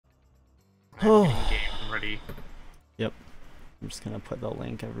I'm getting game ready. Yep. I'm just gonna put the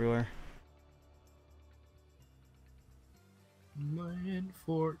link everywhere. Man,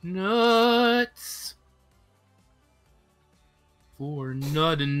 Fortnuts.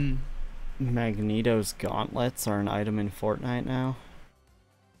 Fortnutting. Magneto's gauntlets are an item in Fortnite now.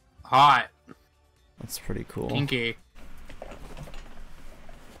 Hot. That's pretty cool. Kinky.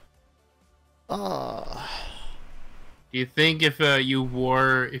 Uh, Do you think if you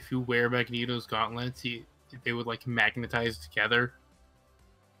wear Magneto's gauntlets, they would like magnetize together?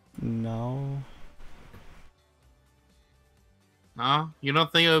 no. Huh? You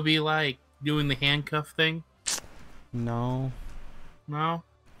don't think it would be like doing the handcuff thing? No. No?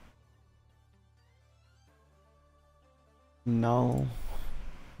 No.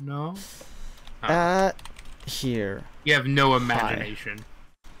 No? Oh. Here. You have no imagination.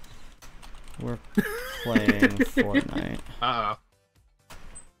 We're playing Fortnite. Uh-oh.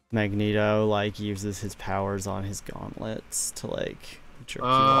 Magneto, like, uses his powers on his gauntlets to, like, jerk you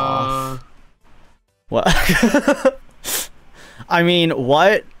off. What? I mean,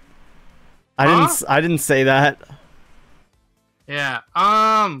 what? I didn't say that. Yeah.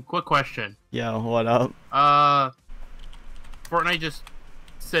 Quick question. Yo, what up? Fortnite just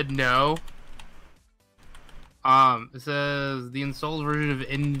said no. It says the installed version of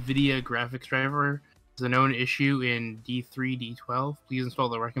NVIDIA graphics driver is a known issue in D3, D12. Please install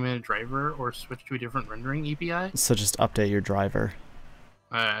the recommended driver or switch to a different rendering API. So just update your driver.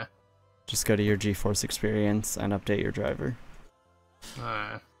 Uh, Just go to your GeForce Experience and update your driver.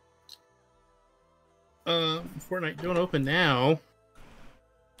 Fortnite don't open now.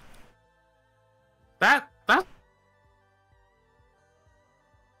 That's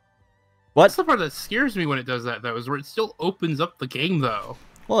What? the part that scares me when it does that, though, is where it still opens up the game, though.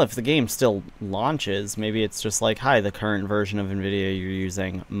 Well, if the game still launches, maybe it's just like, hi, the current version of NVIDIA you're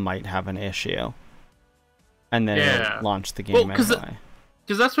using might have an issue. And then it'll launch the game anyway.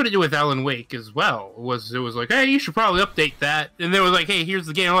 Because that's what it did with Alan Wake as well. It was like, hey, you should probably update that. And then it was like, hey, here's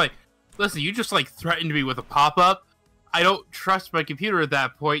the game. I'm like, listen, you just like threatened me with a pop-up. I don't trust my computer at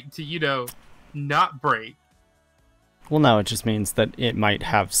that point to, you know, not break. Well, no, it just means that it might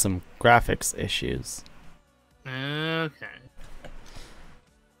have some graphics issues. Okay.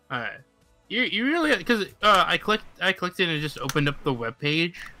 Alright. You really, because I clicked it and it just opened up the web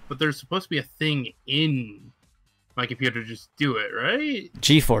page, but there's supposed to be a thing in my computer to just do it, right?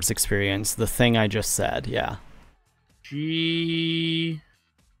 GeForce Experience, the thing I just said, yeah. GeForce.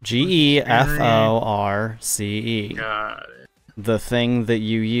 Got it. The thing that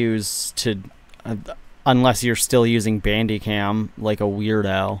you use to, unless you're still using Bandicam like a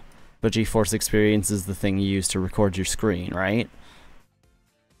weirdo, but GeForce Experience is the thing you use to record your screen, right?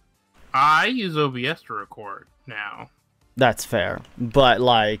 I use OBS to record now. That's fair, but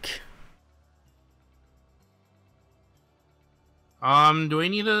like... do I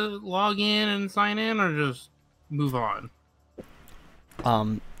need to log in and sign in, or just move on?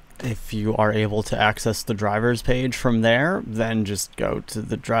 If you are able to access the driver's page from there, then just go to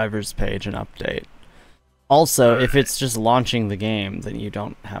the driver's page and update. Also, if it's just launching the game, then you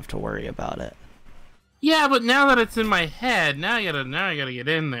don't have to worry about it. Yeah, but now that it's in my head, now I gotta get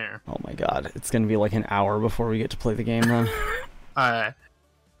in there. Oh my god, it's gonna be like an hour before we get to play the game then.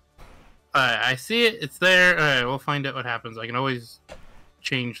 I see it, it's there. Alright, we'll find out what happens. I can always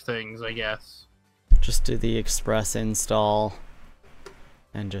change things, I guess. Just do the express install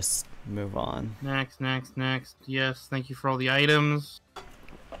and just move on. Next. Yes, thank you for all the items.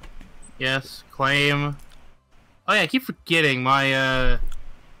 Yes, claim. Oh yeah, I keep forgetting my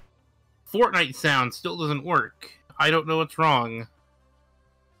Fortnite sound still doesn't work. I don't know what's wrong.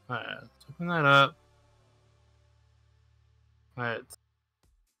 Let's open that up. Let's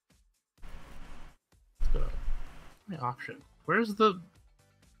go. My option. Where's the...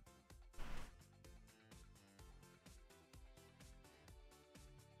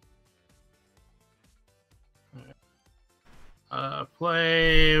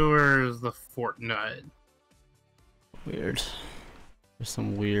 play. Where's the Fortnite? Weird. There's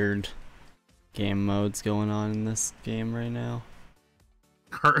some weird game modes going on in this game right now.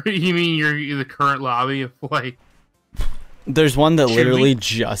 You mean you're the current lobby of like... There's one that literally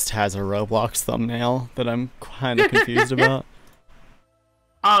just has a Roblox thumbnail that I'm kind of confused about.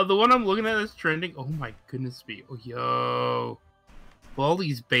 The one I'm looking at is trending. Oh my goodness me. Oh, yo. All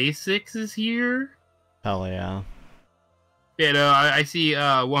these basics is here? Hell yeah. Yeah, no, I see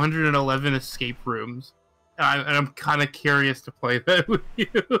 111 escape rooms. And I'm kind of curious to play that with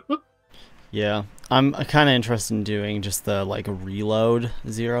you. Yeah, I'm kind of interested in doing just the, like, reload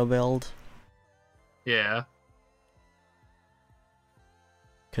zero build. Yeah.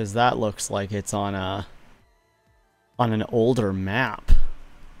 Because that looks like it's on an older map.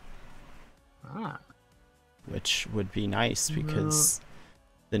 Ah. Which would be nice because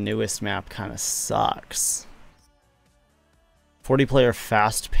the newest map kind of sucks. 40-player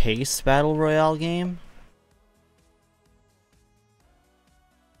fast-paced battle royale game.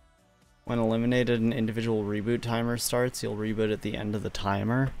 When eliminated, an individual reboot timer starts. You'll reboot at the end of the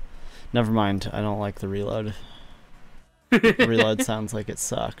timer. Never mind. I don't like the reload. Reload sounds like it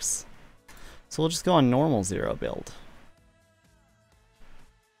sucks. So we'll just go on normal 0 build.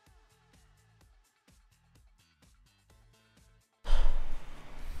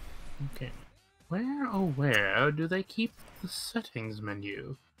 Okay. Where, oh where do they keep the settings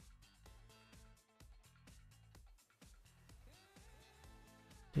menu?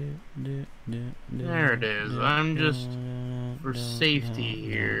 There it is. I'm just for safety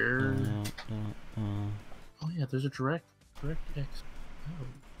here. Oh yeah, there's a direct X.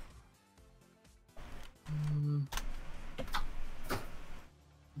 Oh.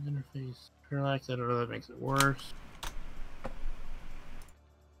 Interface parallax. I don't know. That makes it worse.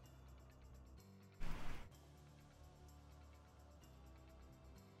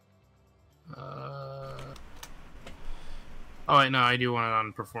 Oh wait, no, I do want it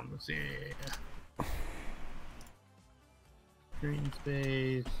on performance. Yeah. Green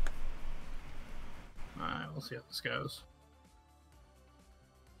space. Alright, we'll see how this goes.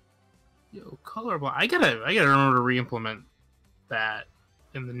 Yo, color block. I gotta remember to re-implement that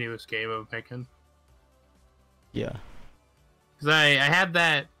in the newest game I'm making. Yeah. Because I had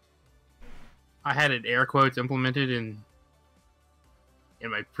that. I had it air quotes implemented in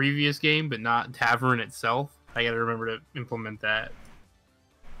my previous game, but not Tavern itself. I gotta remember to implement that.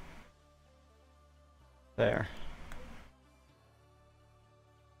 There.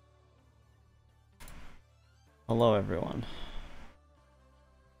 Hello, everyone.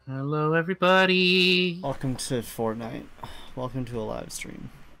 Hello, everybody. Welcome to Fortnite. Welcome to a live stream.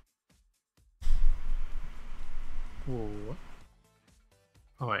 Whoa.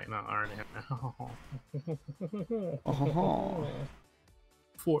 Oh wait, no, I already have now. Oh.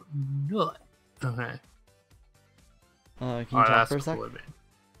 Fortnut. Okay. Can you talk for a sec? Cool,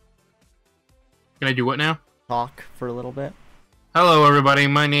 can I do what now? Talk for a little bit. Hello, everybody.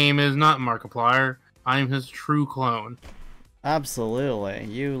 My name is not Markiplier. I'm his true clone. Absolutely.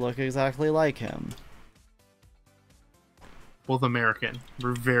 You look exactly like him. Both American.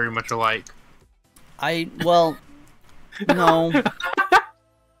 We're very much alike. Well, no.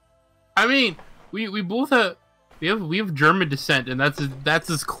 I mean, we both have we have German descent, and that's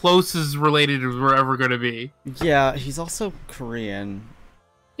as close as related as we're ever gonna be. Yeah, he's also Korean.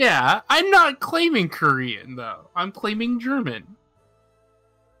 Yeah, I'm not claiming Korean though. I'm claiming German.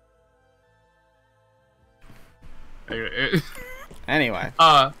 Anyway.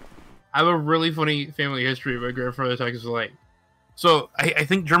 I have a really funny family history of my grandfather's Texas like. So I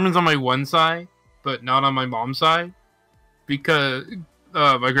think German's on my one side, but not on my mom's side, because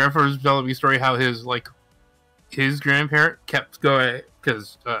my grandfather was telling me a story how his grandparent kept going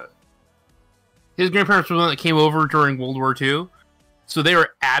because his grandparents were the one that came over during World War II, so they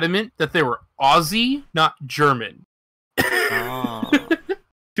were adamant that they were Aussie, not German,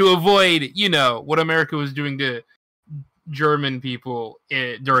 to avoid what America was doing to German people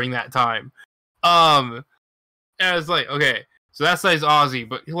during that time. And I was like, okay, so that side's Aussie,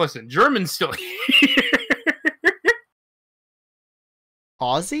 but listen, German's still here.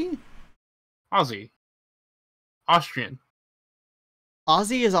 Aussie? Aussie. Austrian.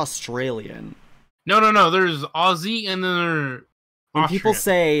 Aussie is Australian. No. There's Aussie and then there's When Austrian. people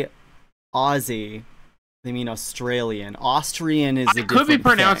say Aussie, they mean Australian. Austrian is I could be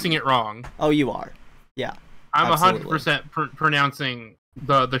pronouncing it wrong. Oh, you are. Yeah. I'm 100% pronouncing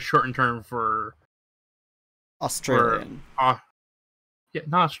the shortened term for Australian. Yeah,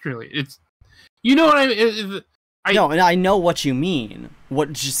 not Australian. It's what I mean. No, and I know what you mean.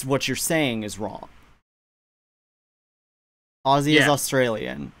 What you're saying is wrong. Aussie is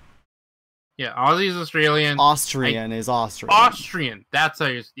Australian. Yeah, Aussie is Australian. Austrian is Austrian. Austrian. That's how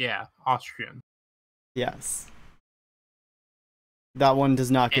you. Yeah, Austrian. Yes. That one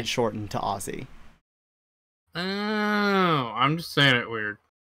does not get shortened to Aussie. Oh, I'm just saying it weird.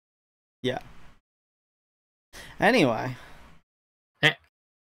 Yeah. Anyway. I'm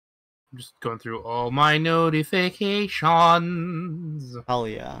just going through all my notifications. Hell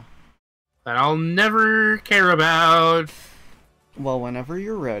yeah. That I'll never care about. Well, whenever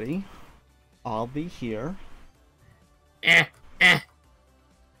you're ready, I'll be here. It's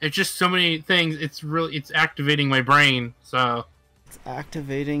just so many things. It's activating my brain, so. It's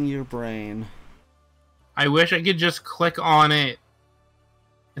activating your brain. I wish I could just click on it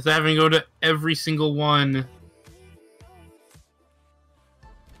is having to go to every single one.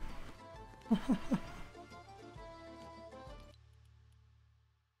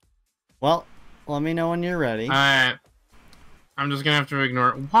 Well, let me know when you're ready. Alright. I'm just gonna have to ignore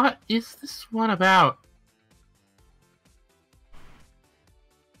it. What is this one about?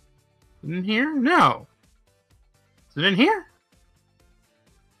 In here? No. Is it in here?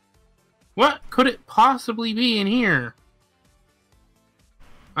 What could it possibly be in here?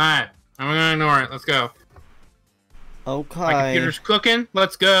 Alright. I'm gonna ignore it. Let's go. Okay. My computer's cooking.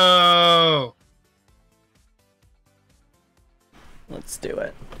 Let's go. Let's do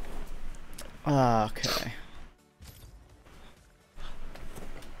it. Okay.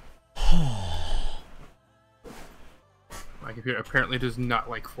 My computer apparently does not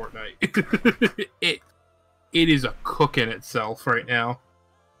like Fortnite. it is a cook in itself right now.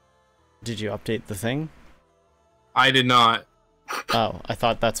 Did you update the thing? I did not. Oh, I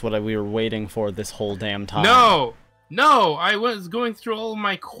thought that's what we were waiting for this whole damn time. No! No! I was going through all of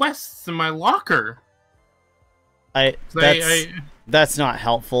my quests in my locker. That's not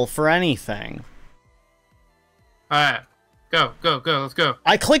helpful for anything. Alright. Go, let's go.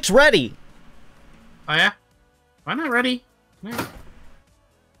 I clicked ready! Oh yeah? Am I not ready?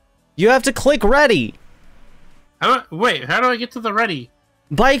 You have to click ready! Wait, how do I get to the ready?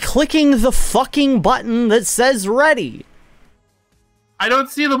 By clicking the fucking button that says ready! I don't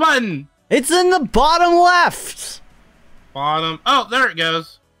see the button! It's in the bottom left! Bottom. Oh, there it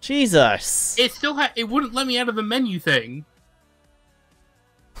goes. Jesus. It still it wouldn't let me out of the menu thing.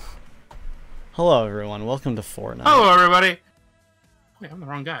 Hello everyone, welcome to Fortnite. Hello everybody! Wait, I'm the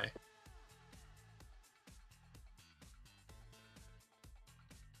wrong guy.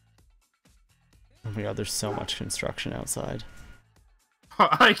 Oh my god, there's so much construction outside.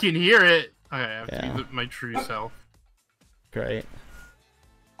 I can hear it. Okay, I have Yeah. to use my true self. Great.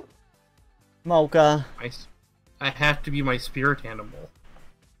 Mocha. I have to be my spirit animal.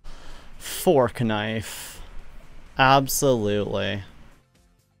 Fork knife. Absolutely.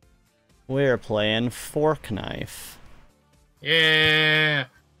 We're playing fork knife. Yeah.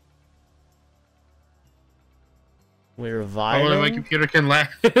 We're Probably my vibing. computer can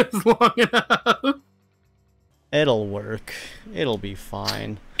last long enough. It'll work. It'll be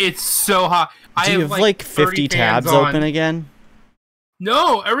fine. It's so hot. Do you have like 50 tabs open again?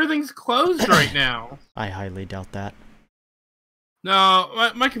 No, everything's closed right now. I highly doubt that.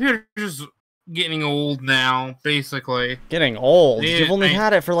 No, my computer's just getting old now, basically. Getting old? Yeah, You've only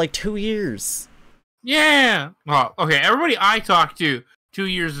had it for like 2 years. Yeah. Well, okay, everybody I talk to, 2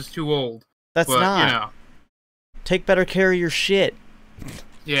 years is too old. That's but, not. You know. Take better care of your shit.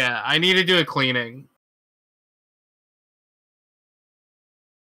 Yeah, I need to do a cleaning.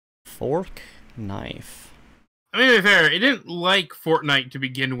 Fork knife. I mean, to be fair, it didn't like Fortnite to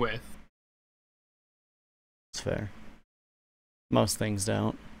begin with. It's fair. Most things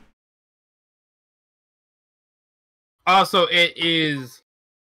don't. Also, it is...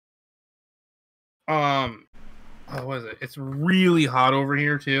 what was it? It's really hot over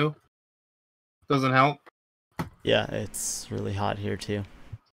here, too. Doesn't help. Yeah, it's really hot here too.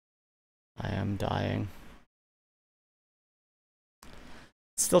 I am dying.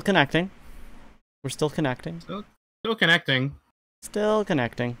 Still connecting. We're still connecting. Still connecting. Still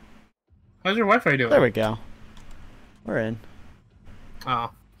connecting. How's your Wi-Fi doing? There we go. We're in.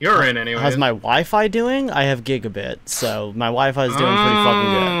 Oh, you're in anyway. How's my Wi-Fi doing? I have gigabit, so my Wi-Fi is doing pretty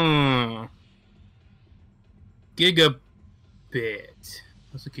fucking good. Gigabit.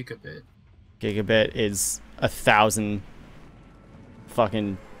 What's a gigabit? Gigabit is 1,000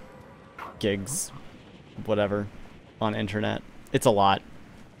 fucking gigs, whatever, on internet. It's a lot.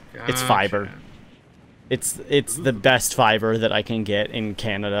 Gotcha. It's fiber. It's the best fiber that I can get in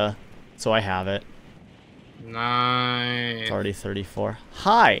Canada, so I have it. Nice. It's already 34.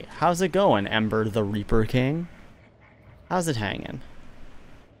 Hi, how's it going, Ember the Reaper King? How's it hanging?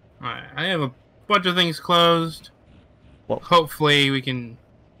 Alright, I have a bunch of things closed. Whoa. Hopefully we can...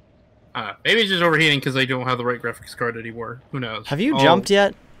 maybe it's just overheating because I don't have the right graphics card anymore. Who knows? Have you jumped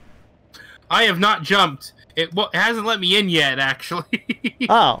yet? I have not jumped. It hasn't let me in yet, actually.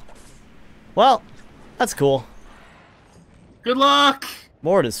 Oh. Well, that's cool. Good luck!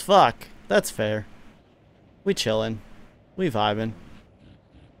 Bored as fuck. That's fair. We chillin'. We vibin'.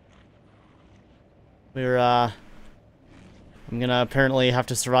 We're, I'm gonna apparently have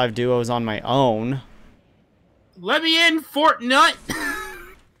to survive duos on my own. Let me in, Fortnut!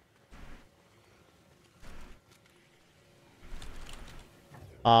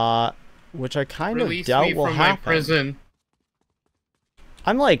 Which I kind Release of doubt me will from happen. my prison.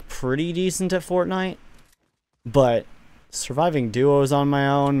 I'm like pretty decent at Fortnite, but Surviving duos on my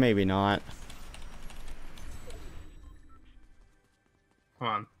own? Maybe not. Come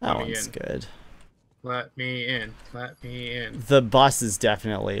on. That Let me one's in. good. Let me in. Let me in. The bus is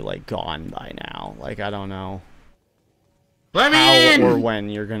definitely, like, gone by now. Like, I don't know Let me how in! or when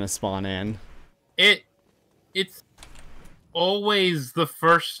you're gonna spawn in. It's always the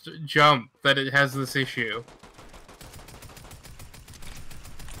first jump that it has this issue.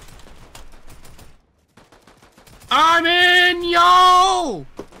 I'm in, yo!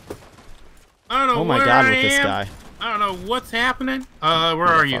 I don't know Oh my where god, I with this am. guy. I don't know what's happening. Where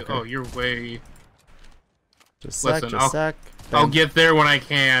are you? Oh, you're way... Just Listen, just a sec. I'll get there when I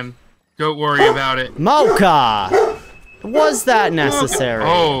can. Don't worry about it. Mocha! Was that necessary?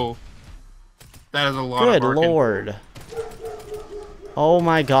 Oh. That is a lot of Good barking. lord. Oh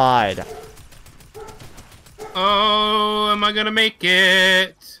my god. Oh, am I gonna make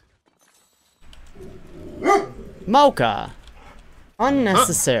it? Mocha!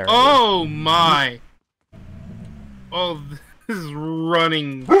 Unnecessary. Oh my. Oh, this is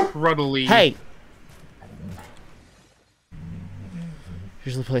running cruddily. Hey!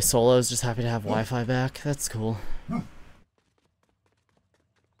 Usually play solos, just happy to have Wi-Fi back. That's cool.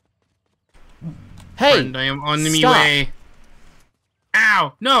 Hey! Friend, I am on the stop. way.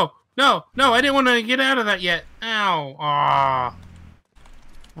 Ow! No! No! No! I didn't want to get out of that yet. Ow! Ah!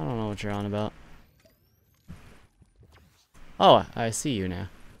 I don't know what you're on about. Oh, I see you now.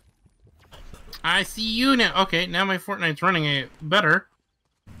 I see you now. Okay, now my Fortnite's running it better.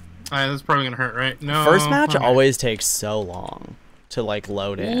 That's probably gonna hurt, right? No. First match okay. always takes so long to, like,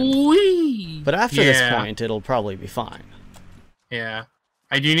 load in. Whee! But after this point, it'll probably be fine. Yeah.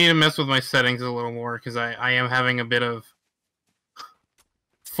 I do need to mess with my settings a little more, because I am having a bit of...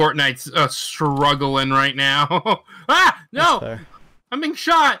 Fortnite's struggling right now. Ah! No! I'm being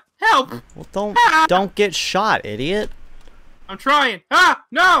shot! Help! Well, Ah! don't get shot, idiot. I'm trying! Ah!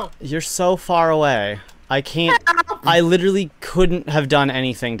 No! You're so far away. I can't... I literally couldn't have done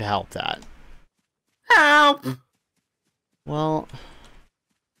anything to help that. Help! Well...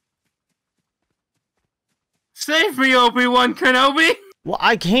 Save me, Obi-Wan Kenobi! Well,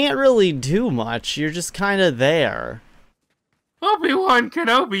 I can't really do much. You're just kind of there. Obi-Wan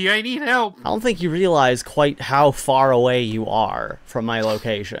Kenobi, I need help! I don't think you realize quite how far away you are from my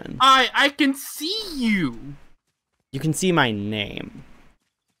location. I can see you! You can see my name.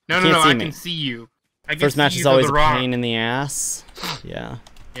 No, You can't see I me. can see you. I can First match see is you always through a the rock. pain in the ass. Yeah.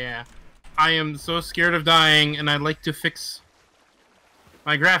 Yeah. I am so scared of dying, and I'd like to fix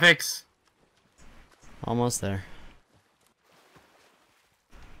my graphics. Almost there.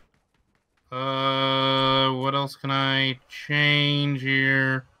 What else can I change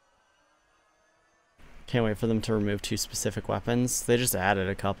here? Can't wait for them to remove 2 specific weapons. They just added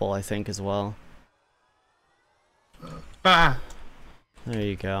a couple, I think, as well. Ah, There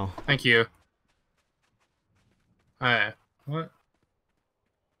you go. thank you. Alright, what?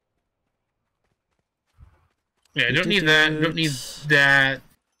 Yeah, I don't need that, don't need that.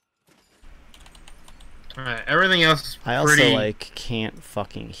 Alright, everything else is I pretty... also, like, can't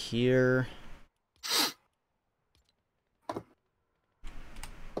fucking hear.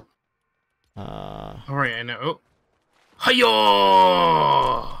 Alright, I know. Oh.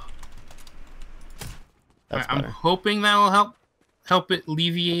 Hi-yo! That's I'm better. hoping that will help it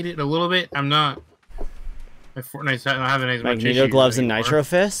alleviate it a little bit. I'm not... My Fortnite's not having as much Magneto issues gloves and anymore. nitro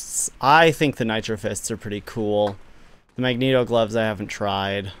fists? I think the nitro fists are pretty cool. The Magneto gloves I haven't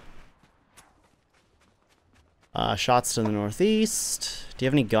tried. Shots to the northeast. Do you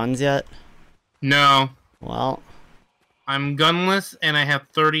have any guns yet? No. Well, I'm gunless and I have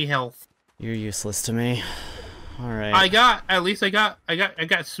 30 health. you're useless to me. Alright. I got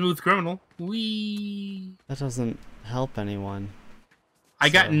smooth criminal. Wee. That doesn't help anyone. I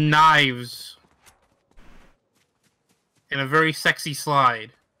got knives. And a very sexy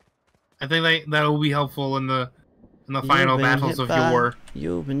slide. I think that will be helpful in the final battles of yore.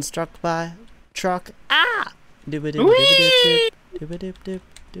 You've been struck by a truck. Ah! Whee! At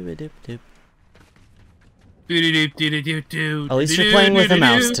least you're playing with a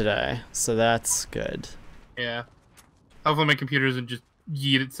mouse today, so that's good. Yeah. Hopefully my computer doesn't just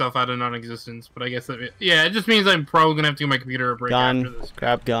yeet itself out of non-existence, but I guess that... Yeah, it just means I'm probably gonna have to give my computer a break after Gun. this.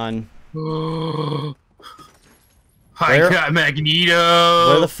 Grab gun. I got Magneto!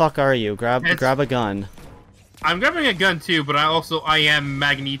 Where the fuck are you? Grab a gun. I'm grabbing a gun too, but I am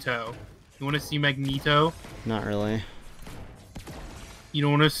Magneto. You wanna see Magneto? Not really. You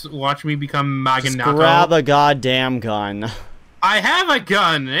don't wanna watch me become Magneto? Just grab a goddamn gun. I have a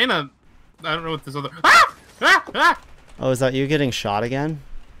gun! I don't know what this other... Ah! Ah! Ah! Oh, is that you getting shot again?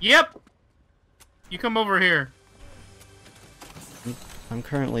 Yep! You come over here. I'm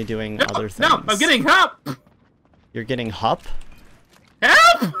currently doing No, other things. no, I'm getting help! You're getting hup?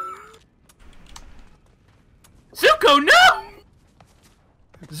 Help! Zuko, no!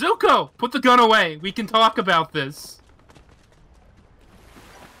 Zuko, put the gun away. We can talk about this.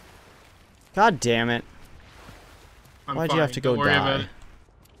 God damn it. Why'd fine. you have to Don't go worry about die? it.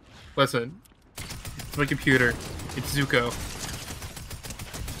 Listen, it's my computer. It's Zuko.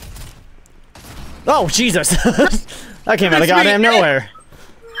 Oh, Jesus! That came out of goddamn nowhere.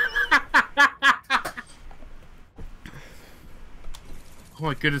 Oh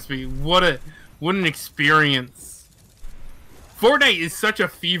my goodness me, what an experience. Fortnite is such a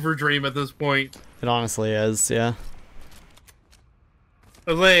fever dream at this point. It honestly is, yeah.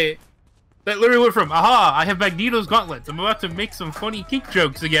 Like, that literally went from, aha, I have Magneto's gauntlets, I'm about to make some funny kink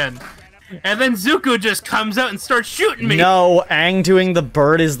jokes again. And then Zuko just comes out and starts shooting me! No, Aang doing the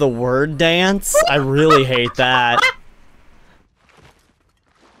bird is the word dance? I really hate that.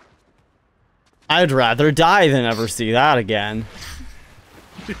 I'd rather die than ever see that again.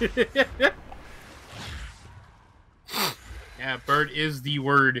 Yeah, bird is the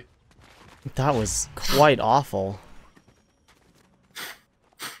word. That was quite awful.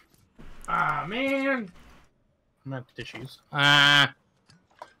 Ah, man! I'm out of tissues. To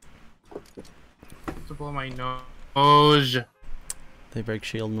blow my nose. They break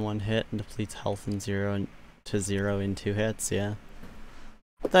shield in 1 hit and depletes health in 0 to 0 in 2 hits, yeah.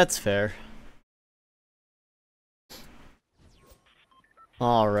 That's fair.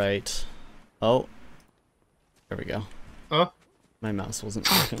 Alright. Oh. There we go. Oh? My mouse wasn't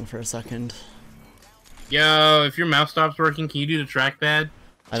working for a second. Yo, if your mouse stops working, can you do the trackpad?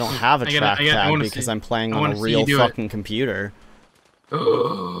 I don't have a trackpad because I'm playing on a real fucking computer.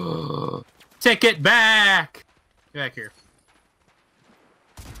 Take it back! Get back here.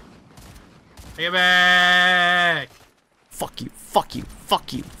 Take it back! Fuck you, fuck you,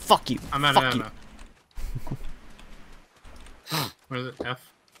 fuck you, fuck you, I'm out fuck of you. ammo. What is it?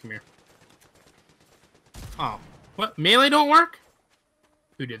 F? Come here. Oh. What? Melee don't work?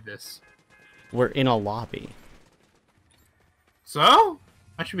 Who did this? We're in a lobby. So?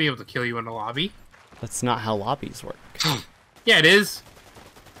 I should be able to kill you in a lobby. That's not how lobbies work. Yeah, it is.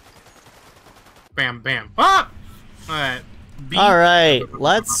 Bam, bam. Ah! Alright. Alright,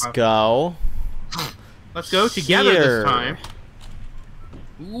 let's go. Let's go together Here. this time.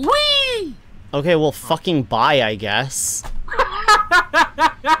 Whee! Okay, well, fucking bye, I guess.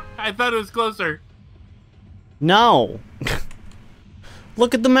 I thought it was closer. No.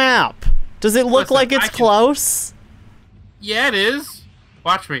 Look at the map. Does it look Listen, like it's close? Yeah, it is.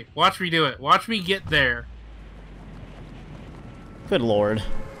 Watch me. Watch me do it. Watch me get there. Good lord.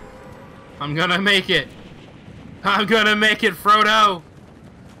 I'm gonna make it. I'm gonna make it, Frodo.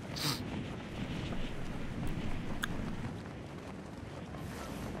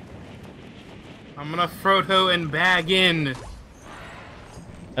 I'm gonna Frodo and bag in.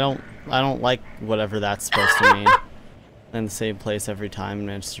 I don't like whatever that's supposed to mean. And the same place every time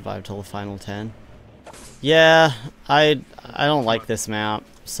and survive till the final 10. Yeah, I don't like this map,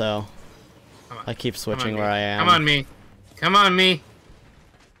 so I keep switching where I am. Come on, me. Come on, me.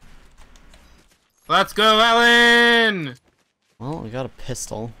 Let's go, Ellen! Well, we got a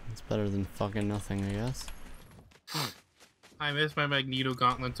pistol. It's better than fucking nothing, I guess. I missed my Magneto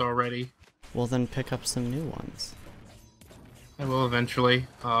gauntlets already. Well, then pick up some new ones. I will eventually.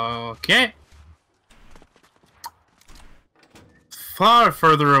 Okay. Far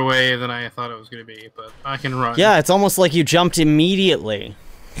further away than I thought it was going to be, but I can run. Yeah, it's almost like you jumped immediately.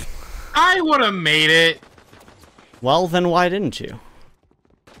 I would have made it. Well, then why didn't you?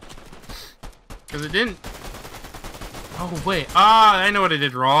 Because it didn't. Oh, wait. Ah, I know what I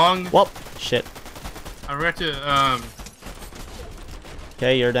did wrong. Whoop. Shit. I forgot to,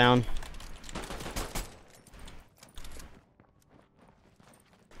 Okay, you're down.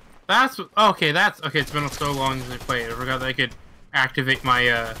 That's... Okay, that's... Okay, it's been so long since I played. I forgot that I could activate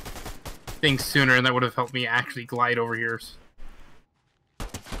my, things sooner, and that would have helped me actually glide over here.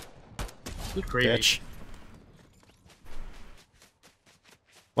 Good gravy. Bitch.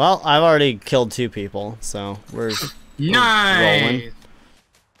 Well, I've already killed 2 people, so we're Nice!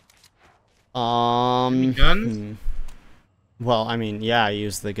 rolling. Any guns? Well, I mean, yeah, I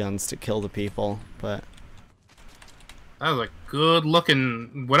used the guns to kill the people, but That was a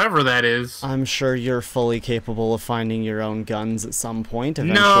good-looking whatever that is. I'm sure you're fully capable of finding your own guns at some point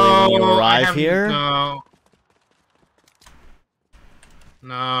eventually No, when you I arrive haven't- here. No.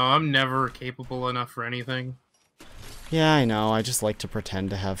 No, I'm never capable enough for anything. Yeah, I know. I just like to pretend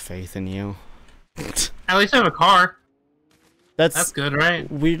to have faith in you. At least I have a car. That's good, right?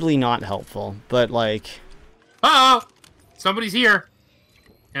 Weirdly not helpful, but like... Uh-oh! Somebody's here.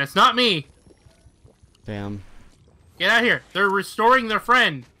 And it's not me. Damn. Get out of here. They're restoring their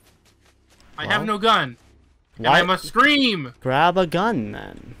friend. I have no gun. And I must scream. Grab a gun,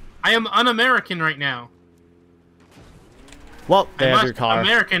 then. I am un-American right now. Well, they have your car.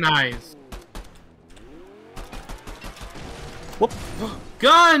 Americanize. Whoop.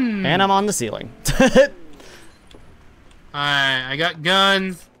 Gun! And I'm on the ceiling. Alright, I got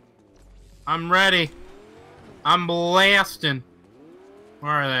guns. I'm ready. I'm blasting.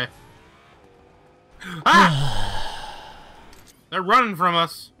 Where are they? Ah! They're running from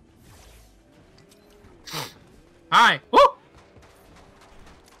us. Hi. Woo!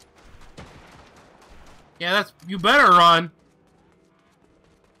 Yeah, that's... You better run.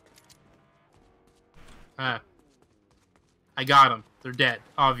 I got them. They're dead,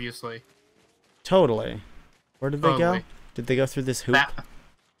 obviously. Totally. Where did they go? Did they go through this hoop?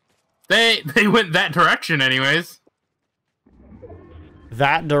 They went that direction anyways.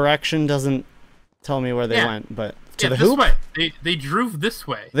 That direction doesn't tell me where they went, but to the hoop? Way. They drove this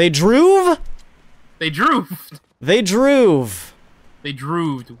way. They drove? They drove. They drove. They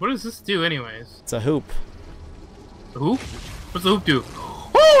drove. What does this do anyways? It's a hoop. The hoop? What's the hoop do?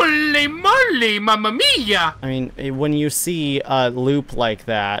 Holy moly, mamma mia! I mean, when you see a loop like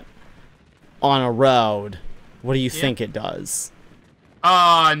that on a road, what do you think it does?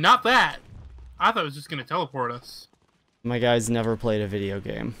 Not that. I thought it was just gonna teleport us. My guy's never played a video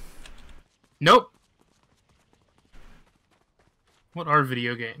game. Nope. What are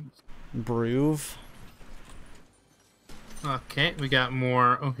video games? Broove. Okay, we got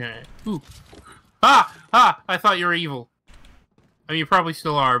more. Okay. Ooh. Ah! Ah! I thought you were evil. I mean, you probably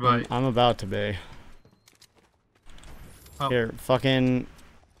still are, but... I'm about to be. Oh. Here, fucking...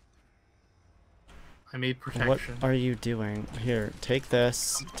 I made protection. What are you doing? Here, take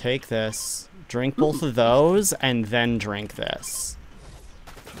this, drink both of those, and then drink this.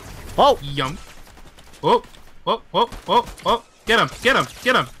 Oh! Yum. Whoa! Whoa! Whoa! Whoa! Whoa! Get him! Get him!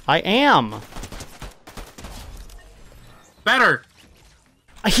 Get him! I am! Better!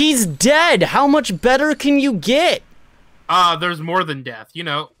 He's dead! How much better can you get? There's more than death. You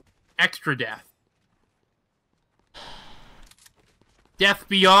know, extra death. Death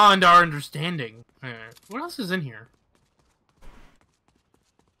beyond our understanding. What else is in here?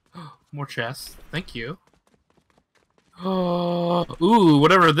 More chests. Thank you. Oh, ooh,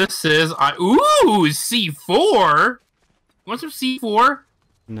 whatever this is. Ooh, C4. Want some C4?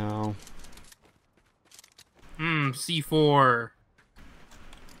 No. C4.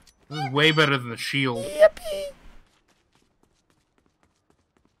 This is way better than the shield. Yippee.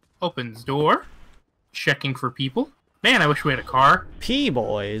 Opens door. Checking for people. Man, I wish we had a car.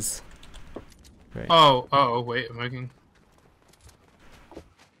 P-boys. Great. Oh, wait, I'm making...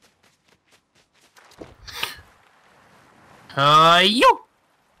 Yo!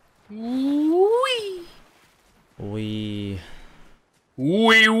 Wee!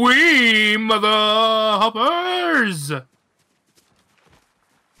 Wee, mother hoppers!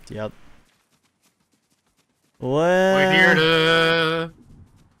 Yep. What?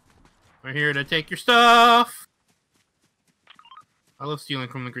 We're here to take your stuff. I love stealing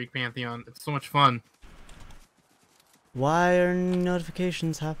from the Greek Pantheon. It's so much fun. Why are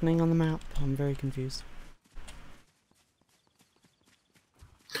notifications happening on the map? I'm very confused.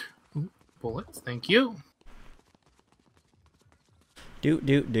 Ooh, bullets, thank you. I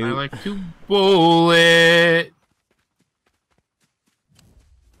like to bullet.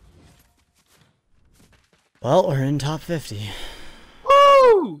 Well, we're in top 50.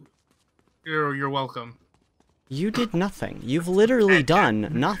 Woo! You're welcome. You did nothing. You've literally done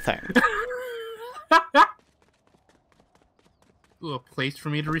nothing. Ooh, a place for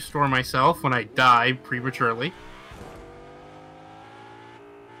me to restore myself when I die prematurely.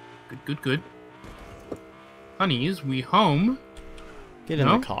 Good. Honeys, we home. Get in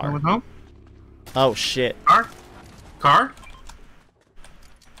the car. No one home? Oh, shit. Car?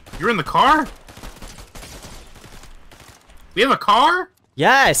 You're in the car? We have a car?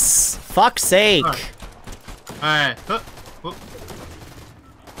 Yes! Fuck's sake! Alright.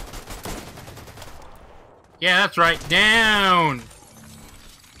 Yeah, that's right. Down!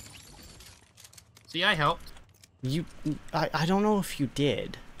 See, I helped. I don't know if you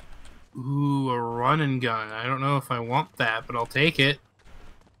did. Ooh, a run and gun. I don't know if I want that, but I'll take it.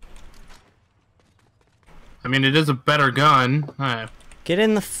 I mean, it is a better gun. Alright. Get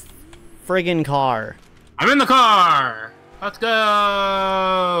in the friggin' car. I'm in the car! Let's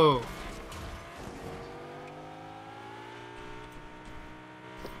go!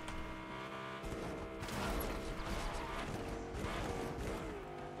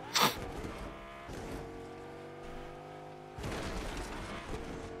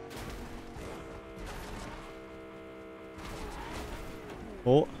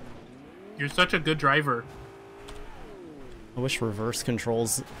 Oh. You're such a good driver. I wish reverse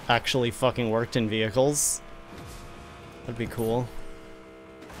controls actually fucking worked in vehicles. That'd be cool.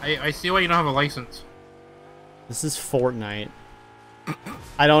 I see why you don't have a license. This is Fortnite.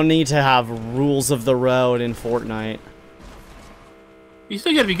 I don't need to have rules of the road in Fortnite. You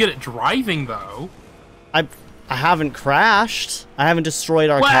still gotta be good at driving, though. I haven't crashed. I haven't destroyed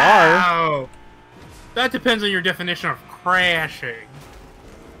our car. Wow! That depends on your definition of crashing.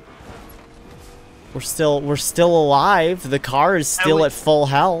 We're still alive. The car is still at full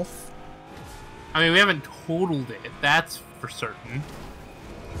health. I mean, we haven't totaled it. That's for certain.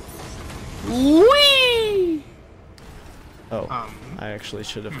 Whee! Oh, I actually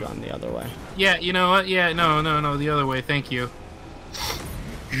should have gone the other way. Yeah, you know what? Yeah, no, the other way. Thank you.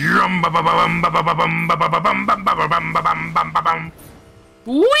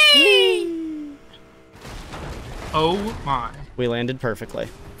 Whee! Oh my. We landed perfectly.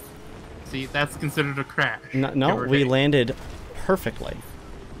 See, that's considered a crash. No, we landed perfectly.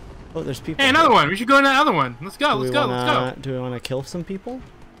 Oh, there's people. Hey, another one. We should go to another one. Let's go. Let's go. Do we want to kill some people?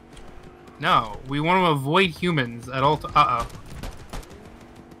 No, we want to avoid humans at all. Uh-oh.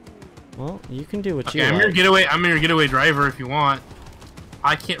 Well, you can do what you I'm like. your getaway. I'm your getaway driver if you want.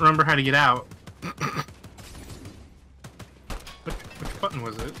 I can't remember how to get out. Which button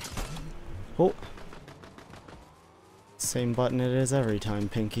was it? Oh. Same button it is every time,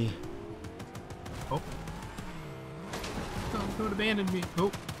 Pinky. Oh. Oh, don't abandon me.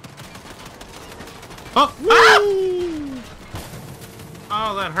 Oh. Oh!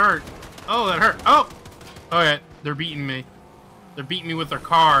 Ah! Oh, that hurt. Oh, that hurt. Oh! Okay, they're beating me. They're beating me with their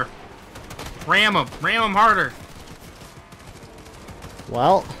car. Ram them. Ram them harder.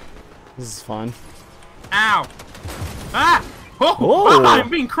 Well, this is fun. Ow! Ah! Oh! Whoa. Ah, I'm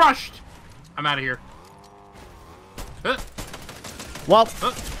being crushed! I'm out of here. Well,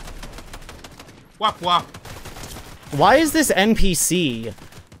 Wop wop. why is this NPC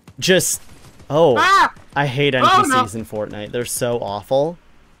just... Oh, Ah! I hate NPCs in Fortnite. They're so awful.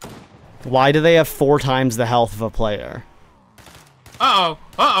 Why do they have 4 times the health of a player? Uh-oh.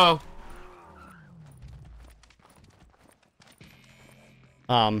 Uh-oh.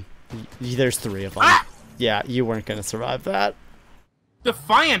 There's 3 of them. Ah! Yeah, you weren't gonna survive that.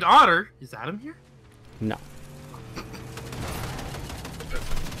 Defiant Otter. Is Adam here? No.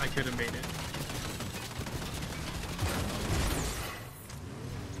 I could have made it.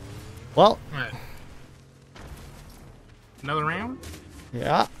 Well. Alright. Another round?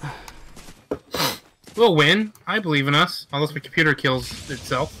 Yeah. We'll win. I believe in us. Unless my computer kills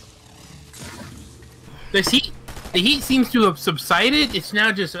itself. The heat seems to have subsided. It's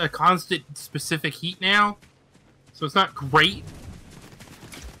now just a constant specific heat now. So it's not great.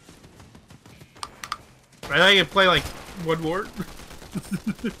 I think I can play like one more.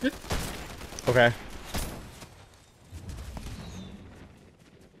 Okay.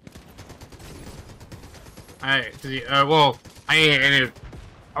 Alright, well,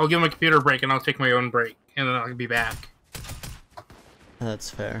 I'll give my computer a break and I'll take my own break, and then I'll be back.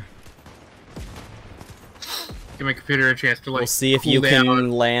 That's fair. Give my computer a chance to, like, We'll see if cool you down.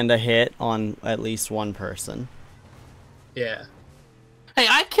 can land a hit on at least one person. Yeah. Hey,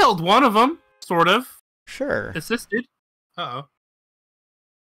 I killed one of them, sort of. Sure. Assisted. Uh-oh.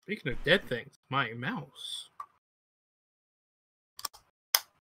 Speaking of dead things, my mouse.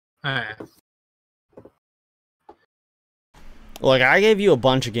 Look, I gave you a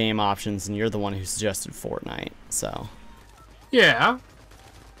bunch of game options, and you're the one who suggested Fortnite, so... Yeah.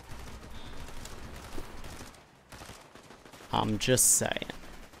 I'm just saying.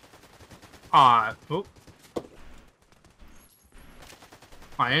 Oh.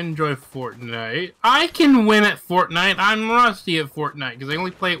 I enjoy Fortnite. I can win at Fortnite. I'm rusty at Fortnite, because I only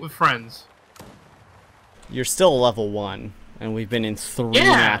play it with friends. You're still level 1, and we've been in 3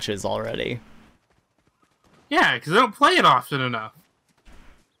 matches already. Yeah, because I don't play it often enough.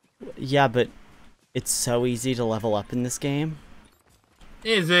 Yeah, but it's so easy to level up in this game.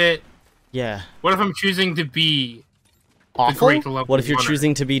 Is it? Yeah. What if I'm choosing to be awful? the great level What if you're runner?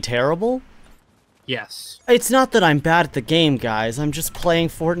 choosing to be terrible? Yes. It's not that I'm bad at the game, guys. I'm just playing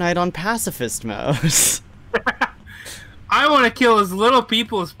Fortnite on pacifist mode. I want to kill as little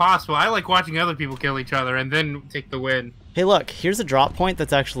people as possible. I like watching other people kill each other and then take the win. Hey, look. Here's a drop point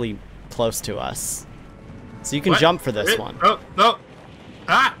that's actually close to us. So you can jump for this one. Oh, no.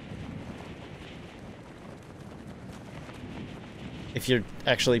 Ah! If you're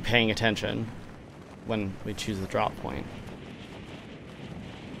actually paying attention when we choose a drop point.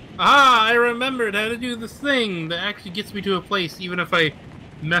 Ah, I remembered how to do this thing that actually gets me to a place, even if I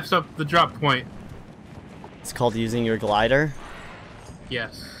mess up the drop point. It's called using your glider.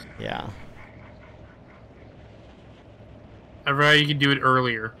 Yes. Yeah. I forgot you could do it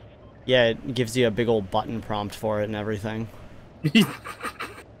earlier. Yeah, it gives you a big old button prompt for it and everything.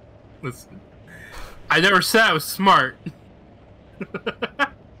 Listen, I never said I was smart.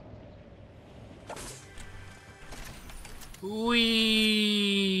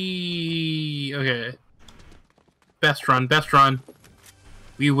 Wee. Okay. Best run, best run.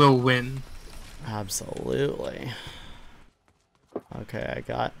 We will win. Absolutely. Okay, I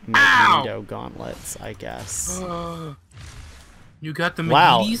got Magneto gauntlets, I guess. You got the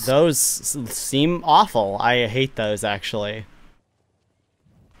Wow, Magnetos? those seem awful. I hate those, actually.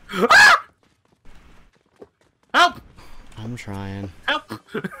 Help! I'm trying. Help!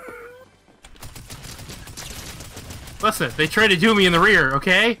 Listen, they tried to do me in the rear,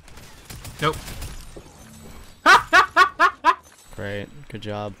 okay? Nope. Great, good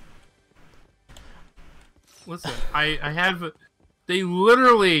job. Listen, I have... They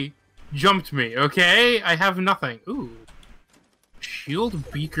literally jumped me, okay? I have nothing. Ooh.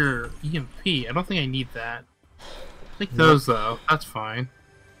 Shield Beaker EMP. I don't think I need that. Take those, though. That's fine.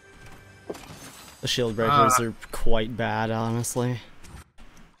 The shield breakers are quite bad, honestly.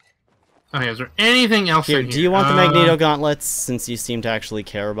 Okay, is there anything else in here? Do you want the Magneto gauntlets, since you seem to actually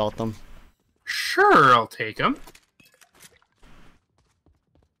care about them? Sure, I'll take them.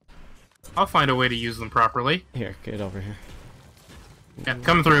 I'll find a way to use them properly. Here, get over here. Yeah,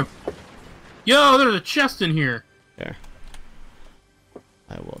 coming through. Yo, there's a chest in here. There.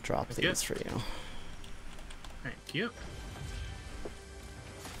 I will drop these for you. Thank you.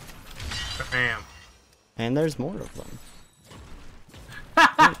 Bam. And there's more of them.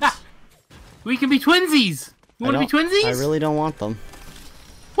 We can be twinsies! You want to be twinsies? I really don't want them.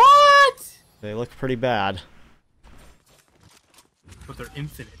 What? They look pretty bad. But they're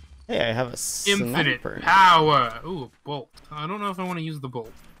infinite. Hey, I have a Infinite sniper. power! Ooh, a bolt. I don't know if I want to use the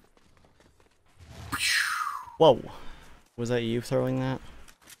bolt. Whoa. Was that you throwing that?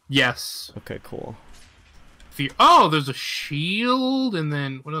 Yes. Okay, cool. Oh, there's a shield, and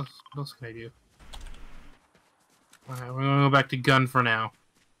then... What else? What else can I do? Alright, we're gonna go back to gun for now.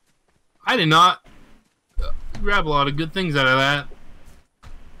 I did not grab a lot of good things out of that.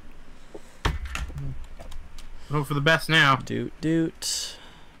 Hope for the best now. Doot doot.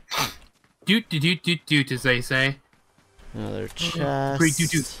 Doot doot doot doot doot, as they say. Another chest. Great doot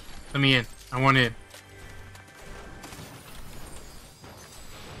doot. Let me in. I want in.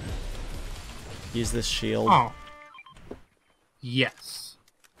 Use this shield. Oh. Yes.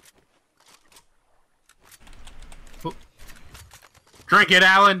 Oh. Drink it,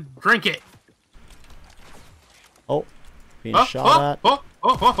 Alan. Drink it. Oh. Being shot at. Oh.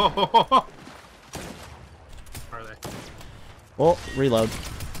 Are they? Oh, reload.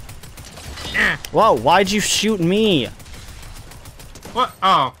 Eh. Whoa, why'd you shoot me? What?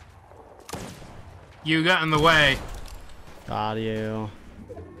 Oh. You got in the way. Got you.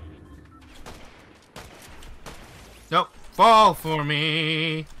 Nope. Fall for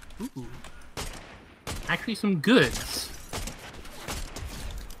me. Ooh. Actually, some goods.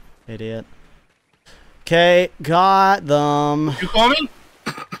 Idiot. Okay, got them. You call me?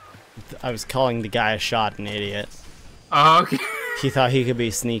 I was calling the guy a shot an idiot. Oh, okay. He thought he could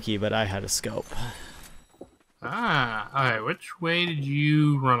be sneaky, but I had a scope. Ah, alright. Which way did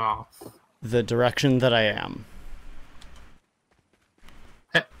you run off? The direction that I am.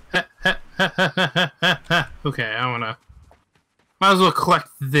 Okay, I wanna... Might as well collect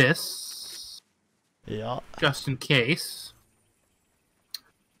this. Yeah. Just in case.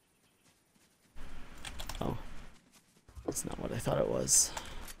 Oh. That's not what I thought it was.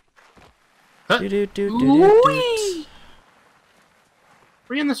 Huh? Do-do-do-do-do-do.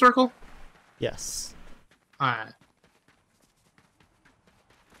 Were you in the circle? Yes. Alright.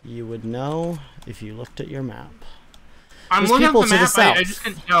 You would know if you looked at your map. I'm There's looking at people the to the map, I south. just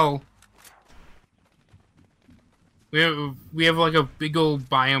can't tell. We have like a big old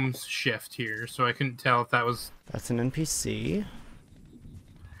biome shift here, so I couldn't tell if that was... That's an NPC. Shoot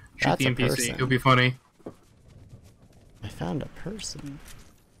That's the a NPC, person. it would be funny. I found a person.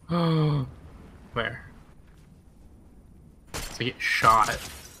 Oh, where? To get shot.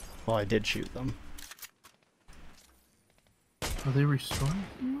 Well, I did shoot them. Are they restoring?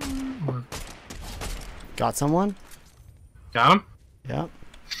 Or... Got someone? Got him? Yep.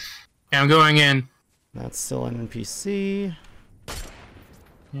 Yeah, I'm going in. That's still an NPC.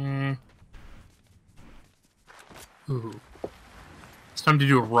 Yeah. Ooh. It's time to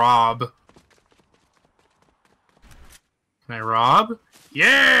do a rob. Can I rob?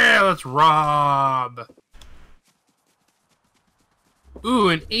 Yeah, let's rob. Ooh,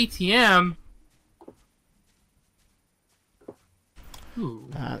 an ATM. Ooh.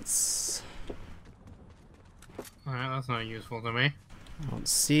 That's... Alright, that's not useful to me. I don't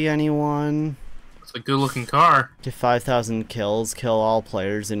see anyone. It's a good-looking car. Get 5,000 kills, kill all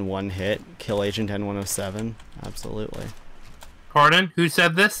players in one hit, kill Agent N107. Absolutely. Pardon? Who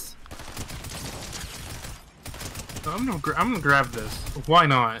said this? I'm gonna grab this. Why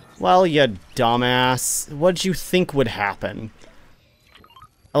not? Well, you dumbass. What'd you think would happen?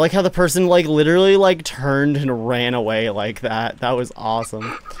 I like how the person, like, literally, like, turned and ran away like that. That was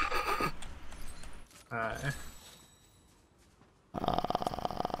awesome.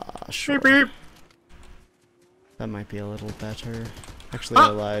 Sure. Beep, beep. That might be a little better. Actually, I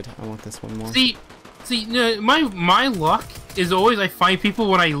lied. I want this one more. See, no, my luck is always I find people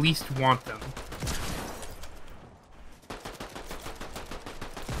when I least want them.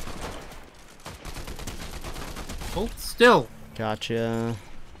 Hold still. Gotcha.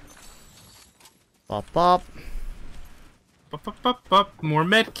 Bop bop. Bop, bop, bop, bop. More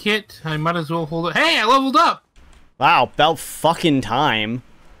med kit. I might as well hold it. Hey, I leveled up. Wow, about fucking time.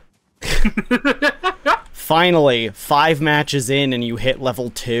 Finally, 5 matches in and you hit level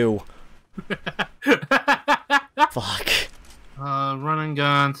 2. Fuck. Run and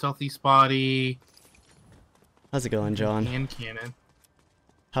gun, stealthy spotty. How's it going, John? And cannon.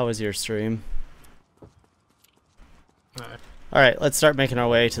 How was your stream? Alright. Alright, let's start making our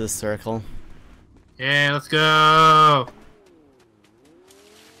way to the circle. Yeah, let's go.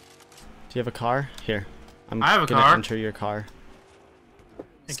 Do you have a car? Here. I have a gonna car. enter your car.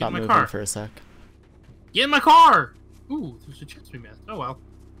 Hey, Stop get in my moving car. for a sec. Get in my car! Ooh, there's a chance we missed. Oh well.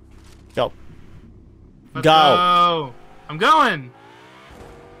 Go. Let's Go. go! I'm going!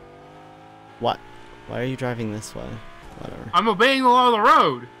 What? Why are you driving this way? Whatever. I'm obeying the law of the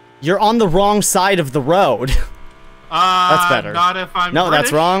road! You're on the wrong side of the road. That's better. Not if I'm No, British.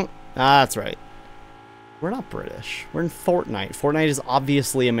 that's wrong. Ah, that's right. We're not British. We're in Fortnite. Fortnite is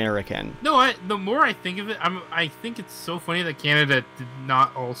obviously American. No, the more I think of it, I think it's so funny that Canada did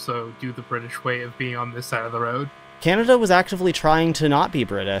not also do the British way of being on this side of the road. Canada was actively trying to not be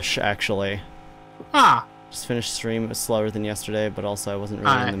British, actually. Huh. Just finished stream. It was slower than yesterday, but also I wasn't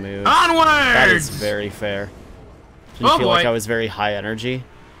really in the mood. Onwards! That is very fair. Didn't feel like I was very high energy.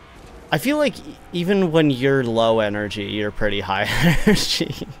 I feel like even when you're low energy, you're pretty high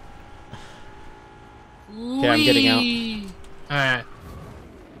energy. Okay, I'm getting out.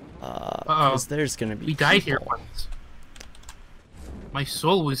 Alright. Because there's gonna be We died here people. once. My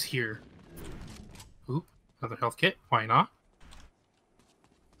soul was here. Ooh, another health kit. Why not?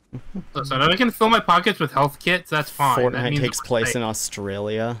 So I can fill my pockets with health kits, that's fine. That Fortnite means takes we're place safe. in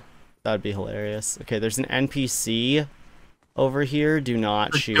Australia. That'd be hilarious. Okay, there's an NPC over here. Do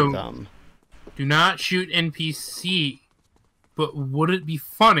not shoot them. Do not shoot NPC. But would it be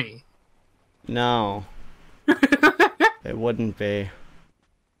funny? No. It wouldn't be.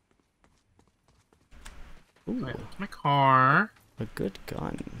 Ooh, Right, that's my car. a good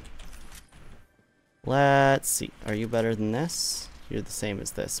gun. Let's see. Are you better than this? You're the same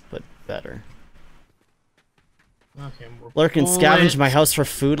as this, but better. Okay, more Lurk and bullets. scavenge my house for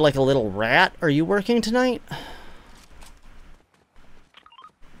food like a little rat. Are you working tonight?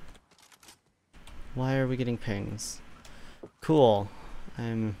 Why are we getting pings? Cool.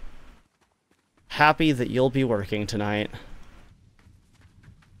 I'm happy that you'll be working tonight.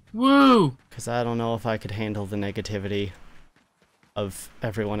 Woo! Because I don't know if I could handle the negativity of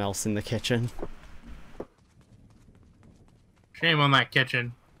everyone else in the kitchen. Shame on that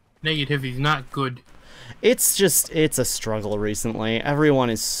kitchen. Negativity's not good. It's a struggle recently. Everyone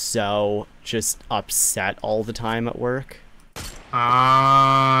is so just upset all the time at work.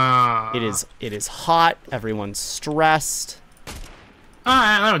 Ah. It is hot, everyone's stressed.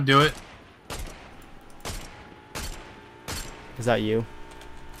 Alright, that'll do it. Is that you?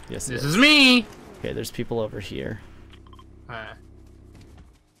 Yes, it This is me! Okay, there's people over here.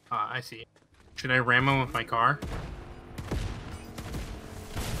 I see. Should I ram him with my car?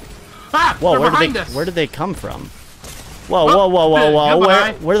 Ah! Whoa, they're behind us! where did they come from? Whoa, Oh, whoa, whoa, whoa, whoa,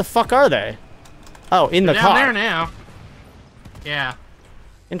 goodbye. where the fuck are they? Oh, in the They're car. down there now. Yeah.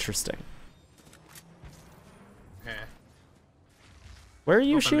 Interesting. Okay. Where are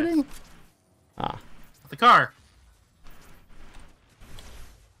you Hope I shooting? missed. Ah. The car.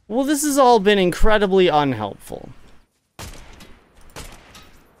 Well, this has all been incredibly unhelpful.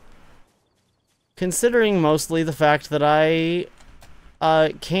 Considering mostly the fact that I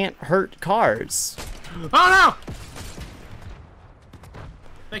can't hurt cars. Oh no!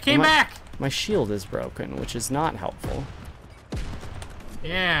 They came back! My shield is broken, which is not helpful.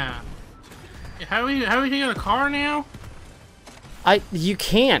 Yeah. How are we taking the car now? You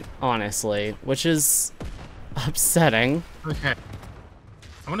can't, honestly, which is upsetting. Okay.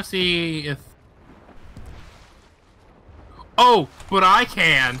 I want to see if... Oh, but I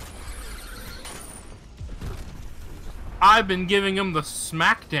can! I've been giving them the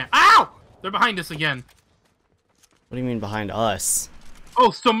smackdown. Ow! They're behind us again. What do you mean behind us?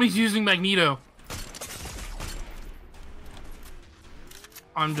 Oh, somebody's using Magneto.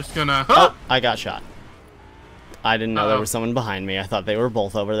 I'm just gonna... Oh, I got shot. I didn't know there Uh-oh. was someone behind me. I thought they were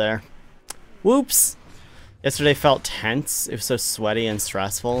both over there. Whoops. Yesterday felt tense. It was so sweaty and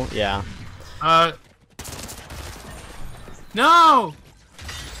stressful. Yeah. No!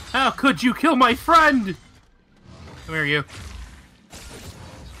 How could you kill my friend? Come here, you.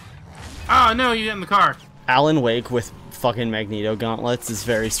 Oh, no, you get in the car. Alan Wake with fucking Magneto gauntlets is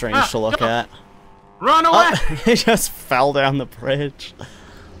very strange to look at. Run away! Oh, he just fell down the bridge.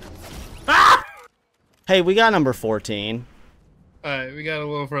 Ah! Hey, we got number 14. Alright, we got a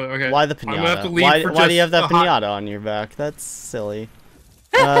little further. Okay. Why the I'm gonna have pinata? to leave Why, for why do you just have that a hot- pinata on your back? That's silly.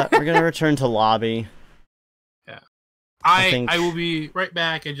 We're gonna return to lobby. Yeah. I I will be right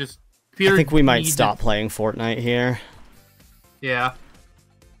back. I think we might needs stop playing Fortnite here. Yeah.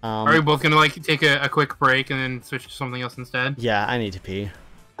 Are we both gonna like take a quick break and then switch to something else instead? Yeah, I need to pee.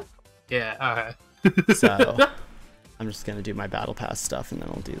 Yeah. So I'm just gonna do my battle pass stuff and then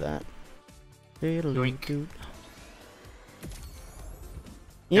I'll do that. Yoink. You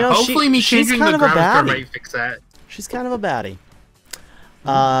Yeah, know, hopefully me she's changing kind the of a graphics card baddie. might fix that. She's kind of a baddie.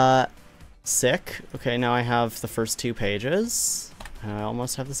 Sick. Okay, now I have the first 2 pages. And I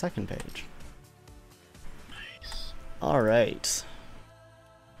almost have the second page. Nice. Alright.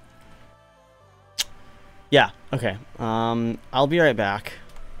 Yeah, okay. I'll be right back.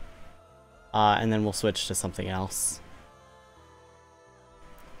 And then we'll switch to something else.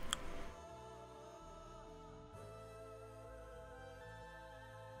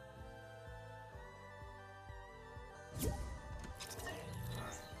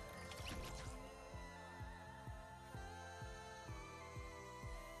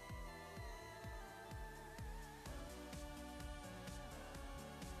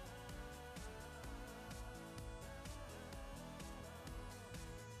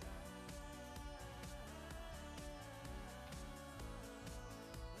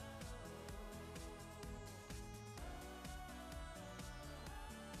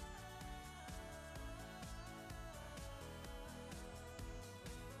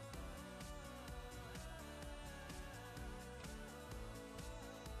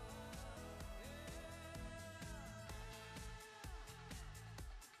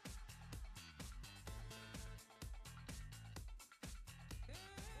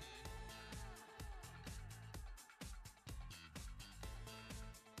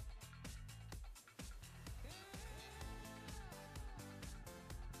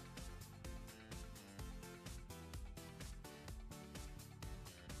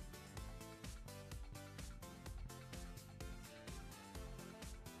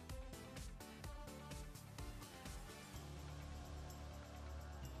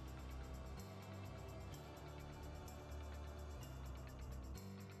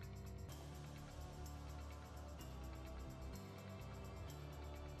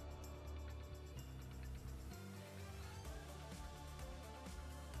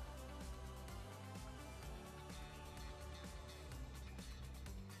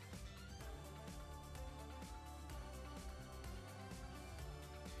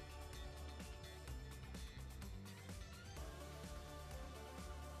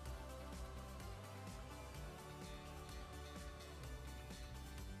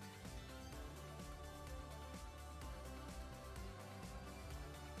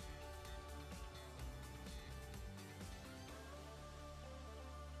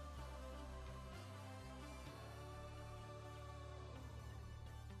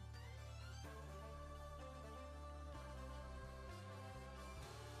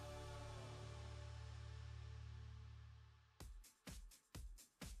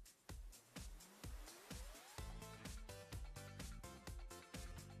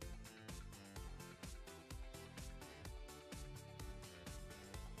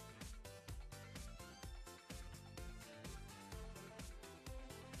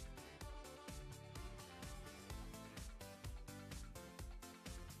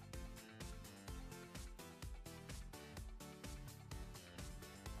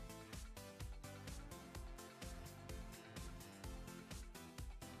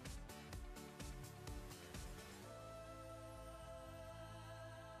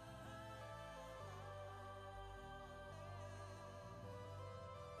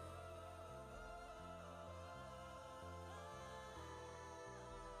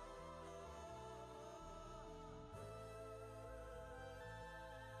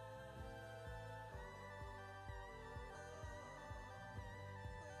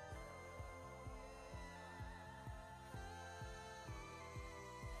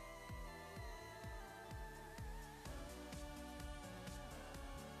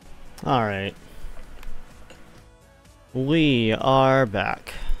 Alright. We are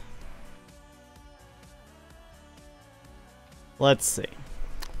back. Let's see.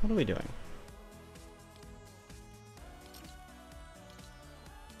 What are we doing?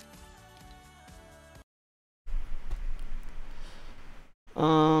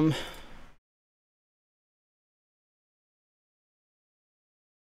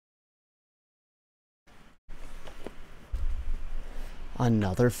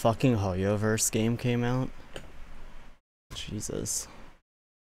 Another fucking Hoyoverse game came out? Jesus.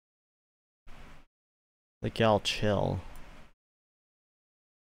 Like, y'all chill.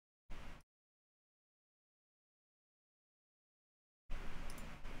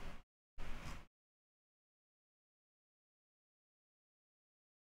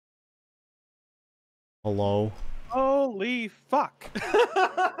 Hello? Holy fuck.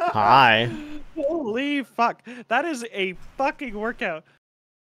 Hi. Holy fuck. That is a fucking workout.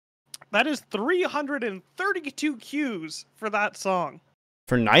 That is 332 cues for that song.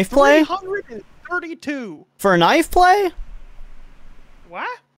 For knife play? 332. For knife play?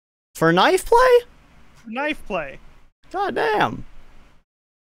 What? For knife play? Knife play. God damn.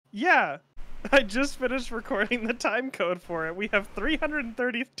 Yeah. I just finished recording the time code for it. We have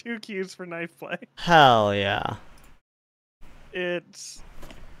 332 cues for knife play. Hell yeah. It's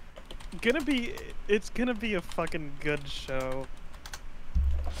gonna be a fucking good show.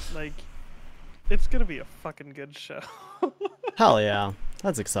 Like, it's gonna be a fucking good show. Hell yeah.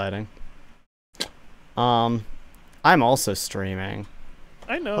 That's exciting. I'm also streaming.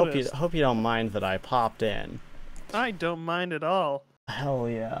 I noticed. Hope you don't mind that I popped in. I don't mind at all. Hell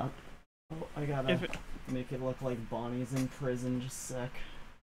yeah. Oh, I gotta make it look like Bonnie's in prison, just a sec.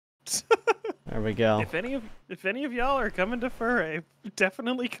 There we go. If any of y'all are coming to Furray,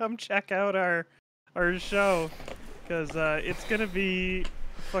 definitely come check out our show, because it's gonna be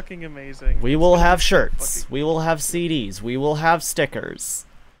fucking amazing. We will have shirts. We will have CDs. We will have stickers.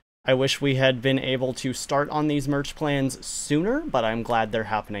 I wish we had been able to start on these merch plans sooner, but I'm glad they're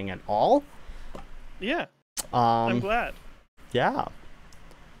happening at all. Yeah. I'm glad. Yeah.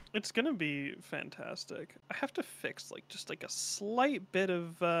 It's gonna be fantastic. I have to fix just a slight bit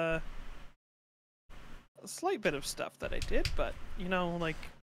of stuff that I did, but you know, like,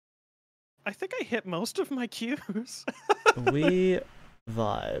 I think I hit most of my cues. We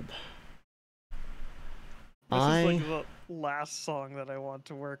vibe. This is like the last song that I want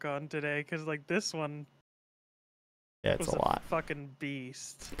to work on today, because like this one, yeah, it's was a lot. Fucking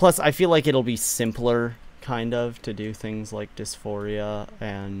beast. Plus, I feel like it'll be simpler, kind of, to do things like Dysphoria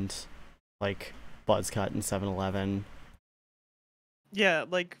and like Buzzcut and 7-Eleven. Yeah,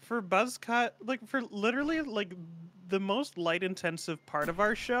 like for Buzzcut, like for literally like the most light intensive part of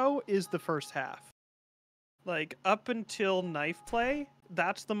our show is the first half. Like up until knife play,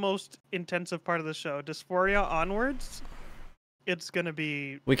 that's the most intensive part of the show. Dysphoria onwards, it's gonna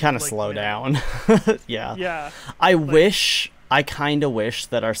be. We kind of like, slow down. Yeah. Yeah. I kind of wish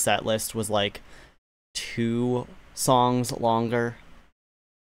that our set list was like 2 songs longer.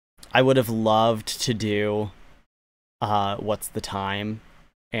 I would have loved to do What's the Time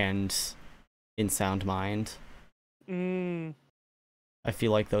and In Sound Mind. I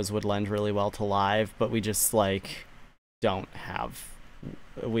feel like those would lend really well to live, but we just like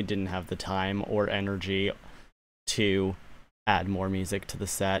we didn't have the time or energy to add more music to the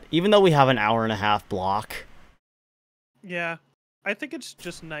set, even though we have an 1.5-hour block. Yeah. I think it's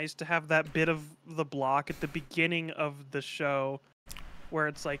just nice to have that bit of the block at the beginning of the show where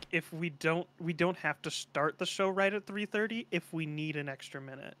it's like, if we don't have to start the show right at 3:30 if we need an extra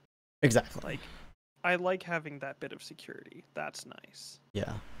minute. Exactly. Like, I like having that bit of security. That's nice.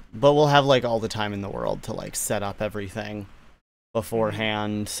 Yeah. But we'll have like all the time in the world to like set up everything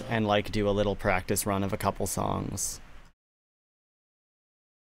beforehand and like do a little practice run of a couple songs.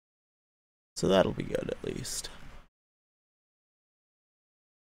 So that'll be good at least.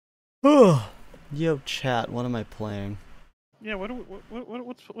 Yo, chat, what am I playing? Yeah,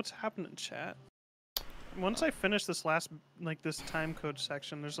 what's happening, chat? Once I finish this this time code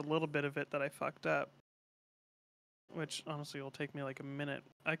section, there's a little bit of it that I fucked up, which honestly will take me like a minute.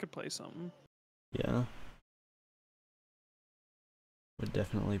 I could play something. Yeah. Would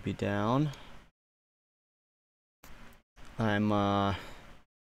definitely be down. Yeah,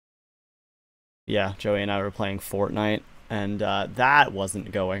 Joey and I were playing Fortnite, and that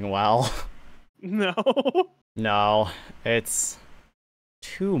wasn't going well. No. No, it's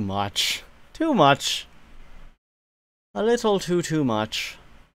too much. Too much. A little too much.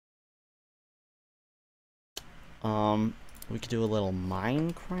 We could do a little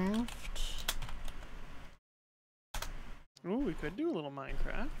Minecraft. Ooh, we could do a little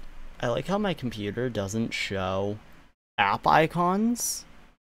Minecraft. I like how my computer doesn't show app icons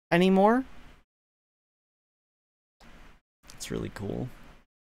anymore. It's really cool.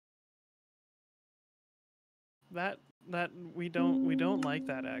 That we don't like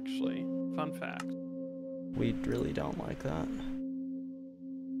that actually. Fun fact. We really don't like that.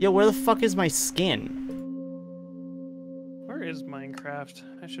 Yo, where the fuck is my skin? Where is Minecraft?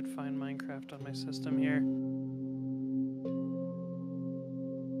 I should find Minecraft on my system here.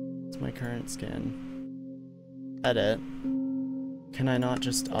 It's my current skin. Edit. Can I not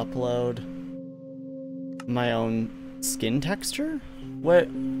just upload my own skin texture?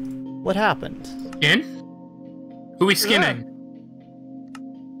 What happened? Skin? Who we skinning?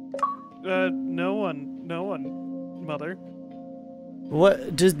 No one, mother.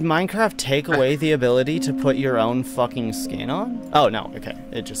 What, did Minecraft take away the ability to put your own fucking skin on? Oh no, okay.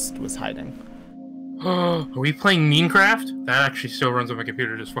 It just was hiding. Are we playing Minecraft? That actually still runs on my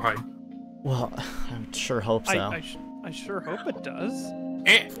computer just fine. Well, I sure hope so. I sure hope it does.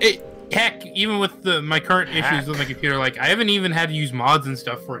 Heck, even with my current issues with my computer, like, I haven't even had to use mods and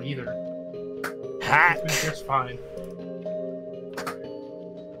stuff for it either. Hack. It's been just fine.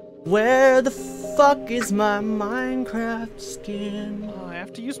 Where the fuck is my Minecraft skin? Oh, I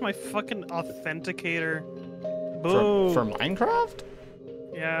have to use my fucking authenticator. Boo. For Minecraft?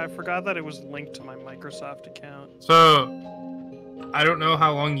 Yeah, I forgot that it was linked to my Microsoft account. So, I don't know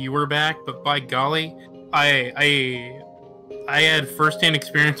how long you were back, but by golly, I had first-hand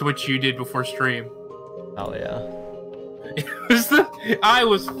experience of what you did before stream. Oh yeah. I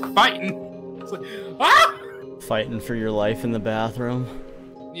was fighting. It's like, ah! Fighting for your life in the bathroom.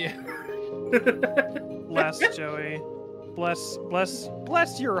 Yeah. Bless Joey.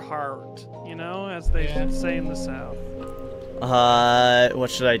 Bless your heart. You know, as they say in the South. What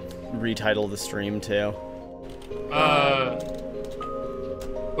should I retitle the stream to?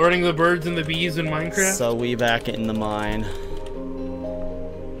 Learning the birds and the bees in Minecraft. So we back in the mine.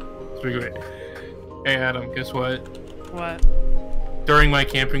 Hey Adam, guess what? What? During my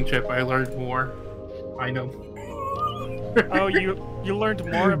camping trip, I learned more. I know. Oh, you learned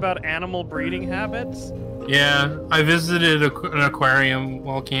more about animal breeding habits? Yeah, I visited an aquarium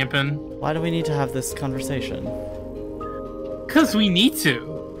while camping. Why do we need to have this conversation? Because we need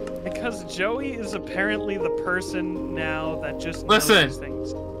to. Because Joey is apparently the person now that just knows Listen. these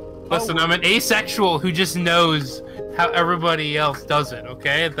things. Listen, I'm an asexual who just knows how everybody else does it,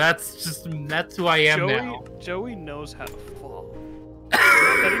 okay? That's who I am now. Joey knows how to fall.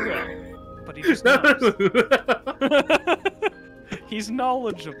 Not that he will, but he just knows. He's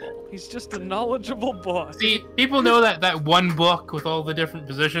knowledgeable. He's just a knowledgeable boy. See, people know that one book with all the different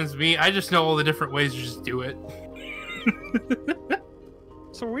positions. Me, I just know all the different ways to just do it.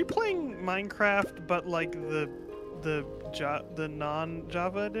 So are we playing Minecraft, but like the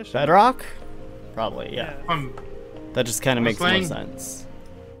non-Java edition? Bedrock? Probably, yeah. Yeah. That just kind of makes more playing- sense.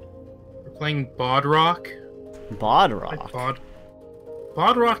 We're playing Bodrock. Bodrock?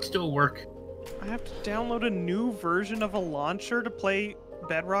 Bodrock still work. I have to download a new version of a launcher to play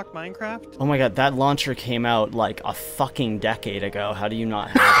Bedrock Minecraft? Oh my god, that launcher came out like a fucking decade ago. How do you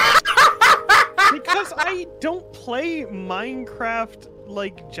not have it? Because I don't play Minecraft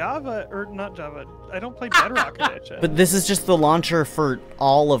like Java, or not Java. I don't play Bedrock edition. But this is just the launcher for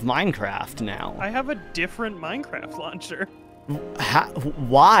all of Minecraft now. I have a different Minecraft launcher.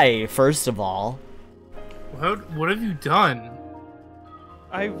 Why, first of all? What have you done?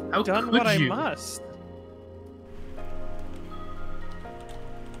 I've How done could what I you? must.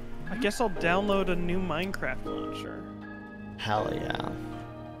 I guess I'll download a new Minecraft launcher. Hell yeah.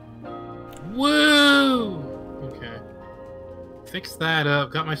 Woo! Okay. Fix that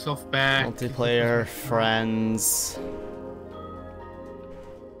up. Got myself back. Multiplayer, friends.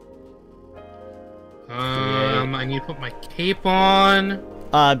 I need to put my cape on.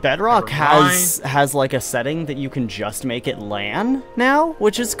 Bedrock Never mind. has like a setting that you can just make it LAN now,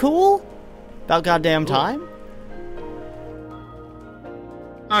 which is cool. About goddamn Cool. time.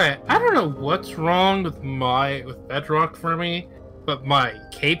 Alright, I don't know what's wrong with Bedrock for me, but my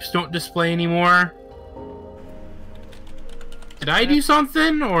capes don't display anymore. Did I do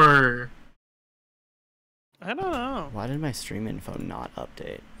something, or... I don't know. Why did my stream info not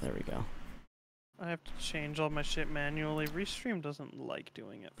update? There we go. I have to change all my shit manually. Restream doesn't like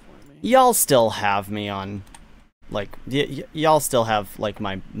doing it for me. Y'all still have me on, like, y'all still have, like,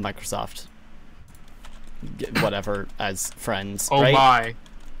 my Microsoft whatever as friends, Oh right? my.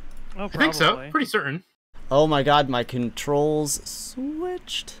 Oh, I think so. probably. Pretty certain. Oh my god, my controls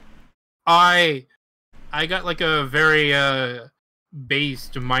switched. I got like a very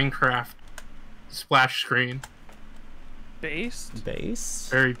based Minecraft splash screen. Based? Based?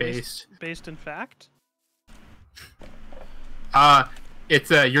 Very based. Based in fact? It's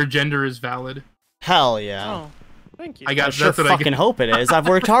your gender is valid. Hell yeah. Oh, thank you. I got. I sure That's what I fucking hope it is. I've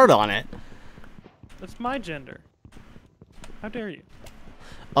worked hard on it. That's my gender. How dare you?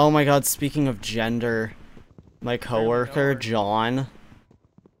 Oh my god, speaking of gender, my coworker, John,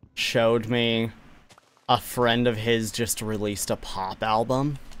 showed me a friend of his just released a pop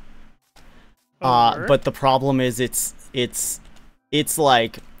album. But the problem is it's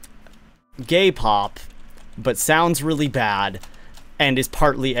like gay pop, but sounds really bad and is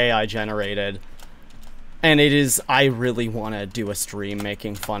partly AI generated. And it is, I really want to do a stream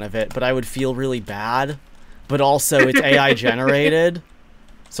making fun of it, but I would feel really bad. But also it's AI generated.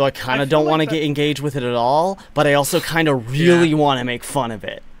 So I kind of don't want to get engaged with it at all, but I also kind of really want to make fun of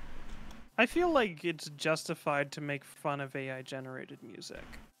it. I feel like it's justified to make fun of AI generated music.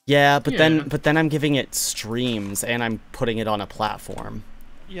 Yeah, but then I'm giving it streams and I'm putting it on a platform.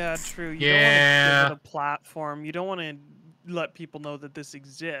 Yeah, true. You don't want to give it a platform. You don't want to let people know that this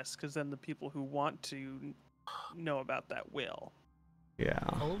exists, because then the people who want to know about that will. Yeah.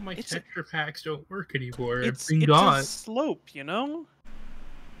 All of my texture packs don't work anymore. It's gone. a slope, you know?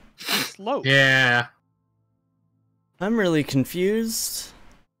 It's a slope. Yeah. I'm really confused.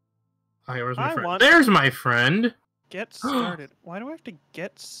 Hi, where's my friend? There's my friend. Get started. Why do I have to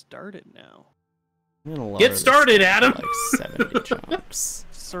get started now? Get started, Adam. Like 70 jumps.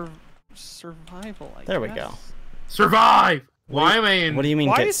 Survival, I guess. There we go. Survive! Why am I in... What do you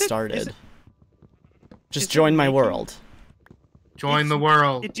mean get started? Just join my world. Join the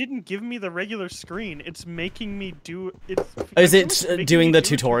world. It didn't give me the regular screen. It's making me do... Is it doing the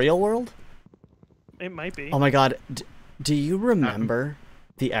tutorial world? It might be. Oh my god. Do you remember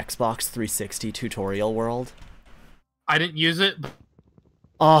the Xbox 360 tutorial world? I didn't use it.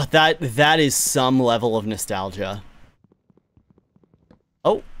 Oh, that is some level of nostalgia.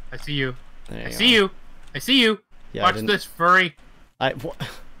 Oh. I see you. I see you. I see you. Yeah, watch this, furry.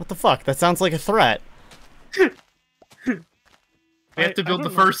 What the fuck? That sounds like a threat. We have to build the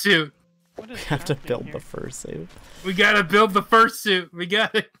fursuit. We have to build the fursuit. We gotta build the fursuit. We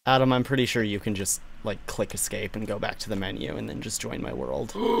got it. Adam, I'm pretty sure you can just, like, click escape and go back to the menu and then just join my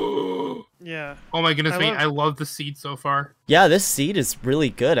world. Yeah. Oh my goodness, I love the seed so far. Yeah, this seed is really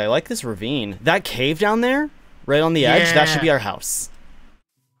good. I like this ravine. That cave down there, right on the edge, that should be our house.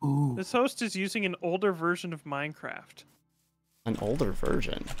 Ooh. This host is using an older version of Minecraft. An older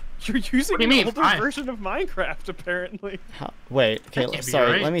version? You're using an older version of Minecraft, apparently. Wait, okay,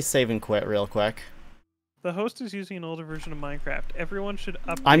 sorry, let me save and quit real quick. The host is using an older version of Minecraft. Everyone should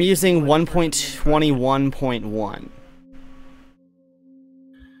update. I'm using 1.21.1.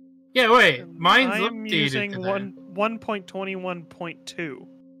 Yeah, wait, mine's I'm updated. Using 1.21.2.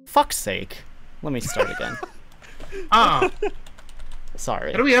 Fuck's sake. Let me start again. Oh.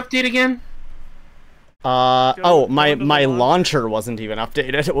 Sorry. How do we update again? Oh, my launcher wasn't even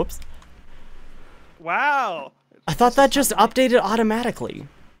updated. Whoops. Wow. I thought that just updated automatically.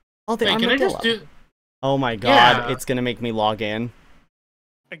 Oh, the can I just do... Oh my god, it's gonna make me log in.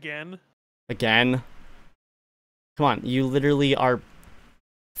 Again? Again? Come on, you literally are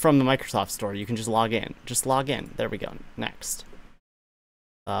from the Microsoft Store. You can just log in. Just log in. There we go. Next.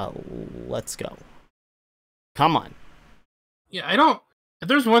 Let's go. Come on. Yeah, I don't... If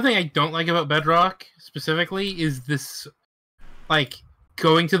there's one thing I don't like about Bedrock, specifically, is this, like,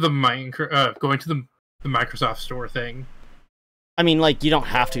 going to the Microsoft Store thing. I mean, like, you don't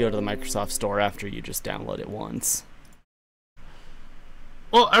have to go to the Microsoft Store after you just download it once.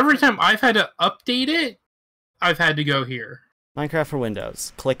 Well, every time I've had to update it, I've had to go here. Minecraft for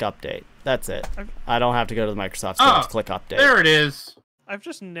Windows. Click update. That's it. I don't have to go to the Microsoft Store to click update. There it is. I've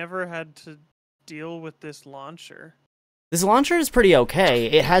just never had to deal with this launcher. This launcher is pretty okay.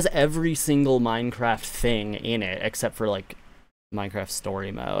 It has every single Minecraft thing in it, except for, like, Minecraft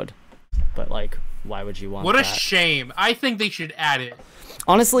story mode. But, like, why would you want that? What a shame. I think they should add it.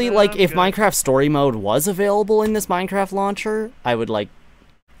 Honestly, like, if Minecraft story mode was available in this Minecraft launcher, I would, like,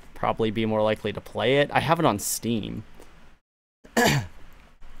 probably be more likely to play it. I have it on Steam.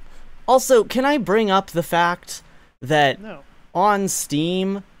 Also, can I bring up the fact that on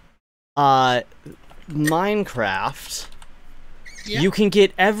Steam, Minecraft... Yeah. You can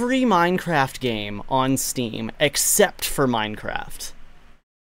get every Minecraft game on Steam except for Minecraft.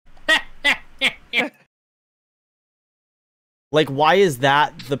 Like, why is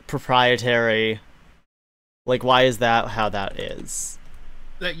that the proprietary... Like, why is that how that is?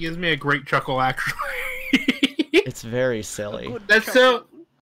 That gives me a great chuckle, actually. It's very silly. That's so...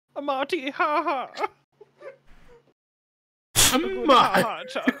 Amati, ha ha! Amati!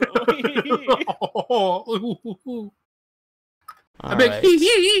 A big Alright. hee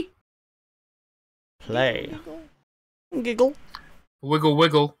hee. Play. Giggle. Wiggle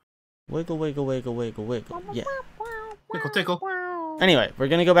wiggle. Wiggle, wiggle, wiggle, wiggle, wiggle. Yeah. Tickle tickle. Anyway, we're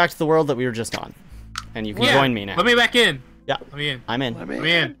gonna go back to the world that we were just on. And you can join me now. Let me back in. Yeah. Let me in. I'm in. Let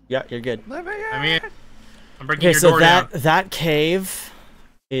me in. Yeah, you're good. Let me I'm in. I'm breaking Okay, your so door down. that cave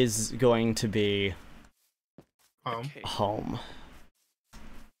is going to be home.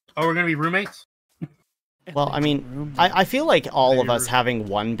 Oh, we're gonna be roommates? Well, I mean, I feel like all of us having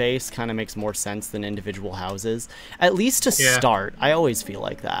one base kind of makes more sense than individual houses. At least to start. I always feel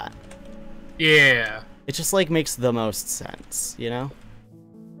like that. Yeah. It just, like, makes the most sense, you know?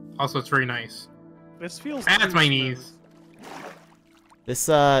 Also, it's very nice. This feels. That's my knees. This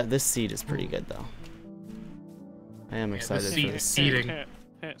seed is pretty good, though. I am excited for this seeding.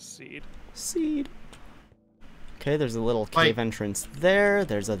 Seed. Seed. Okay, there's a little cave entrance there.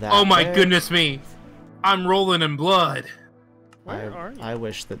 There's a that. Oh my there. goodness me! I'm rolling in blood. Where are you? I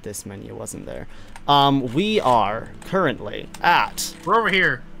wish that this menu wasn't there. We are currently at. We're over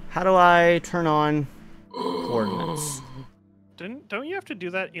here. How do I turn on coordinates? Don't you have to do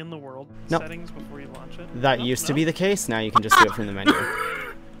that in the world settings before you launch it? That used to be the case. Now you can just do it from the menu.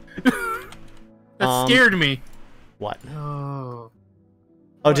 That scared me. What? Oh.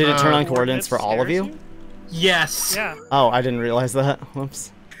 Oh, did it turn on coordinates for all of you? Yes. Yeah. Oh, I didn't realize that.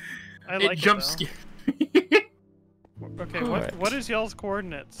 Whoops. I like it jump scared. Okay, what is y'all's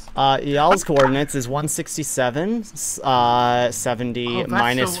coordinates? Y'all's coordinates is 167, 70,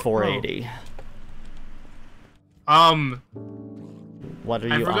 minus 480. What are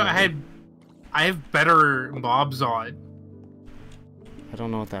you I forgot on? I have better mobs on. I don't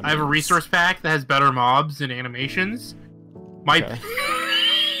know what that means. I have a resource pack that has better mobs and animations. My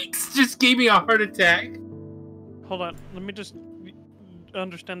pigs just gave me a heart attack. Hold on, let me just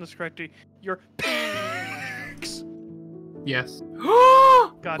understand this correctly. Your pigs. Yes.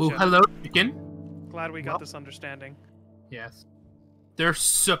 Gotcha. Oh, hello, chicken. Glad we got this understanding. Yes.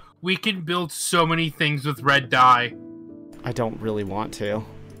 We can build so many things with red dye. I don't really want to.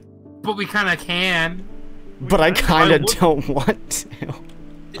 But we kind of can. But I kind of don't want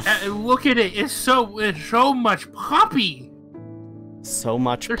to. Look at it. It's so much poppy. So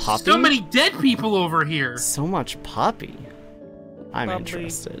much There's poppy? so many dead people over here. So much poppy. I'm Puppy.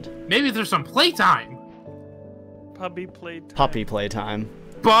 interested. Maybe there's some playtime. Puppy playtime. Puppy playtime.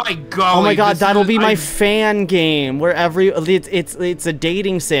 By golly. Oh my god, that'll be my fan game where it's a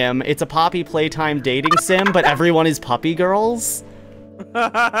dating sim. It's a Poppy Playtime dating sim, but everyone is puppy girls.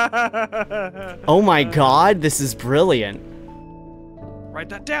 Oh my god, this is brilliant. Write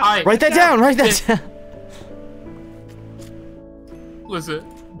that down. Write that down. Write that down. Listen,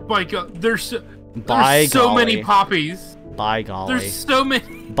 by god, there's so many poppies. By golly. There's so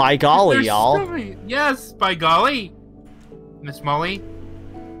many. By golly, y'all. So yes, by golly. Miss Molly.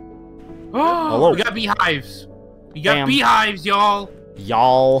 Oh, hello. we got beehives. We got beehives, y'all.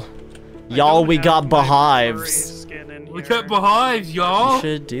 Y'all, we got beehives. We got beehives, y'all. You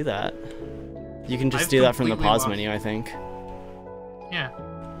should do that. You can just do that from the pause menu, I think. Yeah.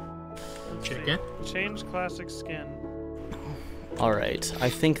 Chicken. Change classic skin. Alright, I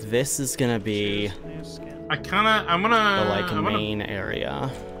think this is gonna be I'm gonna the main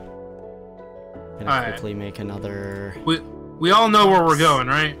area. Gonna quickly make another. We all know where we're going,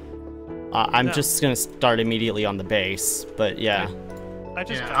 right? I'm just gonna start immediately on the base, but yeah. I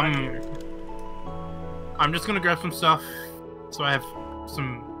just got here. I'm just gonna grab some stuff, so I have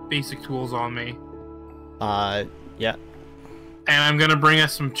some basic tools on me. Yeah. And I'm gonna bring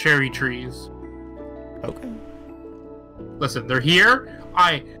us some cherry trees. Okay. Listen, they're here.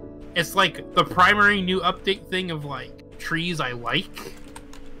 It's like the primary new update thing of like trees I like.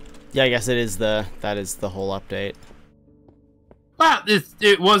 Yeah, I guess that is the whole update. Well,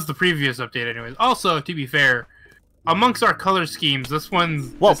 it was the previous update anyways. Also, to be fair, amongst our color schemes, this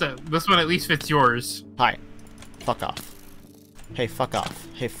one at least fits yours. Hi. Fuck off. Hey, fuck off.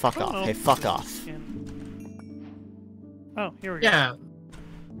 Hey, fuck off. Hey, fuck off. Oh, here we go. Yeah.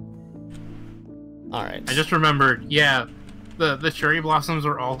 Alright. I just remembered, yeah, the cherry blossoms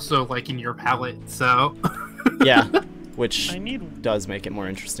are also like in your palette, so yeah. Which does make it more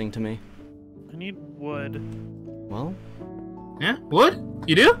interesting to me. I need wood. Well. Yeah, wood?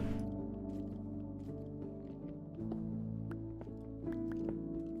 You do?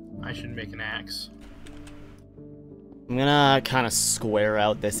 I should make an axe. I'm gonna kind of square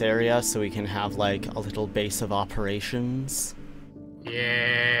out this area so we can have like a little base of operations.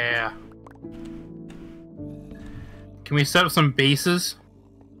 Yeah. Can we set up some bases?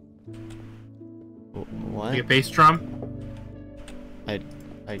 What? Like a bass drum?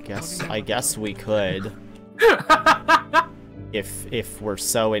 I guess we could. If we're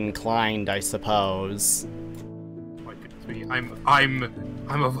so inclined, I suppose. My goodness me,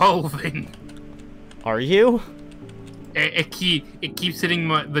 I'm evolving. Are you? It keeps hitting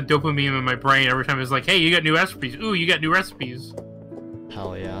the dopamine in my brain every time. It's like, hey, you got new recipes. Ooh, you got new recipes.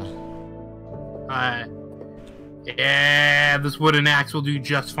 Hell yeah. Yeah, this wooden axe will do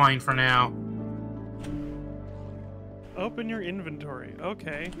just fine for now. Open your inventory.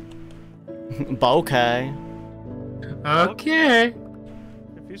 Okay. Okay. Okay.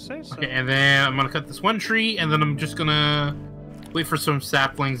 If you say so. Okay, and then I'm gonna cut this one tree, and then I'm just gonna wait for some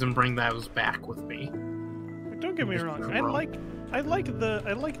saplings and bring those back with me. Don't get me wrong. I like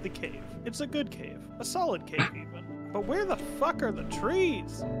the cave. It's a good cave, a solid cave even. But where the fuck are the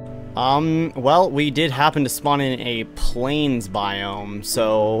trees? Well, we did happen to spawn in a plains biome,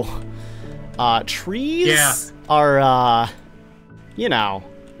 so trees are you know.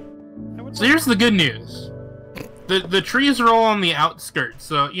 So here's the good news. The trees are all on the outskirts,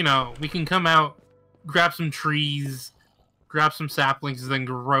 so you know, we can come out, grab some trees, grab some saplings, and then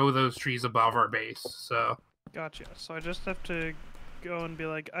grow those trees above our base. So Gotcha. So I just have to go and be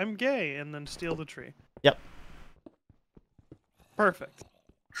like, I'm gay, and then steal the tree. Yep. Perfect.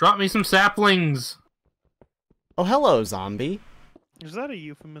 drop me some saplings. Oh, hello, zombie. Is that a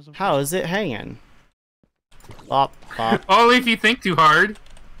euphemism? How is it hanging? Bop, bop. Only if you think too hard.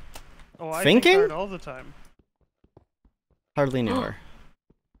 Oh, I Thinking? think hard all the time. Hardly knew her.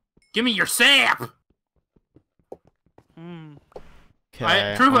 Give me your sap! Hmm.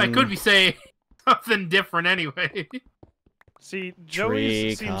 Okay, Truly, I could be saying something different anyway. See,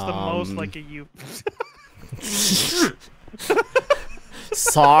 Joey seems the most come. like a you.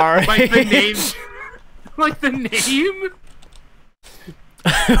 Sorry. Like the name. Like the name?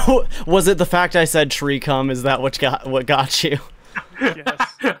 Was it the fact I said tree cum? Is that what got you?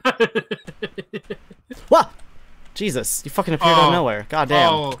 Yes. What? Jesus, you fucking appeared out of nowhere. God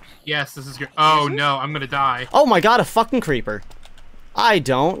damn. Oh, yes, this is good. Oh no, I'm gonna die. Oh my god, a fucking creeper. I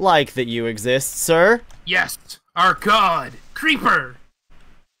don't like that you exist, sir. Yes, our god, creeper.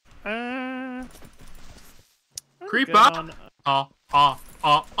 Creep good up. on-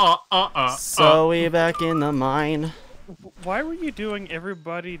 So we back in the mine. Why were you doing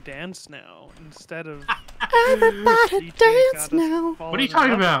everybody dance now instead of Everybody DJ dance goddess now. What are you falling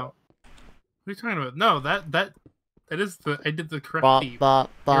talking in love? about? What are you talking about? No, that is the I did the correct Ba theme. ba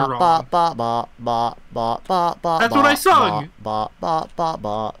ba You're ba wrong. ba ba ba ba ba ba. That's what I sung. Ba ba ba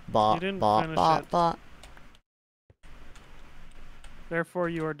ba ba You didn't ba finish ba it. ba. Therefore,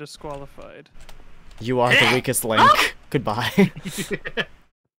 you are disqualified. You are the weakest link. Goodbye.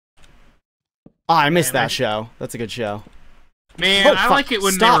 Oh, I missed Man, that show. That's a good show. Man, Oh, I fuck. like it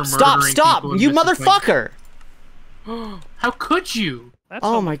when Stop, they were stop, murdering stop! people and You just, like- motherfucker! How could you? That's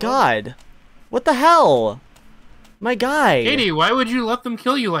Oh my homophobic. god. What the hell? My guy. Katie, why would you let them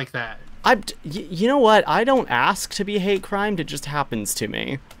kill you like that? You know what? I don't ask to be hate crimed, it just happens to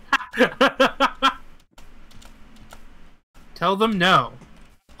me. Tell them no.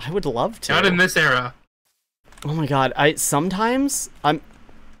 I would love to. Not in this era. Oh my god, sometimes I'm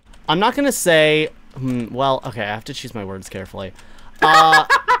not gonna say well, okay, I have to choose my words carefully.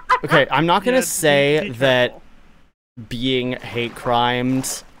 Okay, I'm not gonna Yeah, say be that careful. being hate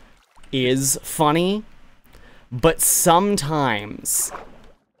crimed is funny, but sometimes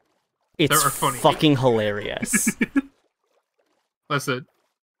it's They're funny. fucking hilarious. Listen,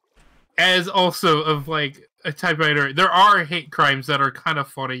 as also of like a typewriter, there are hate crimes that are kind of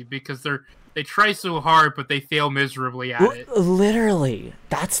funny because they try so hard but they fail miserably at it. Literally,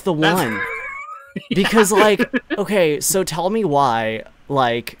 that's the That's- one. Because like, okay, so tell me why,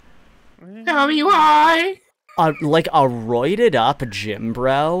 like, Tell me why. like a roided up gym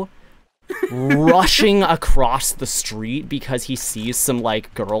bro rushing across the street because he sees some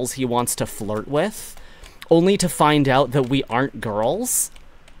like girls he wants to flirt with, only to find out that we aren't girls,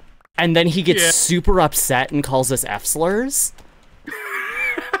 and then he gets super upset and calls us F slurs,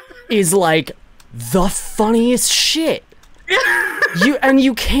 is like the funniest shit.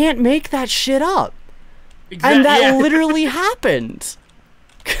 You can't make that shit up. And that literally happened.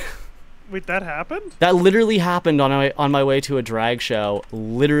 Wait, that happened? That literally happened on my way to a drag show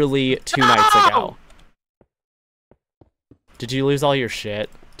literally 2 nights ago. Did you lose all your shit?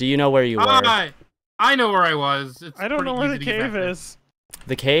 Do you know where you were? I know where I was. It's I don't know pretty where easy the to get cave back there. is.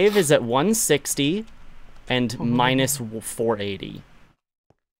 The cave is at 160 and minus 480.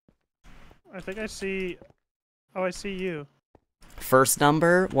 I think I see. Oh, I see you. First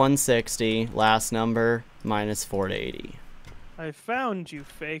number 160, last number minus 480. I found you,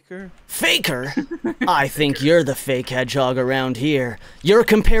 faker. Faker? I think you're the fake hedgehog around here. You're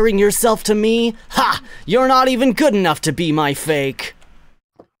comparing yourself to me? Ha! You're not even good enough to be my fake.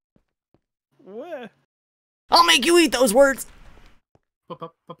 What? I'll make you eat those words.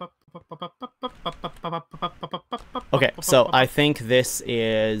 Okay, so I think this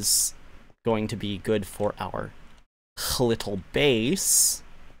is going to be good for our little base.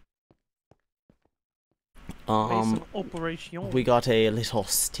 We got a little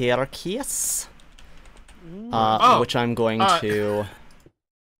staircase, which I'm going to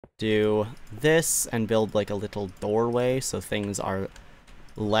do this and build like a little doorway so things are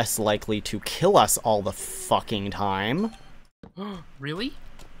less likely to kill us all the fucking time. Really?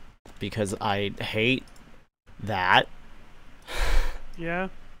 Because I hate that. Yeah.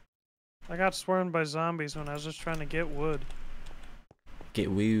 I got swarmed by zombies when I was just trying to get wood. Get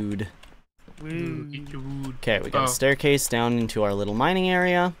wooed. Wood. Okay, we got a staircase down into our little mining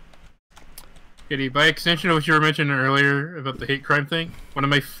area. Kitty, by extension of what you were mentioning earlier about the hate crime thing, one of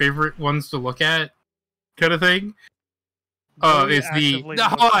my favorite ones to look at, kind of thing, is the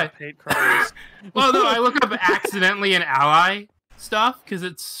hold on. Hate crimes. Well, no, I look up accidentally an ally stuff because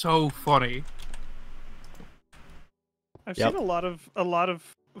it's so funny. I've seen a lot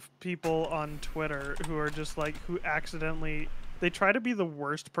of people on Twitter who are just like who accidentally they try to be the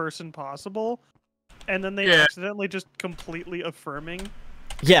worst person possible, and then they accidentally just completely affirming.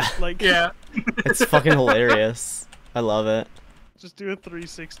 Yeah. Like it's fucking hilarious. I love it. Just do a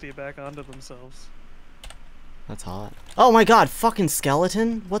 360 back onto themselves. That's hot. Oh my god, fucking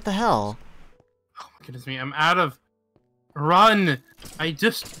skeleton? What the hell? Oh my goodness me, I'm out of run. I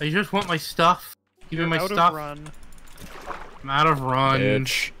just want my stuff. Give me my stuff. Run. I'm out of run.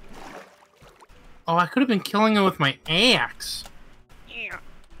 Bitch. Oh, I could have been killing him with my axe. Yeah.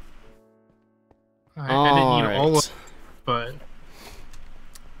 I didn't need all of it, but...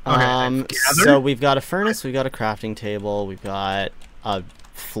 Okay, so we've got a furnace, we've got a crafting table, we've got a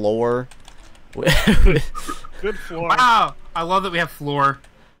floor. Good floor. Wow! I love that we have floor.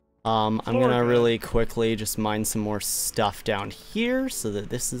 I'm gonna really quickly just mine some more stuff down here so that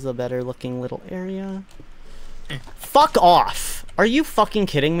this is a better looking little area. Fuck off! Are you fucking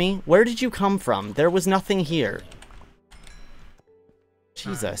kidding me? Where did you come from? There was nothing here.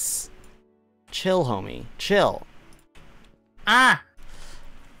 Jesus. Chill, homie. Chill. Ah!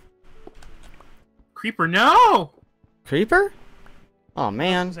 Creeper, no! Creeper? Oh,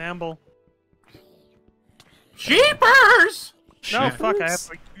 man. Zamble. Jeepers! No, fuck, I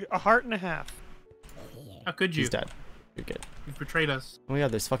have a heart and a half. How could you? He's dead. You're good. You betrayed us. Oh my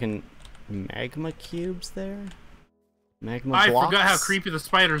god, there's fucking magma cubes there? Magma I blocks? forgot how creepy the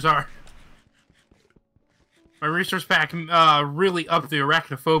spiders are. My resource pack really upped the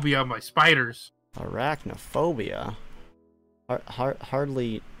arachnophobia of my spiders. Arachnophobia?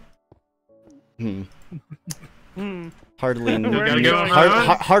 Hardly... Hardly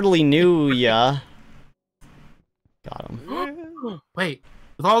hardly knew ya. Got him. Wait,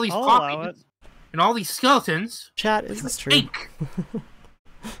 with all these poppies and all these skeletons... Chat, is this true?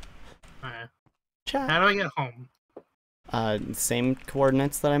 Chat. How do I get home? Same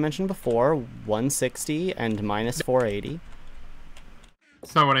coordinates that I mentioned before, 160 and minus 480.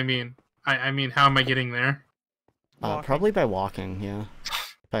 That's not what I mean. I mean, how am I getting there? Probably by walking, yeah.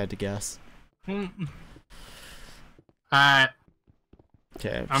 If I had to guess. Okay, I'm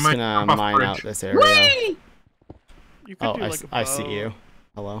just gonna mine out this area. Whee! You could do, like, I see you.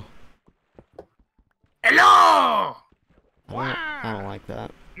 Hello. Hello! I don't like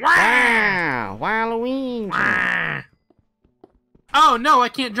that. Wow! Halloween! Oh no, I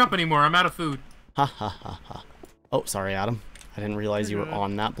can't jump anymore. I'm out of food. Ha ha ha ha. Oh, sorry, Adam. I didn't realize you were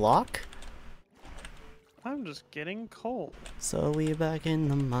on that block. I'm just getting cold. So we back in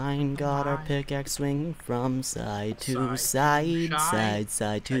the mine, got our pickaxe swinging from side to side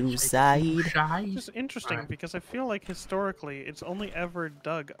to side. It's just interesting because I feel like historically it's only ever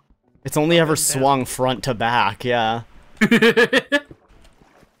dug. It's only ever swung front to back, yeah.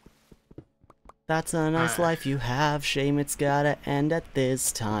 That's a nice life you have, shame it's gotta end at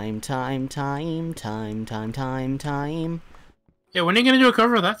this time. Yeah, when are you gonna do a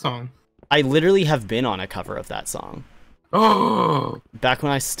cover of that song? I literally have been on a cover of that song. Oh! Back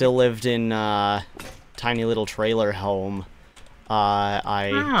when I still lived in tiny little trailer home,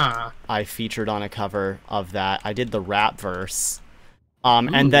 I featured on a cover of that. I did the rap verse.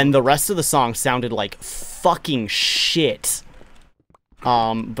 And then the rest of the song sounded like fucking shit.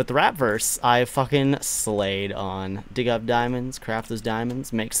 But the rap verse, I fucking slayed on. Dig up diamonds, craft those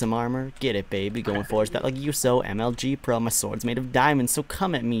diamonds, make some armor, get it, baby. Going forge that like you so. MLG pro, my sword's made of diamonds, so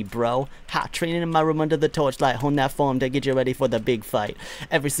come at me, bro. Hot training in my room under the torchlight, hold that form to get you ready for the big fight.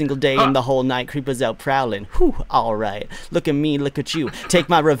 Every single day and the whole night, creepers out prowling. Whew, alright. Look at me, look at you. Take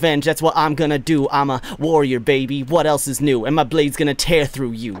my revenge, that's what I'm gonna do. I'm a warrior, baby. What else is new? And my blade's gonna tear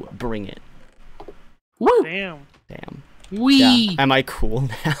through you. Bring it. Woo! Damn. Damn. Wee! Yeah. Am I cool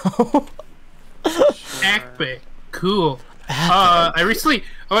now? Epic. Cool. I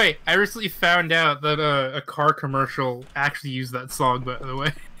recently found out that a car commercial actually used that song, by the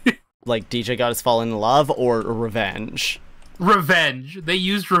way. Like DJ Got Us Fall in Love or Revenge? Revenge. They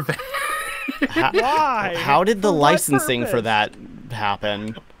used revenge. Why? How did the For what licensing for purpose? that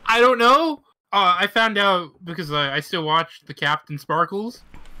happen? I don't know. I found out because I still watch the Captain Sparkles,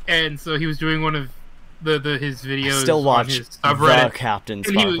 and so he was doing one of his videos. Still on watch his the subreddit. Captain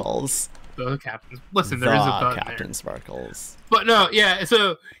And he was- Sparkles. The Captain. Listen, The there is a button Captain there. Sparkles. But no, yeah.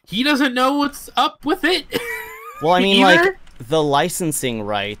 So he doesn't know what's up with it. Well, I mean, Either? like, the licensing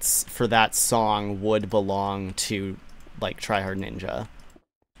rights for that song would belong to, like, Try Hard Ninja.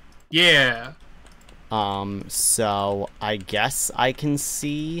 Yeah. So I guess I can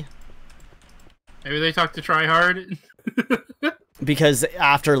see, Maybe they talked to Try Hard. because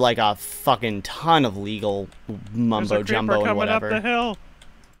after like a fucking ton of legal mumbo There's a creeper jumbo and coming up the whatever, hill.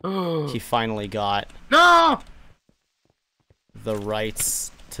 he finally got No. the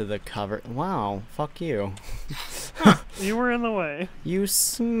rights to the cover. Wow, fuck you. You were in the way. You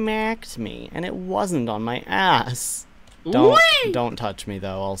smacked me, and it wasn't on my ass. Whee! Don't touch me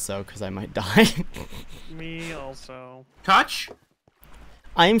though, also, because I might die. Me also. Touch.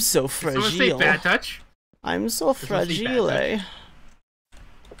 I'm so Did someone say fragile. bad touch? I'm so someone say bad fragile. touch?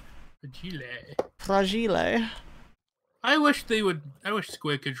 Fragile. Fragile. I wish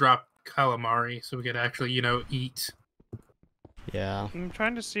Squid could drop calamari so we could actually, eat. Yeah. I'm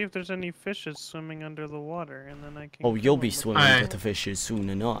trying to see if there's any fishes swimming under the water, and then I can. Oh, you'll be kill 'em. swimming Aye. with the fishes soon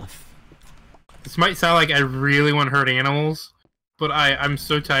enough. This might sound like I really want to hurt animals, but I'm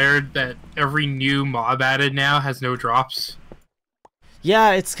so tired that every new mob added now has no drops.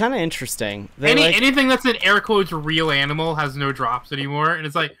 Yeah, it's kind of interesting. They, like, Anything that's an air quotes real animal has no drops anymore, and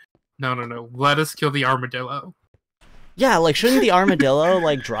it's like, no, let us kill the armadillo. yeah, like, shouldn't the armadillo,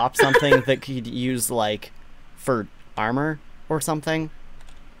 like, drop something that could use, like, for armor or something?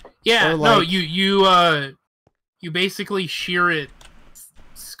 Yeah, Or, no, like- you basically shear it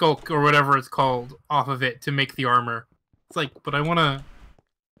skulk or whatever it's called off of it to make the armor. It's like, but I wanna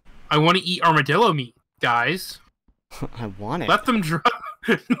eat armadillo meat, guys. I want it. Let them drop.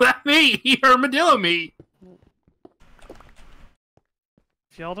 Let me eat armadillo meat.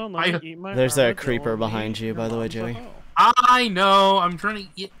 If y'all don't let me I- eat my There's a armadillo creeper meat, behind you, your by the way, mom's a Joey. hoe. I know. I'm trying to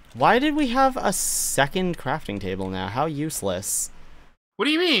eat. Why did we have a second crafting table now? How useless. What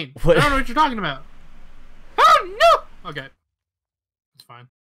do you mean? What- I don't know what you're talking about. Oh no! Okay, it's fine.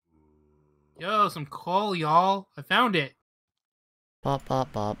 Yo, some coal, y'all. I found it. Bop,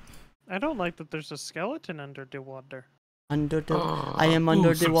 bop, bop. I don't like that there's a skeleton under the water. Under the... I am Ooh, under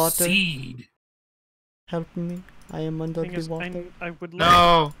the some water. Seed. Help me. I am under Thing the is, water. I would like.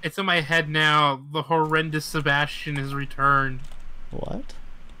 No, it's in my head now. The horrendous Sebastian has returned. What?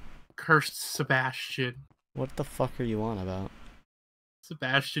 Cursed Sebastian. What the fuck are you on about?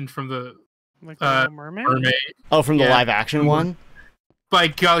 Sebastian from the Like the Little Mermaid. Mermaid. Oh, from the Yeah. live action one? By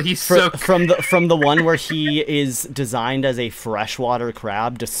God, he's Fr- so from the one where he is designed as a freshwater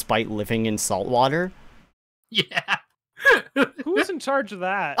crab despite living in saltwater? yeah. Who was in charge of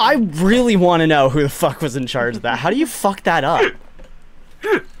that? I really want to know who the fuck was in charge of that. How do you fuck that up?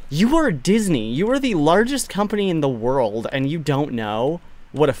 You are Disney. You are the largest company in the world, and you don't know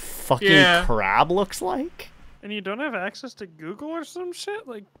what a fucking Yeah. crab looks like? And you don't have access to Google or some shit?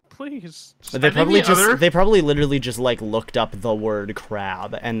 Like, please. They think probably the other- they probably literally just like looked up the word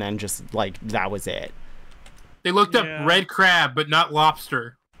crab and then just like that was it. They looked up Yeah. red crab, but not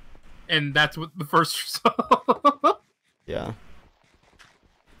lobster, and that's what the first saw. Yeah.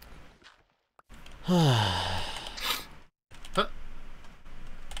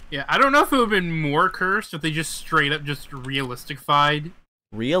 Yeah, I don't know if it would have been more cursed if they just straight up just realistic-fied.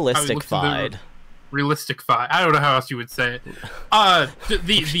 Realistic-fied. Realistic-fied. I don't know how else you would say it.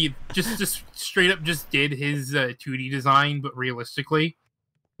 The just straight up just did his 2D design, but realistically.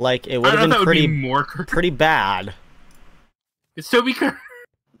 Like it I would don't have know been if that would be pretty more cursed. pretty bad. It'd still be cursed.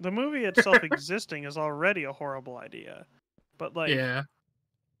 The movie itself existing is already a horrible idea. But, like, Yeah.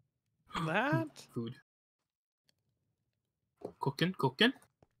 that? Food. Cooking.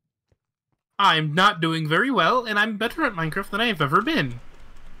 I'm not doing very well, and I'm better at Minecraft than I've ever been.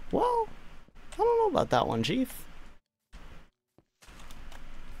 Well, I don't know about that one, Chief.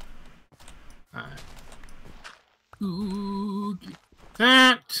 Ooh, get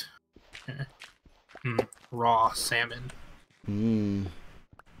that. Raw salmon. Mmm.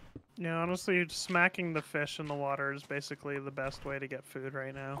 Yeah, honestly, smacking the fish in the water is basically the best way to get food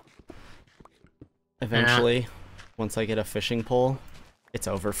right now. Eventually, once I get a fishing pole, it's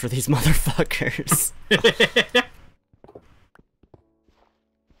over for these motherfuckers.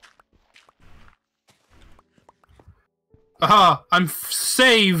 Ah, I'm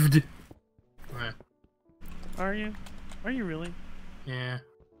saved. Are you? Are you really? Yeah.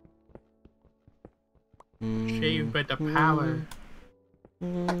 Saved by the power.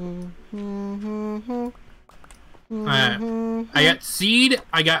 I got seed.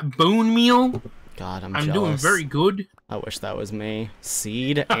 I got bone meal. God, I'm jealous. Doing very good. I wish that was me.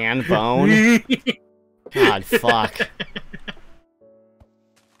 Seed and bone. God, fuck.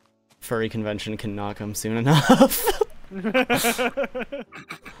 Furry convention can knock him soon enough.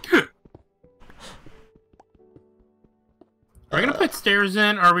 Are we gonna put stairs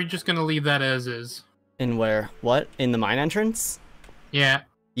in, or are we just gonna leave that as is? In where? What? In the mine entrance? Yeah.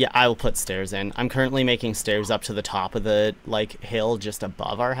 Yeah, I will put stairs in. I'm currently making stairs up to the top of the, like, hill just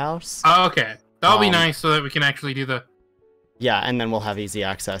above our house. Oh, okay. That'll be nice so that we can actually do the... Yeah, and then we'll have easy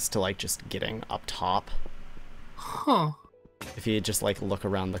access to, like, just getting up top. Huh. If you just, like, look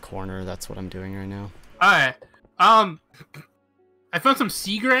around the corner, that's what I'm doing right now. Alright. I found some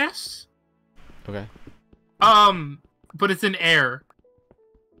seagrass. Okay. But it's in air.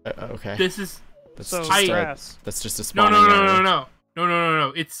 Okay. This is... That's so just grass. That's just a spawning No. area.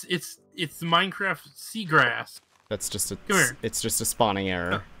 No. It's Minecraft seagrass. That's just a... Come here. It's just a spawning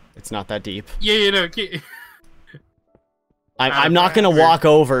error. It's not that deep. Yeah, no. Okay. I'm not gonna walk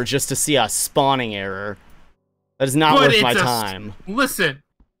over just to see a spawning error. That is not worth my time. Listen.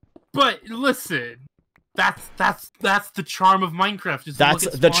 That's the charm of Minecraft. Just That's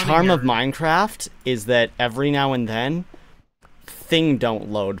look at the charm error. of Minecraft is that every now and then, thing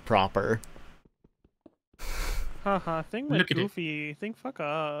don't load proper. Haha, thing went Look at it. goofy. Thing fuck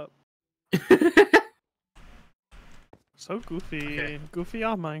up. So goofy. Okay. Goofy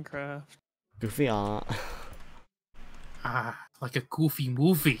on Minecraft. Goofy Like a goofy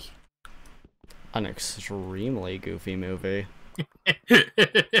movie. An extremely goofy movie.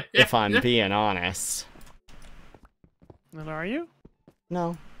 If I'm being honest. And are you?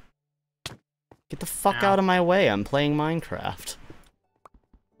 No. Get the fuck out of my way, I'm playing Minecraft.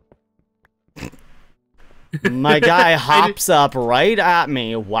 My guy hops up right at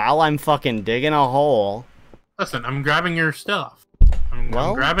me while I'm fucking digging a hole. Listen, I'm grabbing your stuff. I'm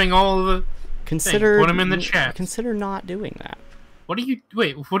grabbing all the... Consider... Put them in the chat. Consider not doing that. What are you...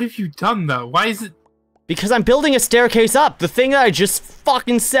 Wait, what have you done, though? Why is it... Because I'm building a staircase up! The thing that I just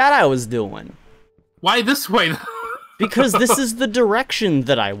fucking said I was doing! Why this way, though? Because this is the direction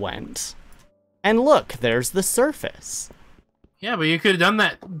that I went. And look, there's the surface. Yeah, but you could have done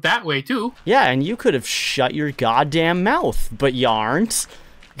that way, too. Yeah, and you could have shut your goddamn mouth, but you aren't.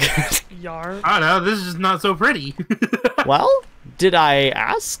 Yarn. I don't know, this is just not so pretty. Well, did I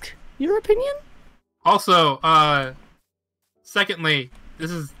ask your opinion? Also, secondly, this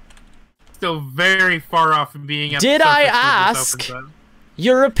is still very far off from being... Did I ask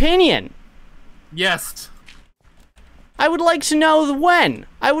your opinion? Yes. I would like to know when.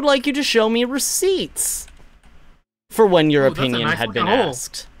 I would like you to show me receipts for when your opinion had been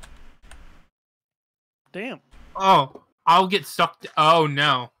asked. Damn. Oh, I'll get stuck. Oh,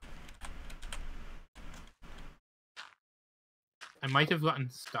 no. I might have gotten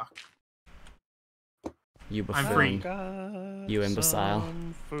stuck. You I'm free. buffoon. You imbecile.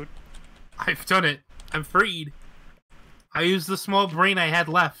 I've done it. I'm freed. I used the small brain I had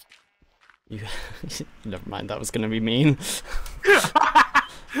left. You... Never mind, that was gonna be mean.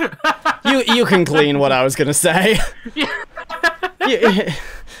 You can clean what I was gonna say. It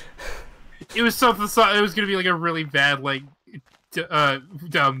was something. It was gonna be like a really bad, like,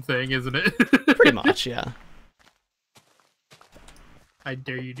 dumb thing, isn't it? Pretty much, yeah. I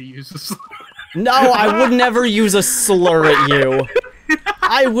dare you to use a slur. No, I would never use a slur at you.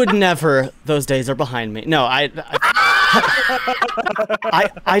 I would never. Those days are behind me. No, I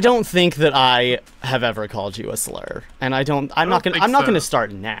don't think that I have ever called you a slur, and I'm not gonna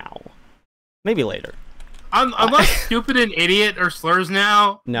start now. Maybe later. I'm not stupid and idiot or slurs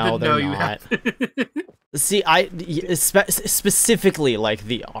now. No, they're not. See, specifically like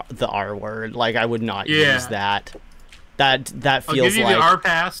the R word. Like I would not use that. That feels I'll give you like the R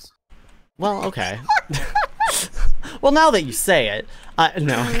pass. Well, okay. Well, now that you say it,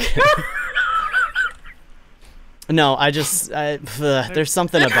 no. I'm kidding. No, there's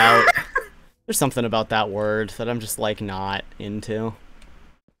something about that word that I'm just like not into.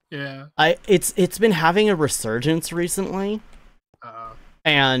 Yeah. It's been having a resurgence recently,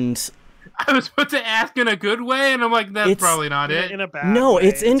 and I was about to ask in a good way, and I'm like, that's probably not it. In a bad no, way.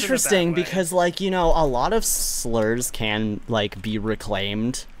 it's interesting in a bad way. because, like, you know, a lot of slurs can like be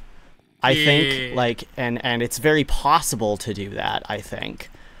reclaimed. I think, like, and it's very possible to do that, I think.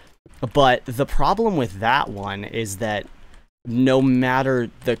 But the problem with that one is that no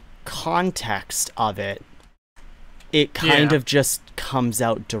matter the context of it, it kind of just comes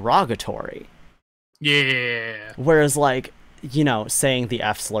out derogatory. Yeah. Whereas, like, you know, saying the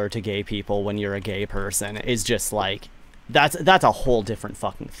F slur to gay people when you're a gay person is just like, that's a whole different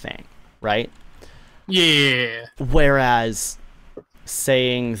fucking thing, right? Yeah. Whereas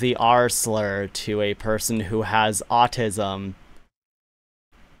saying the R slur to a person who has autism,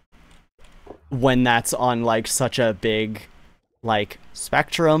 when that's on like such a big like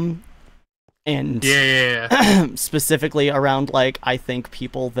spectrum, and specifically around like, I think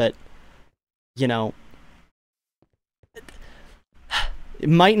people that, you know,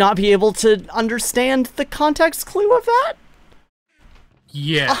 might not be able to understand the context clue of that.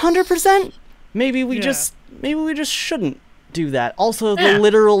 Yeah. 100%. Maybe we just shouldn't do that. Also, the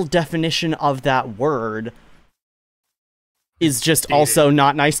literal definition of that word is just also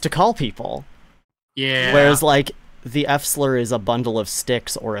not nice to call people. Yeah. Whereas, like, the F slur is a bundle of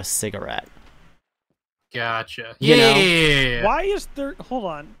sticks or a cigarette. Gotcha. You know? Why is there... Hold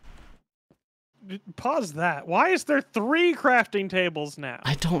on. Pause that. Why is there 3 crafting tables now?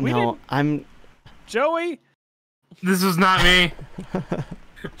 I don't know. Joey? This is not me.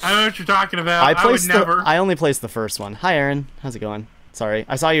 I know what you're talking about. I only placed the first one. Hi, Aaron. How's it going? Sorry.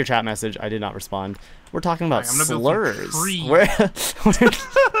 I saw your chat message. I did not respond. We're talking about slurs. Welcome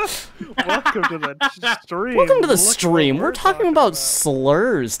to the stream. Welcome to the stream. We're talking about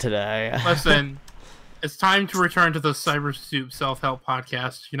slurs today. Listen, it's time to return to the Cyber Soup self-help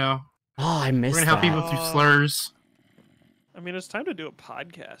podcast, you know? Oh, I missed that. We're gonna help people through slurs. I mean, it's time to do a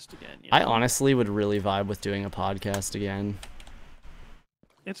podcast again. You know? I honestly would really vibe with doing a podcast again.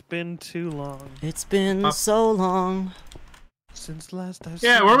 It's been too long. It's been so long. Since last I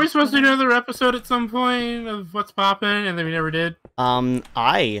Yeah, were we supposed to do another episode at some point of What's Poppin', and then we never did?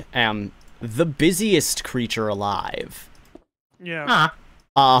 I am the busiest creature alive. Yeah. Huh.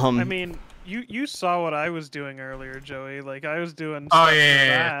 I mean, you saw what I was doing earlier, Joey. Like, I was doing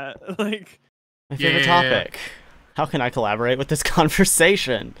yeah. that. Like, my favorite topic. How can I collaborate with this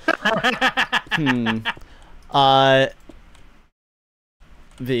conversation?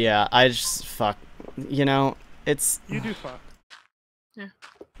 But yeah, I just fuck. You know, it's... You do fuck. Yeah.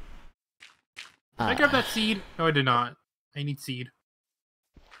 Did I grab that seed? No, I did not. I need seed.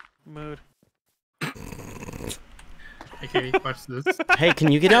 Mood. Okay, watch this. Hey,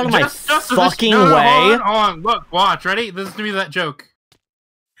 can you get out of my fucking way? way? Hold on, look, watch, ready? This is gonna be that joke.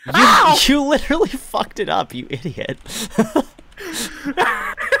 You literally fucked it up, you idiot.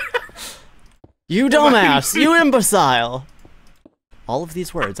 You dumbass, you imbecile. All of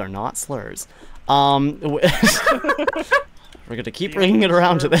these words are not slurs. We're gonna keep bringing it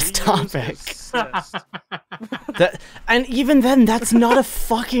around to this topic. And even then, that's not a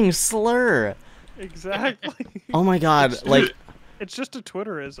fucking slur. Exactly. Oh my god, like... It's just a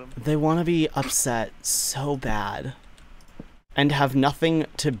Twitterism. They want to be upset so bad. And have nothing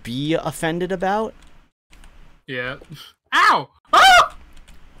to be offended about? Yeah. Ow! Oh!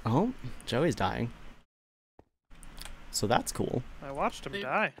 Oh, Joey's dying. So that's cool. I watched him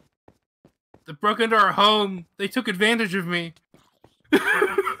die. They broke into our home. They took advantage of me.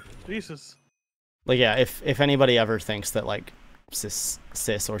 Jesus. Like, yeah, if anybody ever thinks that, like, cis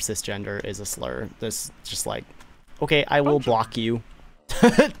or cisgender is a slur, this just like, okay, I will block you.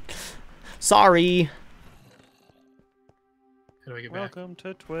 Sorry. How do I get back? Welcome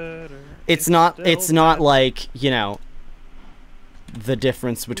to Twitter. It's not like, you know, the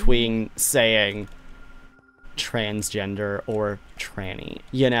difference between saying transgender or tranny,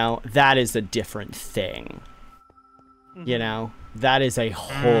 you know, that is a different thing. You know, that is a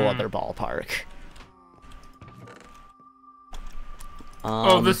whole other ballpark.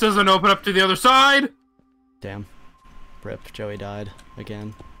 Oh, this doesn't open up to the other side? Damn. Rip, Joey died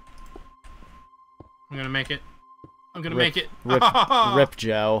again. I'm gonna make it. I'm gonna make it. Rip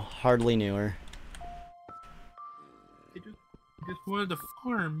Joe. Hardly knew her. I just wanted to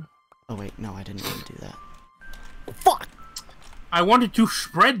farm. Oh wait, no, I didn't mean to do that. Fuck! I wanted to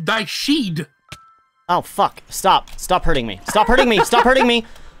spread thy seed. Oh fuck! Stop! Stop hurting me! Stop hurting me! Stop hurting me!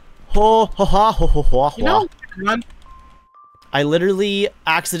 Ho ho ha ho ho ho ho. You know, I literally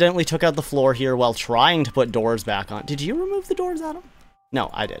accidentally took out the floor here while trying to put doors back on. Did you remove the doors, Adam? No,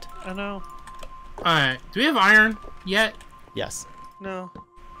 I did. I know. Alright, do we have iron yet? Yes. No.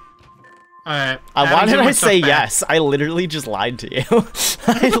 Alright. Why did I say yes? I literally just lied to you.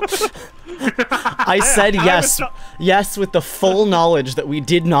 I said yes. Yes, with the full knowledge that we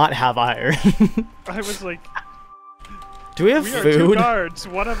did not have iron. I was like, do we have we are food? two guards.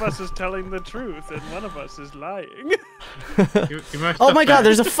 One of us is telling the truth, and one of us is lying. Oh my god,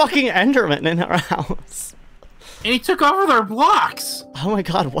 there's a fucking Enderman in our house. And he took over their blocks. Oh my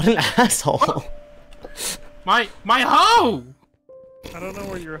god, what an asshole. My hoe. I don't know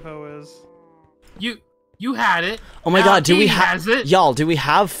where your hoe is. You had it. Oh my god, do we have it? Y'all, do we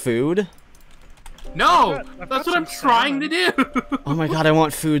have food? No, I've that's got what I'm some trying to salmon. do. Oh my god, I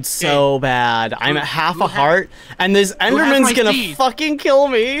want food so bad. I'm at half a has- heart, and this Enderman's my gonna seed? fucking kill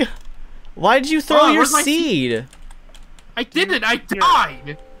me. Why did you throw your where's my seed? I didn't. I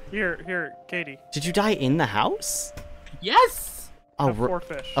died. Here, Katie. Did you die in the house? Yes. Oh, Have 4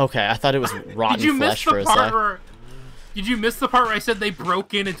 fish. okay, I thought it was rotten Did you miss flesh for the a part sec. where? Did you miss the part where I said they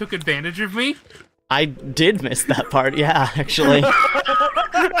broke in and took advantage of me? I did miss that part, yeah, actually.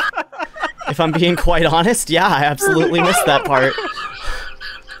 If I'm being quite honest, yeah, I absolutely missed that part.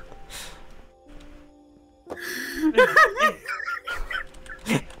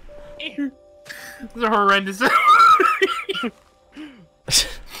 This is horrendous.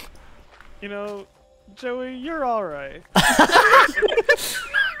 You know, Joey, you're all right.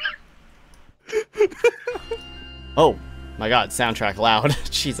 Oh, my god, soundtrack loud.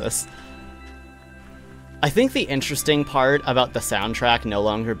 Jesus. I think the interesting part about the soundtrack no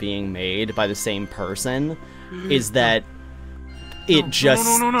longer being made by the same person is that it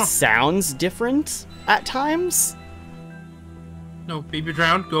just sounds different at times. No, baby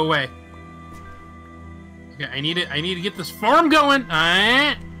drowned. Go away. Okay, I need it. I need to get this farm going.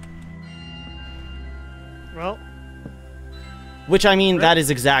 Well, Which, I mean, that is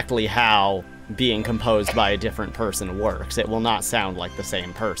exactly how being composed by a different person works. It will not sound like the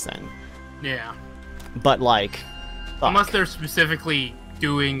same person. Yeah. But, like... fuck. Unless they're specifically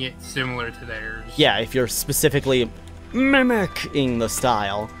doing it similar to theirs. Yeah, if you're specifically mimicking the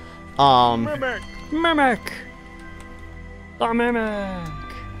style. Mimic! The mimic!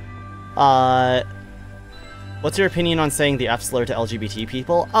 What's your opinion on saying the F slur to LGBT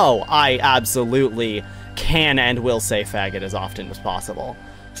people? Oh, I absolutely can and will say faggot as often as possible.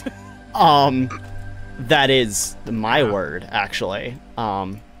 That is my word, actually.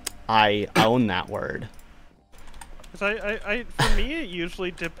 I own that word. cause for me, it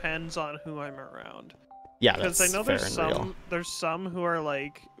usually depends on who I'm around. Yeah, that's Because I know fair there's and real. there's some who are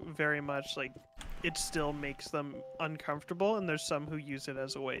like very much like it still makes them uncomfortable, and there's some who use it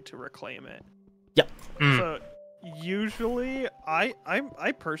as a way to reclaim it. Yep. So usually, I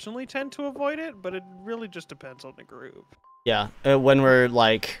personally tend to avoid it, but it really just depends on the group. Yeah,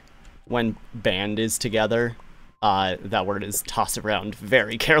 when band is together, that word is tossed around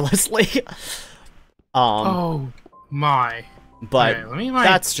very carelessly. Oh my. But Okay, let me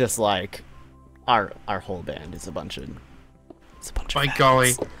that's just like our whole band is a bunch of by faggots.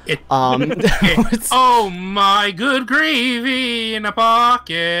 golly. It, What's- oh my good gravy in a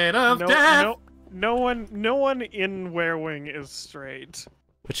pocket of death. No one in Werewing is straight.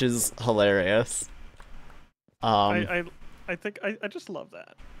 which is hilarious. I think I just love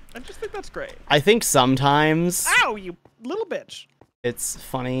that. I just think that's great. I think sometimes Ow, you little bitch! it's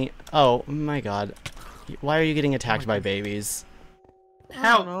funny. Oh my god. Why are you getting attacked by babies?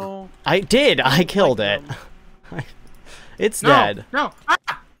 I don't know. I did! I killed like it. It's No, dead. no,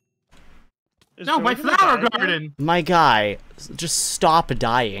 Is no, my Joey gonna flower die again? garden. My guy, just stop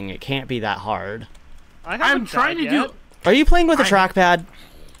dying. It can't be that hard. I haven't I'm trying to died yet. do. Are you playing with a trackpad?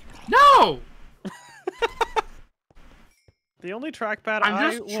 No. The only trackpad I'm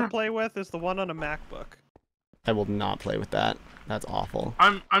I just will play with is the one on a MacBook. I will not play with that. That's awful.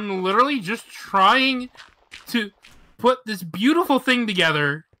 I'm literally just trying to put this beautiful thing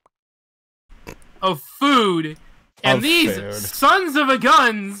together of food, and Of these food. sons of a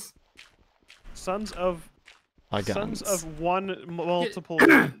guns. Sons of Guns. Sons of one multiple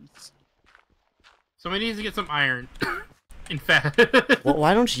guns. Somebody needs to get some iron. In fact. Well,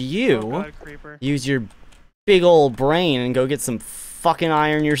 why don't you Oh God, creeper. use your big old brain and go get some fucking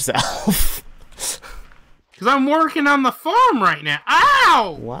iron yourself? Because I'm working on the farm right now.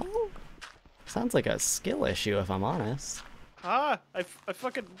 Ow! Well, sounds like a skill issue if I'm honest. Ah, I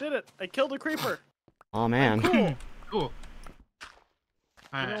fucking did it. I killed a creeper. Oh man. Cool. Cool.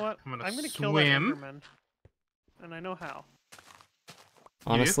 You know what? I'm gonna kill that swim. Enderman. And I know how.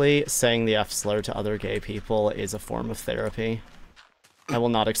 Honestly, saying the F slur to other gay people is a form of therapy. I will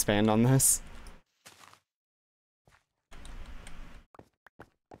not expand on this.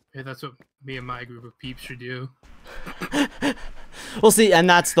 Hey, that's what me and my group of peeps should do. Well, see, and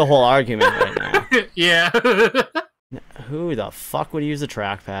that's the whole argument right now. Yeah. Who the fuck would use a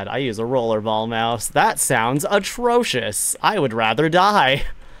trackpad? I use a rollerball mouse. That sounds atrocious. I would rather die.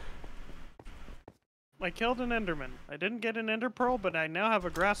 I killed an Enderman. I didn't get an Ender Pearl, but I now have a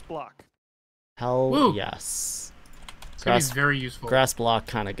grass block. Hell Woo. yes. It's gonna be very useful. Grass block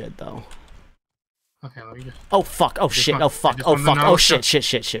kind of good though. Okay, let me just... Oh fuck, oh shit, want- oh I fuck, just oh wanted to fuck, know oh if shit,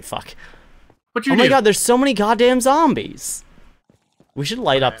 the- shit, fuck. What'd you Oh do? my god, there's so many goddamn zombies. We should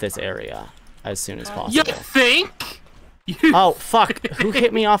light up Okay, this fine. area as soon as You possible. think? Oh fuck, who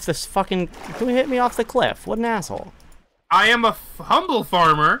hit me off this fucking... Who hit me off the cliff? What an asshole. I am a humble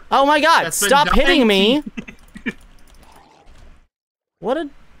farmer. Oh my god, That's been stop hitting dying me! What a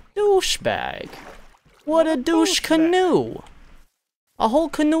douchebag. What a douche canoe. A whole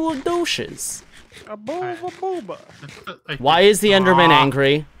canoe of douches. A booba. Why is the Enderman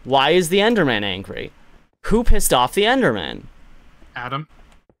angry? Why is the Enderman angry? Who pissed off the Enderman? Adam?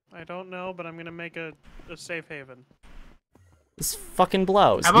 I don't know, but I'm gonna make a safe haven. This fucking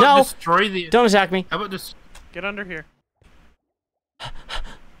blows. How about No! destroy the... Don't attack me. How about just... Get under here.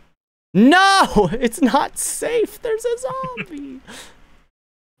 No! It's not safe. There's a zombie. You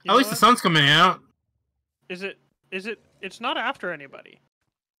At know least the what? sun's coming out. Is it? It's not after anybody.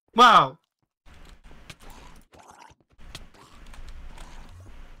 Wow.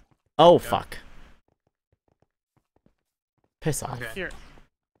 Oh, fuck. Piss off. Okay. Here.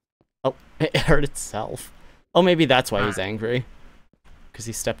 Oh, it hurt itself. Oh, maybe that's why he's Alright. angry. Because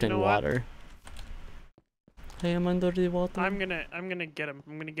he stepped You in know what? water. I am under the water. I'm gonna get him.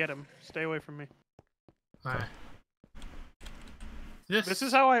 I'm gonna get him. Stay away from me. Alright. This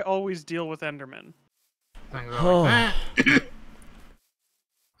is how I always deal with Endermen. Oh.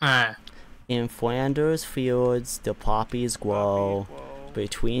 Alright. In Flanders fields, the poppies grow. Whoa.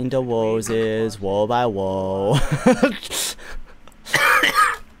 Between the roses, woe by woe.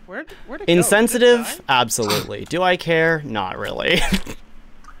 Where'd it go? Did it Insensitive? die? Absolutely. Do I care? Not really.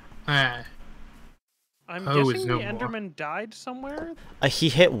 Alright. I'm Oh, it's guessing no the more. Enderman died somewhere, He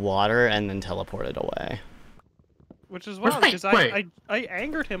hit water and then teleported away. which is wild Wait, because wait. I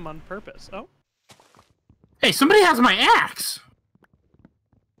angered him on purpose. Oh, Hey, somebody has my axe!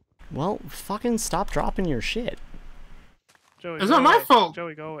 Well, fucking stop dropping your shit. Joey, It's go not my away. fault.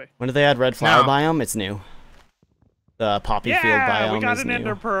 Joey, go away. When did they add red flower No. biome? It's new. The poppy field Yeah, biome we got is an new.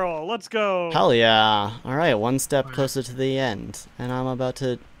 Ender Pearl. Let's go. Hell yeah. Alright, one step Alright. closer to the end. And I'm about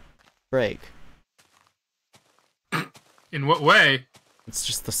to break. In what way? It's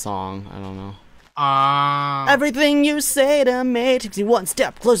just the song. I don't know. Everything you say to me takes me one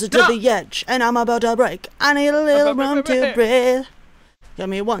step closer to No. the edge, and I'm about to break. I need a little room to breathe. Give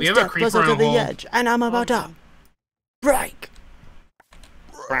me one We have a step creeper closer to in a the hole. edge, and I'm about to break.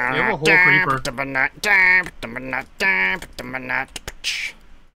 We have a whole creeper.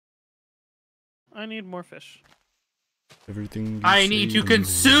 I need more fish. Everything you I say need to me.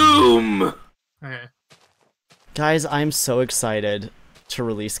 consume! Okay. Guys, I'm so excited to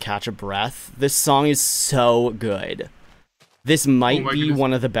release Catch a Breath. This song is so good. This might my be goodness.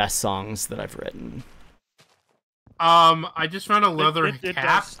 one of the best songs that I've written. I just found a leather it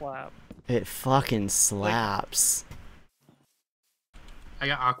cap. does slap. It fucking slaps. I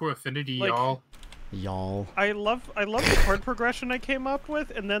got Aqua Affinity, Like- y'all. Y'all. I love the chord progression I came up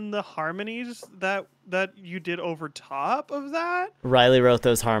with, and then the harmonies that you did over top of that. Riley wrote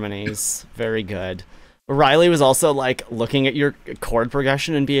those harmonies. Very good. Riley was also like looking at your chord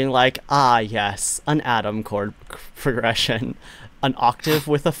progression and being like, ah, yes, an atom chord progression, an octave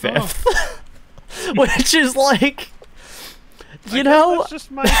with a fifth, which is like, you know, That's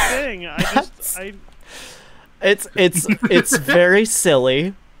just my thing. it's very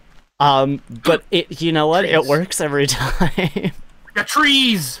silly, but you know what? It works every time. Got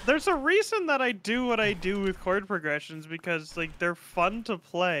trees! There's a reason that I do what I do with chord progressions because like they're fun to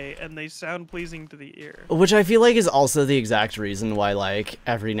play and they sound pleasing to the ear. Which I feel like is also the exact reason why, like,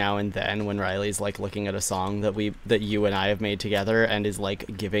 every now and then when Riley's like looking at a song that you and I have made together and is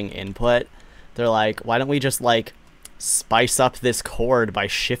like giving input, they're like, why don't we just like spice up this chord by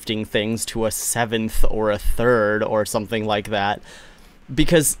shifting things to a seventh or a third or something like that?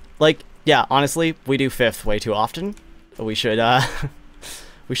 Because, like, yeah, honestly, we do fifth way too often. We should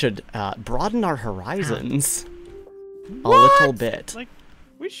broaden our horizons a little bit. Like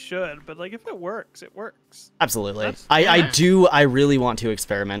we should, but like if it works, it works. Absolutely. That's- I yeah. really want to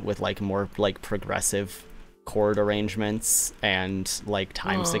experiment with like more like progressive chord arrangements and like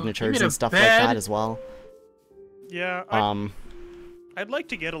time signatures made a and stuff like bed. that as well. Yeah, I'd like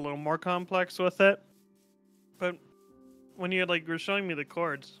to get a little more complex with it, but when you like were showing me the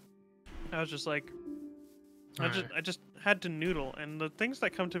chords, I was just like, I just had to noodle, and the things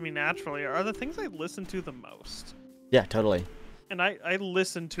that come to me naturally are the things I listen to the most. Yeah, totally. And I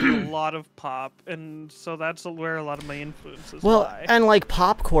listen to a lot of pop, and so that's where a lot of my influences Well, lie. and like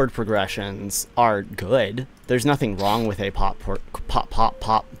pop chord progressions are good. There's nothing wrong with a pop.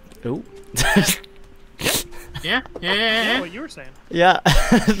 Ooh. Yeah, what you were saying. Yeah.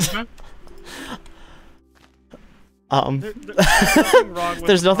 There's nothing wrong with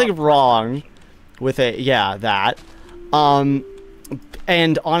There's the nothing pop wrong with it. Yeah, that.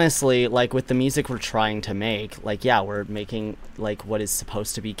 And honestly, like with the music we're trying to make, like yeah, we're making like what is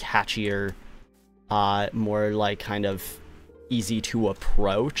supposed to be catchier, more like kind of easy to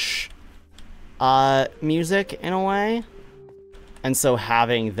approach music in a way. And so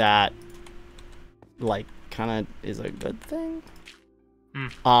having that like kind of is a good thing.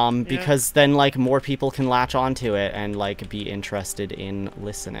 Because then like more people can latch onto it and like be interested in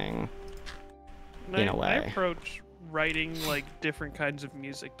listening in a way. I approach writing like different kinds of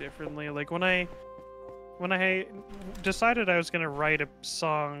music differently. Like when I decided I was gonna write a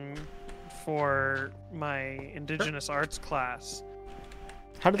song for my Indigenous arts class.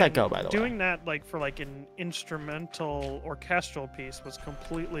 How did that go, by the way? Doing that like for like an instrumental orchestral piece was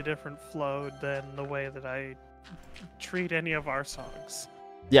completely different flowed than the way that I treat any of our songs.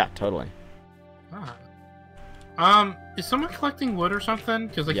 Yeah, totally. Is someone collecting wood or something?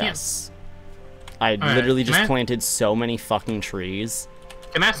 Because I Yes. I literally just planted so many fucking trees.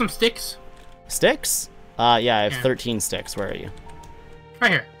 Can I have some sticks? Sticks? Yeah, I have 13 sticks. Where are you?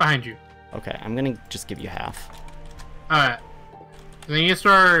 Right here, behind you. Okay, I'm gonna just give you half. Alright. Then you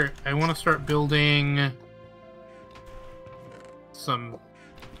start. I want to start building some.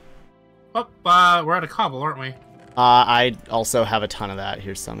 Oh, we're out of cobble, aren't we? I also have a ton of that.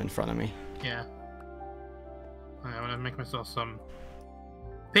 Here's some in front of me. Yeah. Alright, I'm gonna make myself some.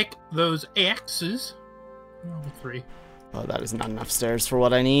 Pick those axes. Oh, 3. Oh, that is not enough stairs for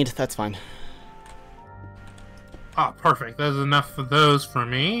what I need. That's fine. Oh, perfect. That's enough for those for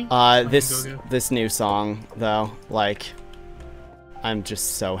me. This new song though, like, I'm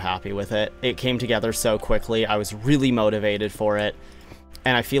just so happy with it. It came together so quickly. I was really motivated for it,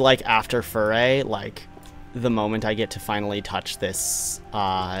 and I feel like after Foray, like, the moment I get to finally touch this,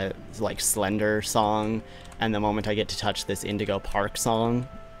 like Slender song, and the moment I get to touch this Indigo Park song.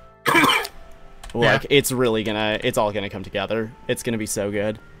 Like, it's all gonna come together. It's gonna be so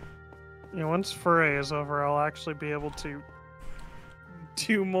good. Yeah, once Foray is over, I'll actually be able to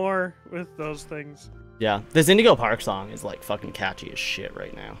do more with those things. Yeah, this Indigo Park song is, like, fucking catchy as shit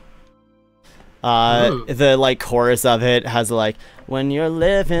right now. The, like, chorus of it has, like, when you're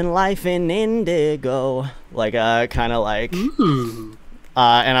living life in indigo, like, kind of, like, Ooh.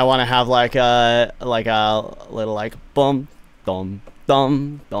 and I want to have, like a little, like, bum, dum,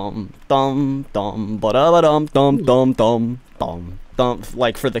 dum, dum, dum, dum, ba-da-ba-dum, dum, dum, dum, dum, dum,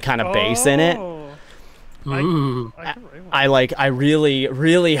 like, for the kind of bass in it. Ooh. I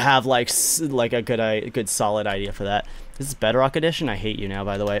really have, like a good solid idea for that. This is Bedrock Edition. I hate you now,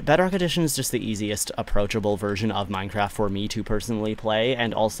 by the way. Bedrock Edition is just the easiest approachable version of Minecraft for me to personally play,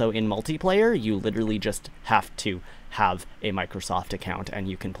 and also in multiplayer, you literally just have to have a Microsoft account, and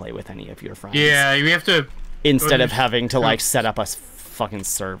you can play with any of your friends. Yeah, you have to... Instead of having to, like, set up a fucking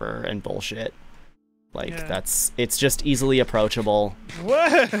server and bullshit. Like, Yeah. it's just easily approachable.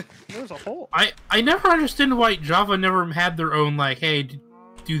 What? There's a hole. I never understood why Java never had their own, like, hey,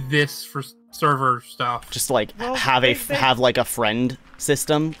 do this for server stuff. Just, like, Well, have like, a friend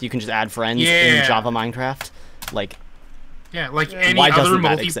system. You can just add friends in Java Minecraft. Like... Yeah, like Yeah. any Why other doesn't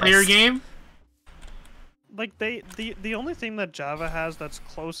that multiplayer exist? game. Like, the only thing that Java has that's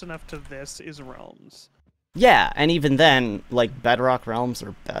close enough to this is Realms. Yeah, and even then, like, Bedrock Realms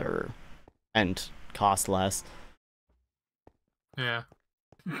are better. And cost less. Yeah.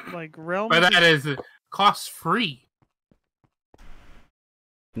 Like, Realms... But that is cost free.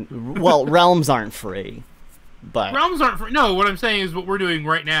 Well, Realms aren't free. But... Realms aren't free. No, what I'm saying is what we're doing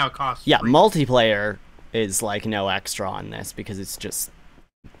right now costs Yeah, free. multiplayer is, like, no extra on this because it's just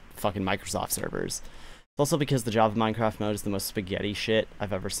fucking Microsoft servers. It's also because the Java Minecraft mode is the most spaghetti shit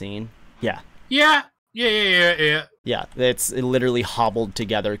I've ever seen. Yeah. Yeah, Yeah, it's literally hobbled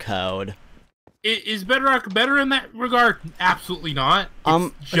together code. Is Bedrock better in that regard? Absolutely not.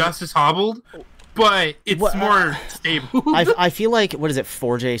 It's just as hobbled, but it's more stable. I feel like, what is it,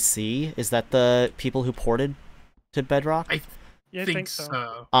 4JC? Is that the people who ported to Bedrock? I Yeah, I think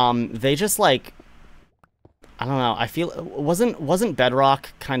so. They just, like, I don't know. I feel wasn't Bedrock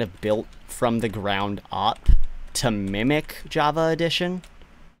kind of built from the ground up to mimic Java Edition?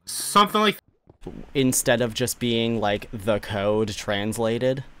 Something like Instead of just being like the code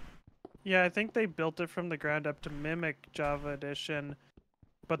translated. Yeah, I think they built it from the ground up to mimic Java Edition,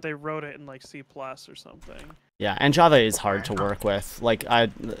 but they wrote it in like C+ or something. Yeah, and Java is hard to work with. Like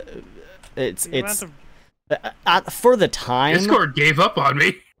it's for the time. Discord gave up on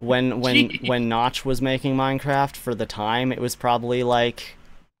me. When Notch was making Minecraft, for the time, it was probably like,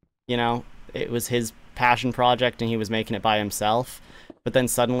 you know, it was his passion project and he was making it by himself. But then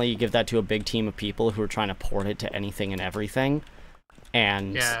suddenly you give that to a big team of people who are trying to port it to anything and everything.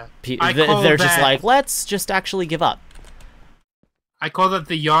 And they're just like, let's just actually give up. I call that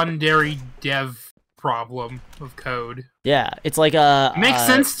the yandere dev problem of code. Yeah, it's like a... Makes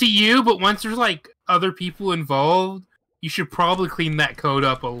sense to you, but once there's like other people involved, you should probably clean that code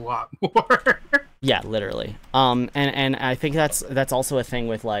up a lot more. Yeah, literally. And I think that's also a thing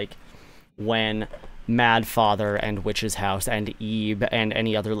with like when Mad Father and Witch's House and Ebe and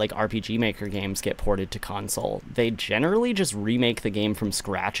any other like RPG Maker games get ported to console. They generally just remake the game from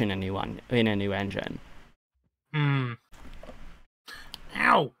scratch in a new engine. Hmm.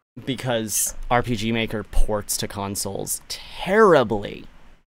 Ow. Because RPG Maker ports to consoles terribly.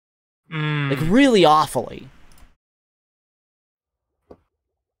 Like really awfully.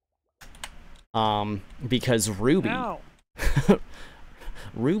 Because Ruby.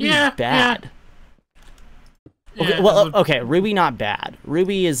 Ruby's bad. Okay, well, okay, Ruby not bad.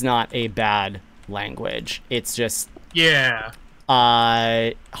 Ruby is not a bad language. It's just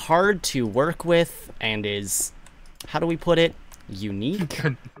hard to work with and is, how do we put it, unique?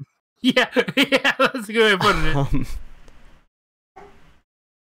 yeah, that's a good way of putting it.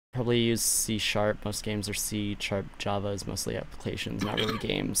 Probably use C#. Most games are C#. Java is mostly applications, not really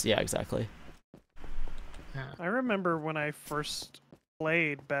games. Yeah, exactly. I remember when I first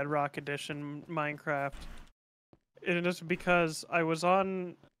played Bedrock Edition Minecraft. It is because I was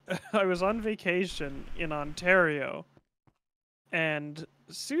on vacation in Ontario, and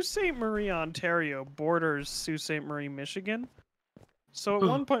Sault Ste. Marie, Ontario borders Sault Ste. Marie, Michigan. So at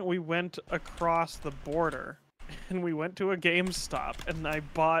one point we went across the border, and we went to a GameStop, and I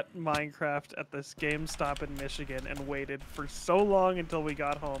bought Minecraft at this GameStop in Michigan and waited for so long until we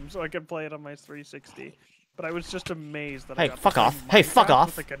got home so I could play it on my 360. But I was just amazed that I got fuck off. Hey, fuck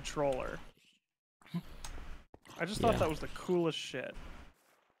off. With a controller. I just thought that was the coolest shit.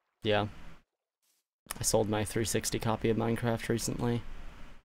 Yeah. I sold my 360 copy of Minecraft recently.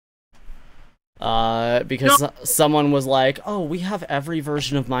 Because someone was like, oh, we have every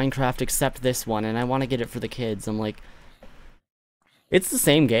version of Minecraft except this one, and I want to get it for the kids. I'm like, it's the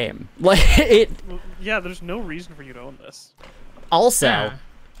same game. Like, yeah, there's no reason for you to own this. Also,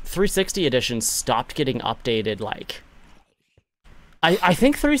 360 edition stopped getting updated, like... I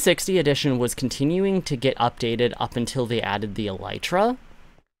think 360 edition was continuing to get updated up until they added the Elytra.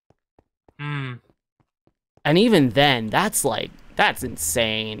 And even then, that's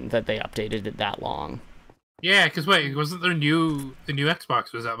insane that they updated it that long. Yeah, because wait, wasn't the new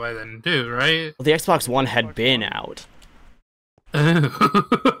Xbox was out by then too, right? Well, the Xbox One had been out.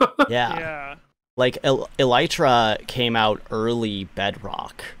 Yeah. Like, Elytra came out early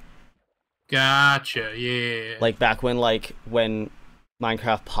Bedrock. Gotcha, yeah. Like, back when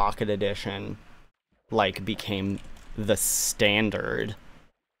Minecraft Pocket Edition, like, became the standard,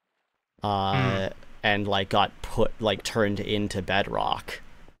 and, like, got turned into Bedrock,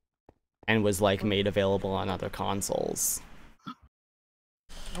 and was, like, made available on other consoles.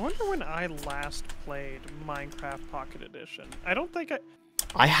 I wonder when I last played Minecraft Pocket Edition. I don't think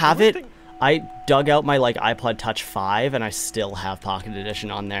I have it. I dug out my, like, iPod Touch 5, and I still have Pocket Edition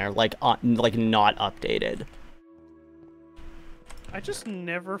on there, like not updated. I just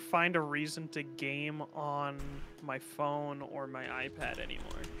never find a reason to game on my phone or my iPad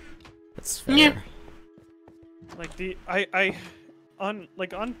anymore. That's fair. Yeah.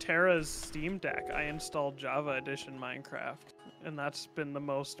 Like on Terra's Steam Deck, I installed Java Edition Minecraft, and that's been the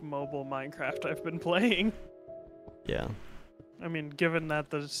most mobile Minecraft I've been playing. Yeah. I mean, given that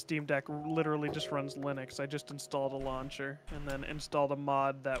the Steam Deck literally just runs Linux, I just installed a launcher and then installed a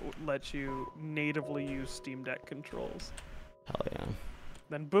mod that lets you natively use Steam Deck controls. Hell yeah.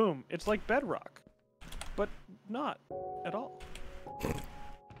 Then boom, it's like Bedrock, but not at all.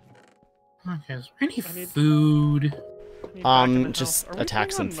 Okay, is there any food? Just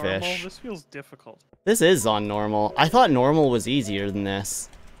attack some fish. Normal? This feels difficult. This is on normal. I thought normal was easier than this.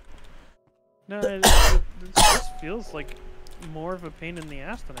 No, this feels like more of a pain in the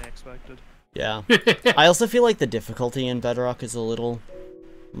ass than I expected. Yeah. I also feel like the difficulty in Bedrock is a little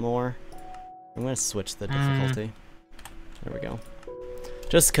more. I'm gonna switch the difficulty. There we go.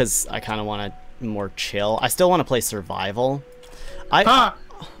 Just because I kind of want to more chill. I still want to play survival. But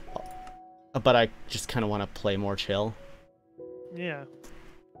I just kind of want to play more chill. Yeah.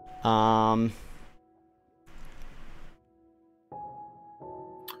 I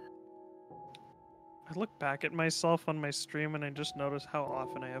look back at myself on my stream and I just notice how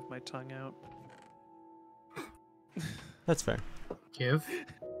often I have my tongue out. That's fair. Give.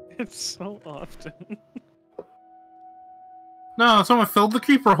 It's so often. No, someone filled the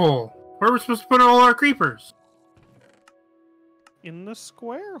creeper hole. Where are we supposed to put all our creepers? In the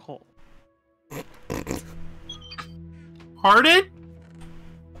square hole. Pardon?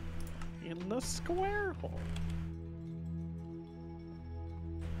 In the square hole.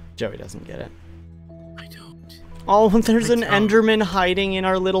 Joey doesn't get it. I don't. Oh, there's an don't. Enderman hiding in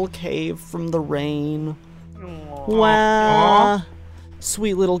our little cave from the rain. Aww. Wow.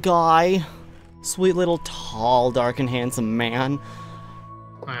 Sweet little guy. Sweet little tall, dark, and handsome man.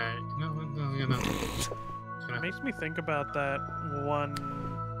 Alright, no. It makes me think about that one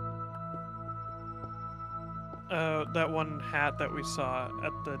hat that we saw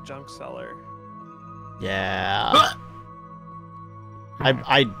at the junk cellar. Yeah.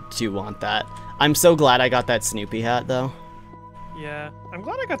 I do want that. I'm so glad I got that Snoopy hat, though. Yeah, I'm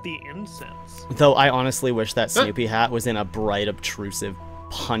glad I got the incense. Though I honestly wish that Snoopy hat was in a bright, obtrusive,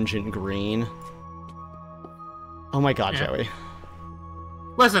 pungent green. Oh my god, Yeah. Joey.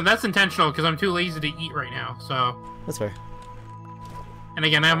 Listen, that's intentional because I'm too lazy to eat right now, so... That's fair. And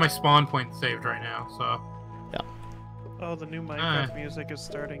again, I have my spawn point saved right now, so... Oh, the new Minecraft music is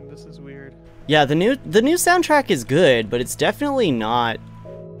starting. This is weird. Yeah, the new soundtrack is good, but it's definitely not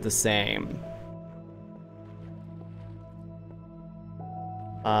the same.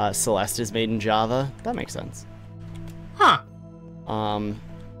 Celeste is made in Java. That makes sense. Huh.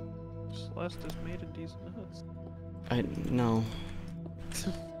 Celeste is made of these nuts. No.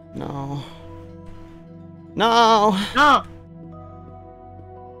 No. No! No!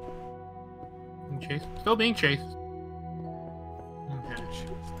 Being chased. Still being chased.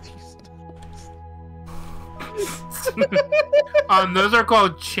 Those are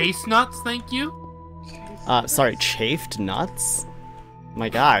called chase nuts, thank you. Sorry, chafed nuts? My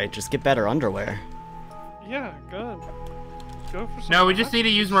guy, just get better underwear. Yeah, good. Go for some. No, we just need to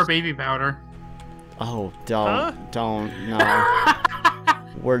use more baby powder. Oh, Huh? don't, no.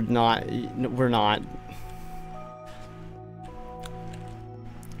 We're not.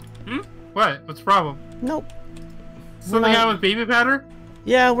 What? What's the problem? Nope. Something out with baby powder?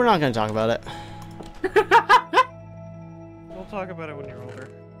 Yeah, we're not gonna talk about it. We'll talk about it when you're older.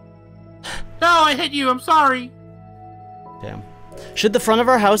 No, I hit you. I'm sorry. Damn. Should the front of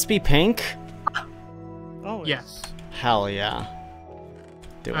our house be pink? Oh Yes. Hell yeah.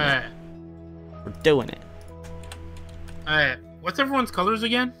 Doing it. Alright. We're doing it. Alright. What's everyone's colors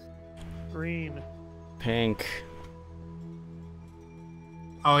again? Green. Pink.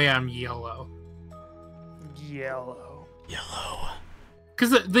 Oh yeah, I'm yellow. Yellow. Yellow.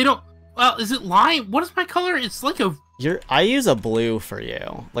 Because they don't... Well, is it lime? What is my color? It's like a... I use a blue for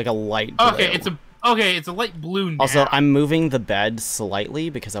you. Like a light blue. Okay, it's a light blue now. Also, I'm moving the bed slightly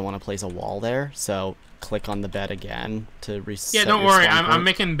because I want to place a wall there. So click on the bed again to reset. Yeah, don't your worry. spawn I'm point.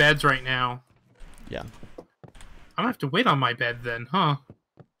 making beds right now. Yeah. I'm gonna have to wait on my bed then, huh?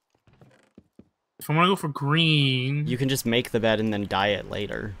 If I want to go for green... You can just make the bed and then dye it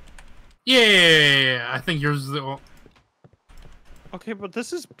later. Yeah, I think yours is the... Okay, but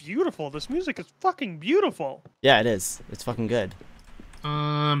this is beautiful. This music is fucking beautiful. Yeah, it is. It's fucking good.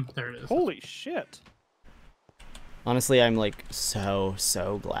 There it is. Holy shit. Honestly, I'm like so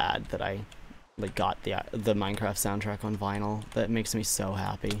glad that I like got the Minecraft soundtrack on vinyl. That makes me so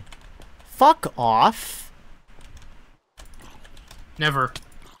happy. Fuck off. Never.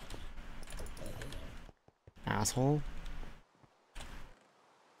 Asshole.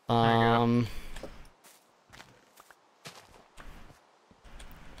 There you go.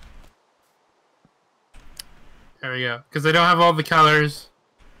 There we go. Because I don't have all the colors.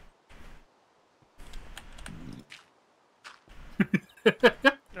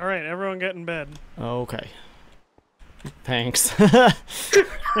 All right, everyone get in bed. Okay. Thanks. Right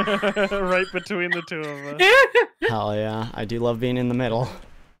between the two of us. Hell yeah, I do love being in the middle.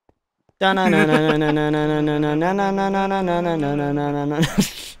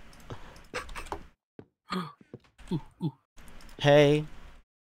 Hey.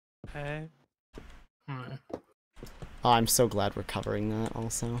 Hey. Alright. Oh, I'm so glad we're covering that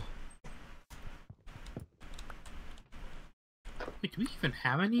also. Wait, do we even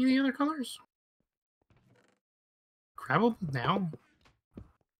have any of the other colors? Crabble now?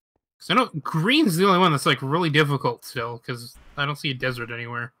 So I know green's the only one that's like really difficult still, because I don't see a desert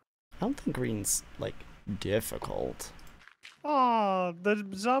anywhere. I don't think green's like difficult. Oh, the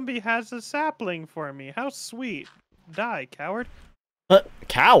zombie has a sapling for me. How sweet. Die, coward.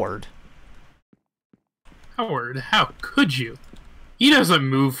 Coward? Howard, how could you? He doesn't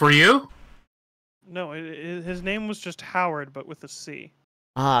move for you. No, his name was just Howard, but with a C.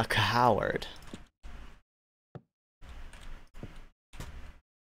 Ah, coward.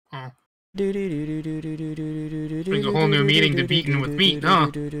 Oh. Brings a whole new meaning to beaten with meat, huh?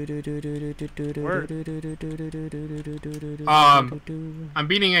 I'm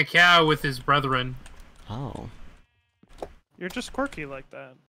beating a cow with his brethren. Oh. You're just quirky like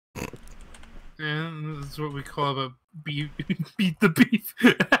that. And that's what we call a beat the beef.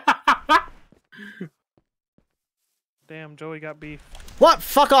 Damn, Joey got beef. What?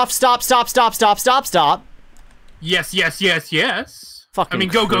 Fuck off! Stop! Stop! Stop! Stop! Stop! Stop! Yes, yes, yes, yes. Fucking I mean,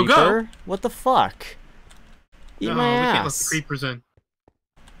 go, creeper. go, go. What the fuck? Eat No, my we ass. can't let the creepers in.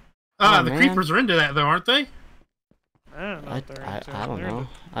 Oh, the man. creepers are into that, though, aren't they? I don't know. What they're into. I don't They're know.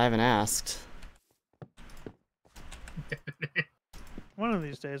 I haven't asked. One of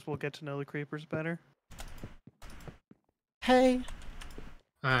these days, we'll get to know the creepers better. Hey.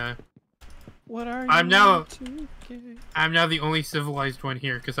 What are I'm you now- to get? I'm now the only civilized one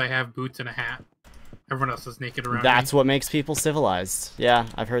here because I have boots and a hat. Everyone else is naked around That's me. what makes people civilized. Yeah,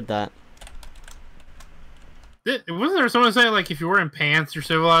 I've heard that. Wasn't there someone saying, like, if you're wearing pants, you're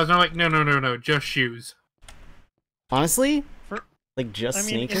civilized? And I'm like, no, no, no, no, just shoes. Honestly, For- like just I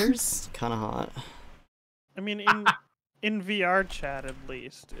mean, sneakers, kind of hot. I mean, in VR chat at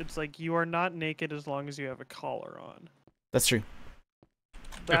least, it's like you are not naked as long as you have a collar on. That's true.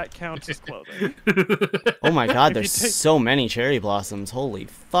 That counts as clothing. Oh my god, If there's you take- so many cherry blossoms. Holy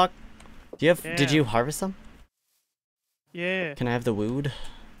fuck. Do you have? Did Yeah. you harvest them? Yeah. Can I have the wood?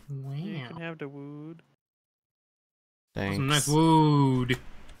 Wow. You can have the wood. Thanks. Some nice wood.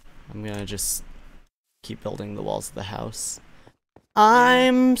 I'm gonna just keep building the walls of the house.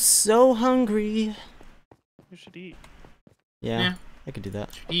 I'm so hungry. You should eat. Yeah, Yeah. I could do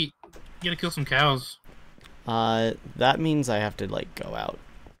that. Eat. You gotta kill some cows. That means I have to like go out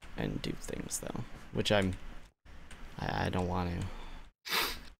and do things though, which I don't want to.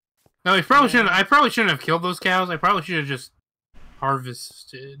 No, I probably shouldn't have killed those cows. I probably should have just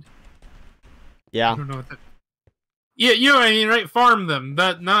harvested. I Yeah. don't know what that. Yeah, you know what I mean, right? Farm them.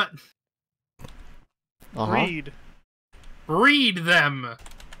 That not Breed. breed them.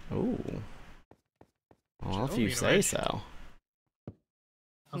 Ooh. Well, if Show you me, say Reg. so.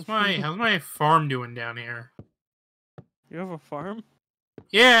 How's my farm doing down here? You have a farm?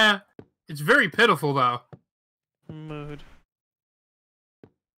 Yeah, it's very pitiful though. Mood.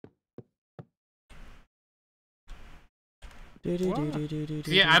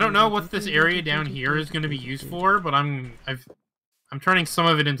 Yeah, I don't know what this area down here is going to be used for, but I'm turning some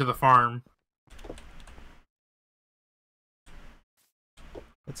of it into the farm.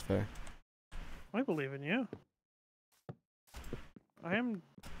 That's fair. I believe in you. I am.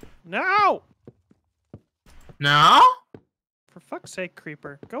 No! No? For fuck's sake,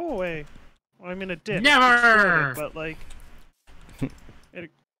 creeper, go away. Well, I mean, it did. Never! Exploded, but like,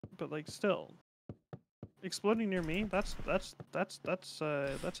 but like, still, exploding near me. That's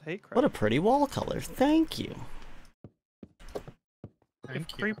hate crime. What a pretty wall color. Thank you.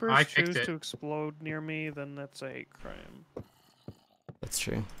 Thank If you. creepers I choose picked it. to explode near me, then that's a hate crime. That's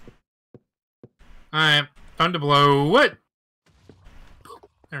true. Alright, time to blow. What?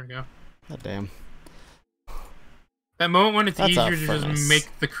 There we go. God damn. That moment when it's That's a easier to furnace. just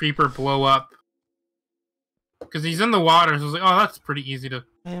make the creeper blow up. Because he's in the water, so it's like, oh, that's pretty easy to...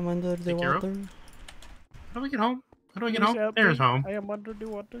 I am under the Take care of. water. How do we get home? How do I get Please home? help There's me. home. I am under the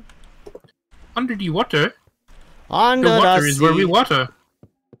water. Under the water? Under The water the is where we sea. water.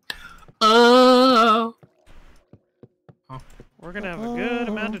 Oh! We're gonna have a good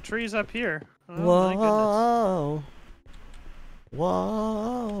amount of trees up here. Oh my goodness. Whoa.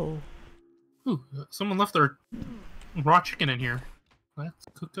 Whoa. Ooh, someone left their raw chicken in here. Let's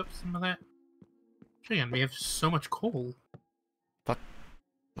cook up some of that chicken. We have so much coal. Not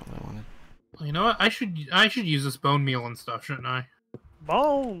what I wanted. Well, you know what? I should use this bone meal and stuff, shouldn't I?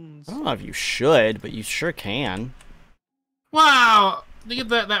 Bones. I don't know if you should, but you sure can. Wow! Look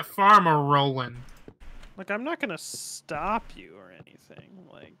at that farmer rolling. Like, I'm not gonna stop you or anything.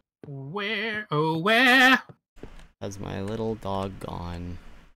 Like, Where? Oh, where? Has my little dog gone?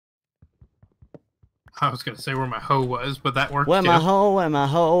 I was gonna say where my hoe was, but that worked Where too. my hoe? Where my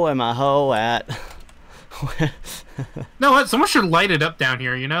hoe? Where my hoe at? No, what? Someone should light it up down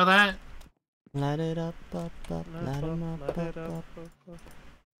here. You know that? Light it up, up, up, light 'em up, light it up, up. up.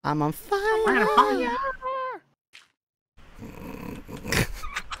 I'm on fire. I'm on fire.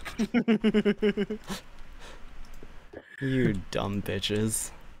 You dumb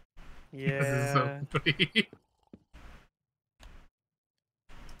bitches. Yeah. This is so funny.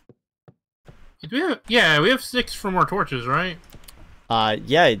 We have 6 for more torches, right?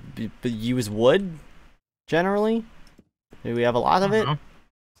 Yeah, but use wood, generally? Do we have a lot of it? Know.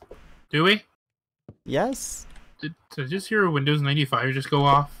 Do we? Yes? Did I just hear Windows 95 just go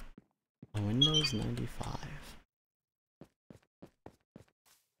off? Windows 95.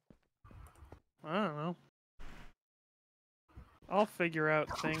 I don't know. I'll figure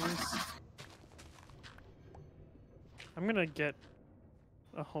out things. I'm gonna get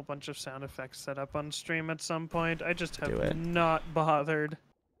a whole bunch of sound effects set up on stream at some point. I just have not bothered.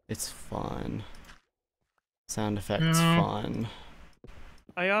 It's fun. Sound effects fun.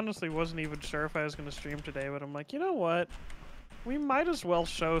 I honestly wasn't even sure if I was gonna stream today, but I'm like, you know what? We might as well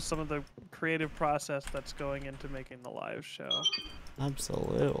show some of the creative process that's going into making the live show.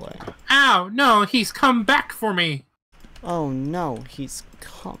 Absolutely. Ow! No, he's come back for me! Oh no, he's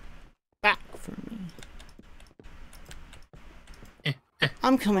come back for me.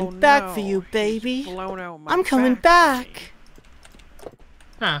 I'm coming back for you, baby. I'm coming back.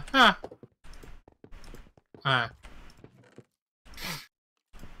 I'll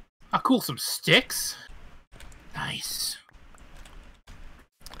cool some sticks. Nice.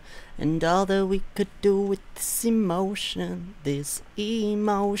 And all that we could do with this emotion. That's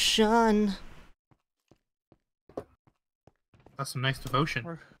some nice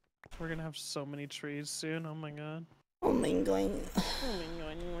devotion. We're gonna have so many trees soon. Oh my god. Oh my god.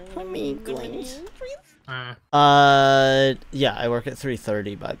 Oh my god. Yeah, I work at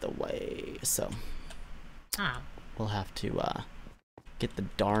 3:30 by the way, so we'll have to get the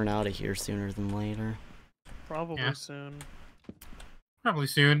darn out of here sooner than later. Probably soon. Probably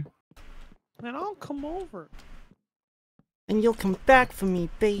soon. Then I'll come over. And you'll come back for me,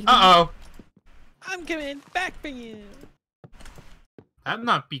 baby. Uh-oh. I'm coming back for you. That'd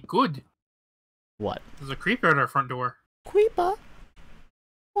not be good. What? There's a creeper at our front door. Creeper?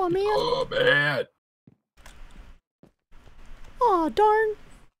 Oh, man. Oh, man. Oh, darn.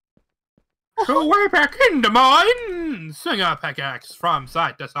 Go way back into mine! Swing a pickaxe from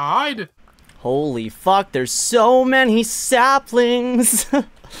side to side. Holy fuck, there's so many saplings.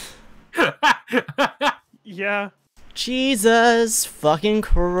 Yeah. Jesus fucking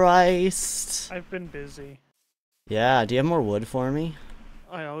Christ. I've been busy. Yeah, do you have more wood for me?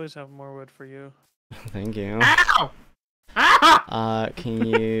 I always have more wood for you. Thank you. Ow! Ah! Can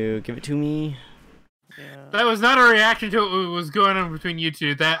you give it to me? Yeah. That was not a reaction to what was going on between you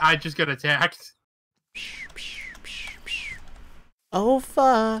two. That I just got attacked. Oh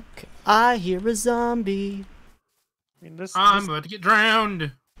fuck, I hear a zombie. I mean, I'm about to get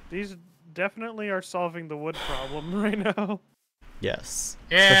drowned. These definitely are solving the wood problem right now. Yes.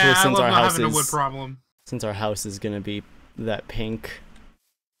 Yeah, especially since I love our not house having is, a wood problem. Since our house is gonna be that pink,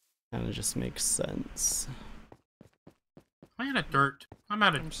 kind of just makes sense. I'm out of dirt. I'm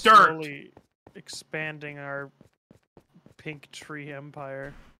out of dirt. Slowly expanding our pink tree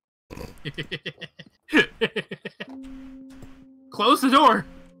empire. Close the door.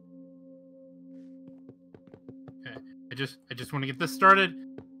 Okay, I just want to get this started.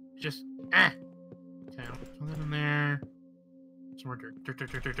 Okay, I'll throw that in there. Some more dirt. Dirt.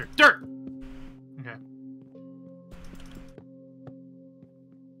 Okay.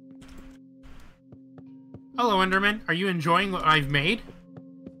 Hello, Enderman. Are you enjoying what I've made?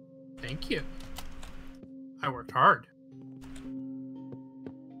 Thank you. I worked hard.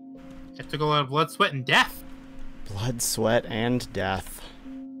 It took a lot of blood, sweat, and death. Blood, sweat, and death.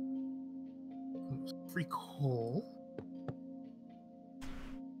 Free coal.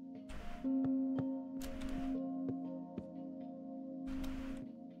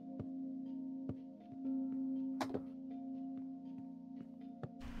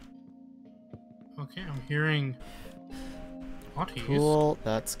 Okay, I'm hearing bodies. Cool,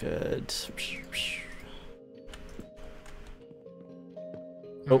 that's good.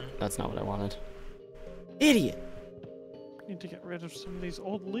 Oh, that's not what I wanted. Idiot! Need to get rid of some of these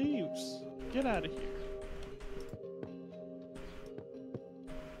old leaves. Get out of here.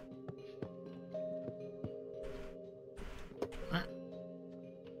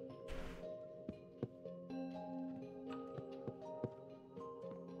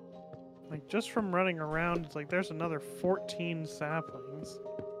 Like, just from running around, it's like there's another 14 saplings.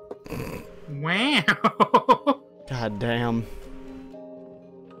 Wow! God damn.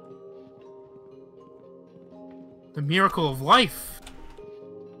 The miracle of life.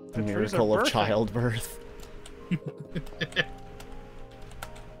 The miracle of childbirth.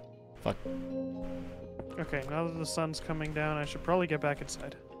 Fuck. Okay, now that the sun's coming down, I should probably get back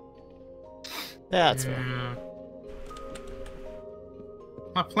inside. That's fair. Yeah.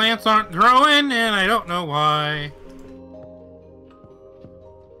 My plants aren't growing, and I don't know why.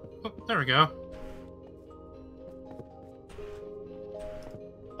 Oh, there we go.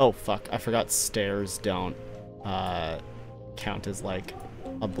 Oh, fuck. I forgot stairs don't count as, like,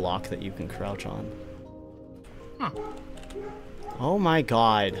 a block that you can crouch on. Huh. Oh my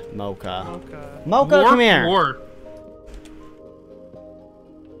god, Mocha. Okay. Mocha, Warp come here! War.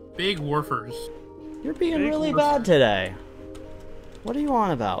 Big warfers. You're being Big really warfer. bad today. What are you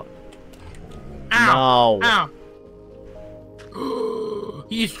on about? Ow! No. Ow!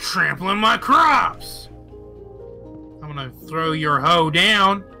 He's trampling my crops! I'm gonna throw your hoe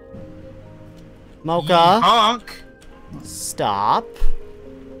down. Mocha, You honk! stop.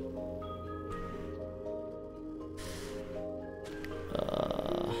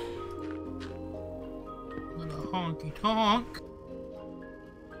 Little honky tonk.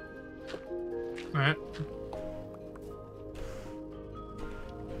 Alright.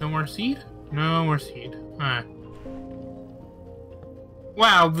 No more seed? No more seed. Alright.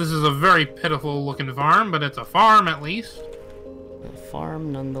 Wow, this is a very pitiful looking farm, but it's a farm at least. A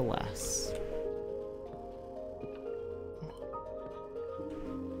farm nonetheless.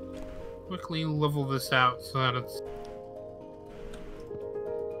 Quickly level this out so that it's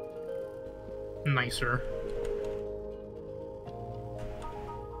nicer.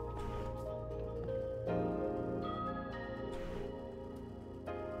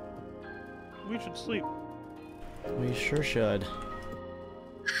 We should sleep. We sure should.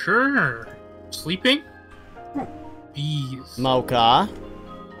 Sure. Sleeping? Bees. Mocha.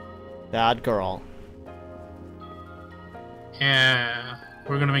 Bad girl. Yeah.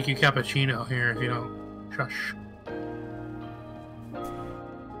 We're gonna make you cappuccino here if you don't shush.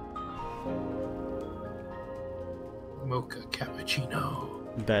 Mocha cappuccino.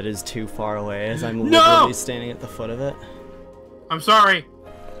 Bed is too far away as I'm No! literally standing at the foot of it. I'm sorry.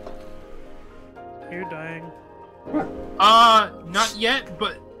 You're dying. Not yet,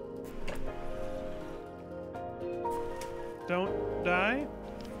 but Don't die.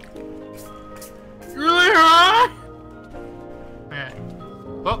 really high. Yeah.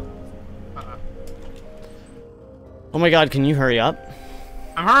 Oh. Oh my god, can you hurry up?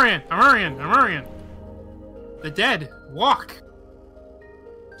 I'm hurrying. I'm hurrying. I'm hurrying. The dead walk.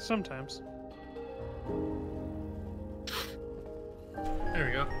 Sometimes. There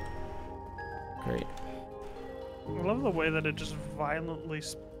we go. Great. I love the way that it just violently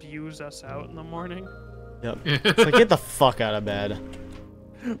spews us out in the morning. Yep. It's like, get the fuck out of bed.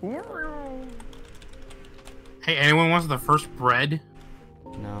 Hey, anyone wants the first bread?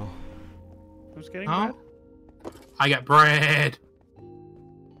 No. Who's getting Huh? that? I got bread.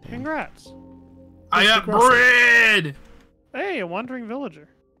 Congrats. I got the grocery. bread. Hey, a wandering villager.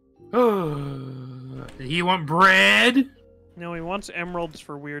 Did he want bread? No, he wants emeralds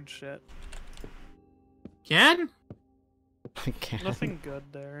for weird shit. Again? I can't. Nothing good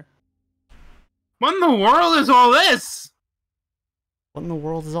there. What in the world is all this? What in the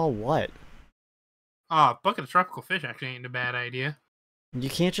world is all what? Oh, a bucket of tropical fish actually ain't a bad idea. You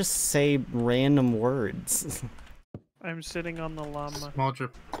can't just say random words. I'm sitting on the llama. Small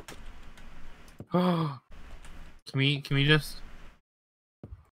drip. Oh, can we just?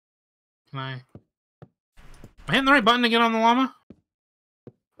 Can I? Am I hitting the right button to get on the llama?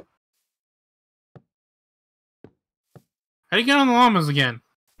 How do you get on the llamas again?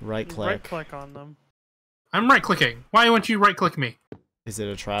 Right click. Right click on them. I'm right clicking. Why won't you right click me? Is it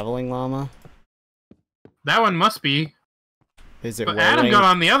a traveling llama? That one must be. Is it But wearing... Adam got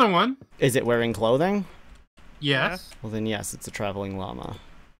on the other one. Is it wearing clothing? Yes. Well then yes, it's a traveling llama.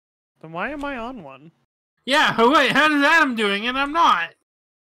 Then why am I on one? Yeah. Oh, wait. How does Adam doing it? I'm not.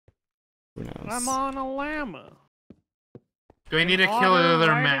 Who knows? I'm on a llama. Do I need to Otter kill another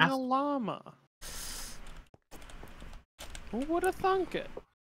riding mask? a llama. Who would have thunk it?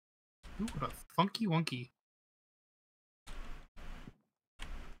 Ooh, what a funky wonky.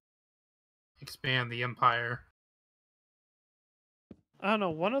 Expand the empire. I don't know.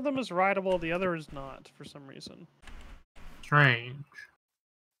 One of them is rideable, the other is not, for some reason. Strange.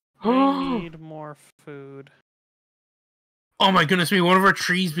 I need more food. Oh my goodness me, one of our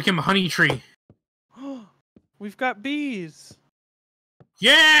trees became a honey tree. We've got bees.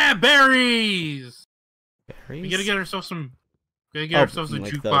 Yeah, berries! Berries? We gotta get ourselves some. Gotta get Oh, ourselves a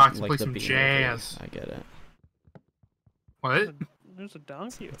like jukebox and like play the some bean jazz. I get it. What? There's a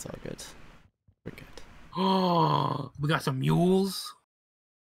donkey. It's all good. We're good. Oh, we got some mules.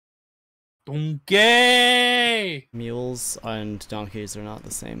 Donkey! Mules and donkeys are not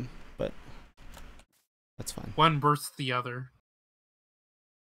the same, but that's fine. One bursts the other.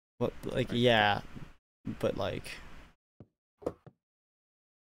 Well, like, yeah, but like...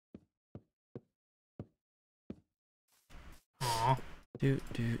 Aw.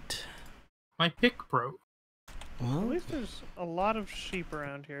 Doot. My pick broke. At Well, least there's a lot of sheep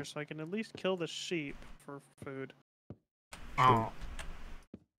around here, so I can at least kill the sheep for food. Oh.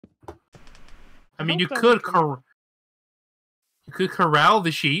 I mean, you hope that could would come- corral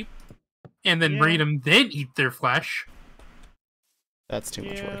the sheep and then Yeah. breed them, then eat their flesh. that's too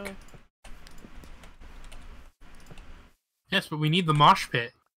much work. Yes, but we need the mosh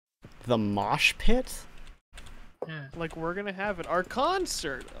pit. The mosh pit? Yeah. Like we're gonna have at our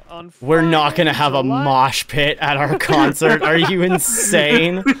concert on We're not gonna Friday, have a July- mosh pit at our concert. Are you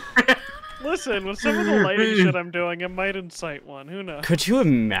insane? Listen, with some of the lighting shit I'm doing, it might incite one. Who knows? Could you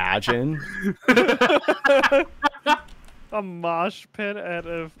imagine? A mosh pit at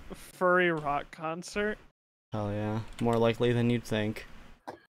a furry rock concert? Hell yeah. More likely than you'd think.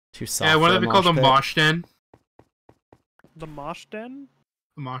 Too soft. Yeah, what for would a it be called? A pit. mosh den? The mosh den?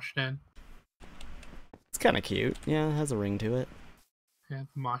 The mosh den. It's kind of cute. Yeah, it has a ring to it. Yeah,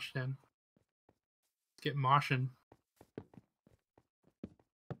 the mosh den. Let's get moshing.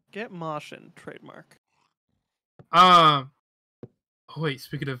 Get moshin, trademark. Oh wait,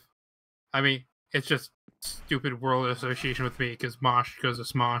 speaking of... I mean, it's just stupid world association with me, because mosh goes to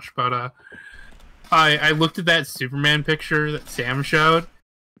smosh, but, I looked at that Superman picture that Sam showed,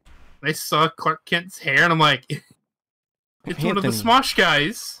 and I saw Clark Kent's hair, and I'm like, it's one of the Anthony. smosh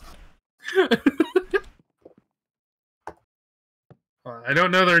guys! I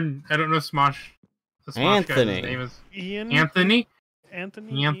don't know Smosh. The Smosh guy's Anthony. name is Ian? Anthony.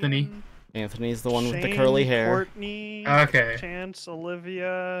 Anthony? Anthony. Ian, Anthony's the one with the Shane, curly hair. Courtney, Okay. Chance,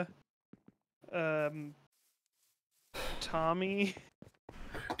 Olivia, Tommy.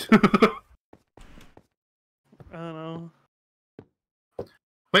 I don't know.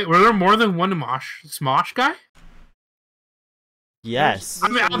 Wait, were there more than one Smosh guy? Yes. I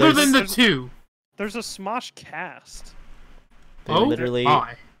mean, other than the there's- two. There's a Smosh cast. They Oh, literally.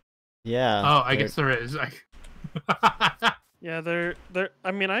 my. Yeah. Oh, I they're- guess there is. Yeah, they're.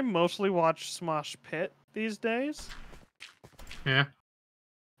 I mean, I mostly watch Smosh Pit these days, Yeah.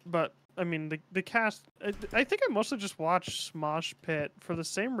 but I mean the cast. I think I mostly just watch Smosh Pit for the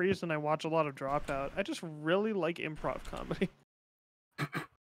same reason I watch a lot of Dropout. I just really like improv comedy.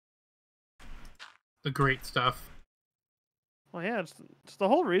 The great stuff. Well, yeah, it's the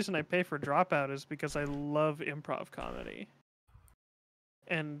whole reason I pay for Dropout is because I love improv comedy.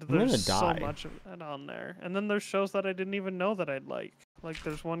 And gonna there's so die. much of that on there. And then there's shows that I didn't even know that I'd like. Like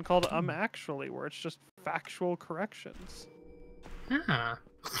there's one called Actually, where it's just factual corrections. Yeah.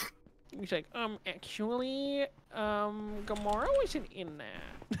 He's like, actually, Gamora wasn't in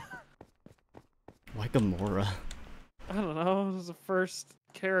that. Why Gamora? I don't know, it was the first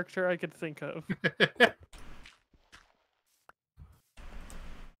character I could think of.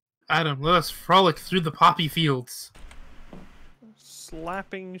 Adam, let us frolic through the poppy fields.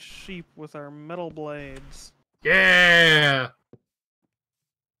 Slapping sheep with our metal blades. Yeah.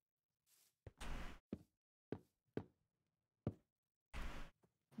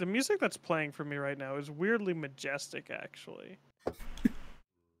 The music that's playing for me right now is weirdly majestic, actually.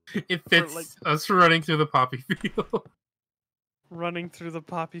 It fits like- us running through the poppy field. Running through the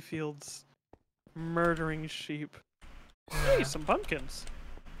poppy fields, murdering sheep. Hey, some pumpkins.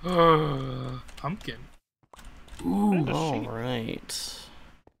 Pumpkin. Ooh. And a All sheep. right.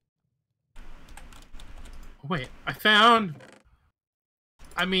 Wait, I found...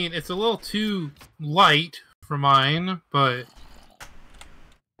 I mean, it's a little too light for mine, but...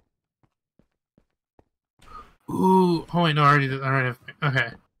 Ooh, oh wait, no, I already have...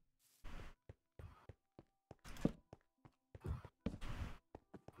 Okay.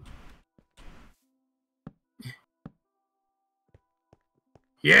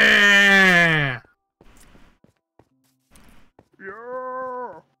 Yeah!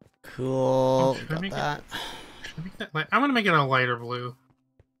 Yeah. Cool. should I Got make it- that. Should I make that light? I'm gonna make it a lighter blue.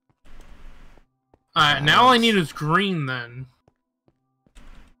 Now all I need is green then.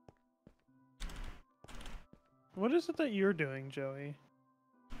 What is it that you're doing, Joey?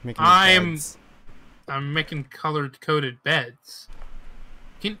 Making I'm- beds. I'm making colored coded beds.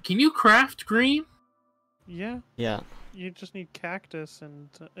 Can you craft green? Yeah, Yeah. you just need cactus and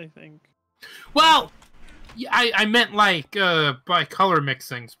I think. Well, yeah, I meant like by color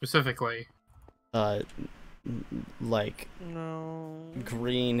mixing specifically. Like No.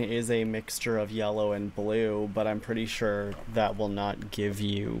 green is a mixture of yellow and blue, but I'm pretty sure that will not give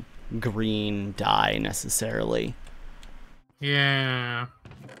you green dye necessarily. Yeah.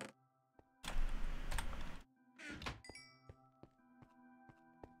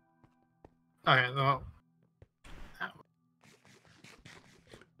 Alright, well.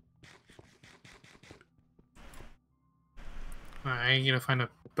 Alright, you gotta find a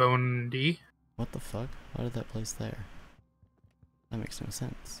bone D. What the fuck? Why did that place there? That makes no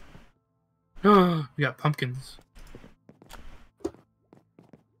sense. We got pumpkins.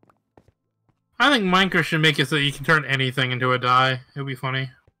 I think Minecraft should make it so you can turn anything into a dye. It would be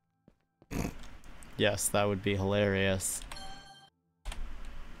funny. Yes, that would be hilarious.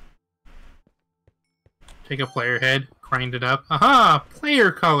 Take a player head, grind it up. Aha!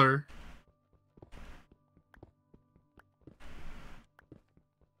 Player color!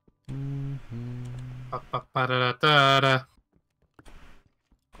 Ba-ba-ba-da-da-da-da.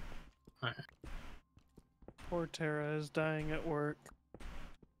 Alright. Poor Tara is dying at work.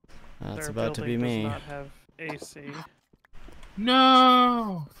 That's Their about to be building me. does not have AC.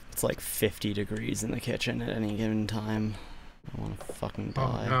 No! It's like 50 degrees in the kitchen at any given time. I want to fucking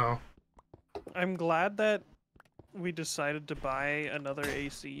die. Oh no. I'm glad that we decided to buy another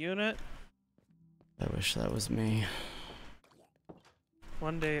AC unit. I wish that was me.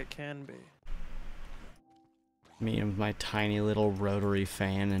 One day it can be. Me and my tiny little rotary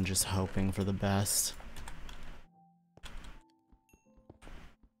fan and just hoping for the best.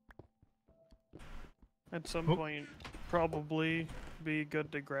 At some point, probably be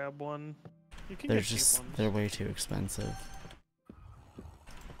good to grab one. You can They're get cheap just, ones. they're way too expensive.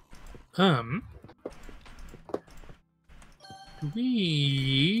 Do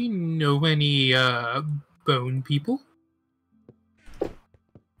we know any, bone people?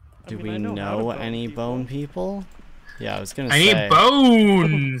 Do I we know how to know bone any people. bone people? Yeah, I was gonna I say. need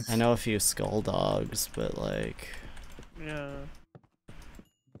bones! I know a few skull dogs, but like. Yeah.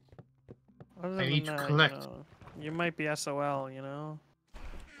 Other I than need to that, collect. You know, you might be SOL, you know?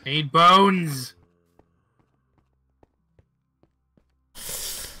 I need bones!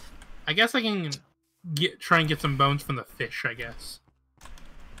 I guess I can try and get some bones from the fish, I guess.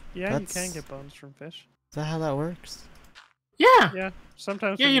 Yeah, That's- you can get bones from fish. Is that how that works? Yeah! Yeah,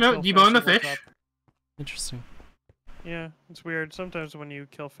 sometimes Yeah, when you know, kill debone the it will fish. drop- Interesting. Yeah, it's weird. Sometimes when you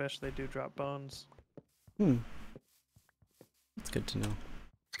kill fish, they do drop bones. Hmm. That's good to know.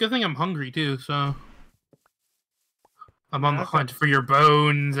 It's a good thing I'm hungry, too, so... I'm on the I've got- hunt for your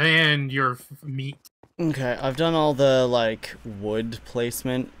bones and your meat. Okay, I've done all the, like, wood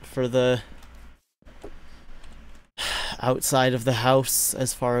placement for the outside of the house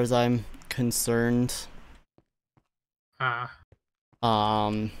as far as I'm concerned.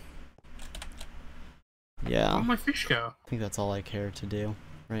 Yeah, Where'd my fish go? I think that's all I care to do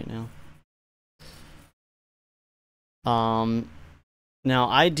right now. Now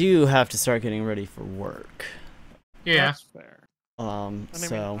I do have to start getting ready for work. Yeah. That's fair. And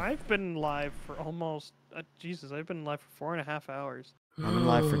So I've been live for almost... Jesus, I've been live for 4.5 hours. I'm in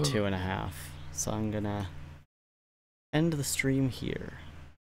live for 2.5, so I'm gonna end the stream here.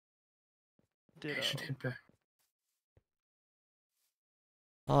 Ditto. I should hit back.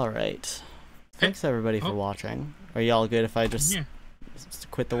 Alright. Thanks everybody for Oh. watching. Are y'all good if I just Yeah.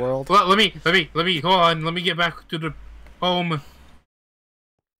 quit the world? Well, let me, hold on, let me get back to the home.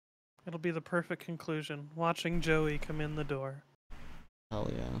 It'll be the perfect conclusion. Watching Joey come in the door. Hell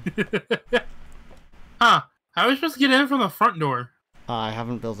yeah. Huh, how are we supposed to get in from the front door? I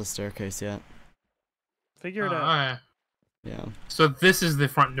haven't built a staircase yet. Figure it out. Alright. Yeah. So this is the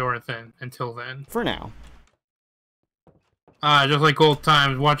front door then, until then. For now. Just like old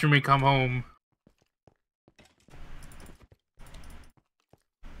times, watching me come home.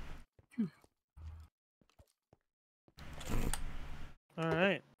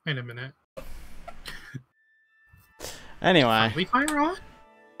 Alright. Wait a minute. Anyway, Friendly fire on?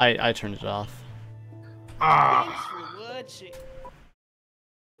 I turned it off. Ah.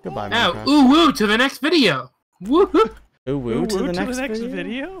 Goodbye, Now, Minecraft. ooh woo to the next video. Woohoo! Ooh woo to Woo the next video?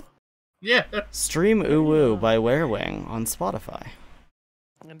 video? Yeah. Stream Ooh Woo by Werewing on Spotify.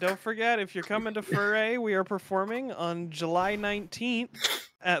 And don't forget, if you're coming to Foray, we are performing on July 19th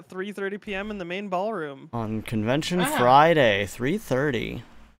at 3:30 p.m. in the main ballroom. On Convention Ah. Friday, 3:30.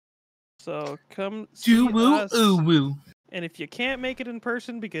 So come Do see woo, us. ooh woo. And if you can't make it in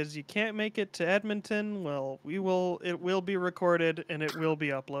person because you can't make it to Edmonton, well, it will be recorded and it will be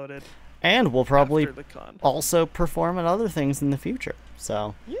uploaded And we'll probably after the con. also perform at other things in the future.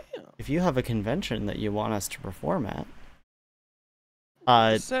 So, Yeah. if you have a convention that you want us to perform at,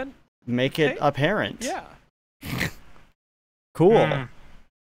 make it Hey, apparent. Yeah. Cool. Mm.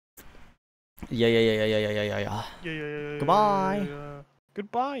 Yeah. Yeah. Goodbye.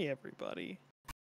 Goodbye, everybody.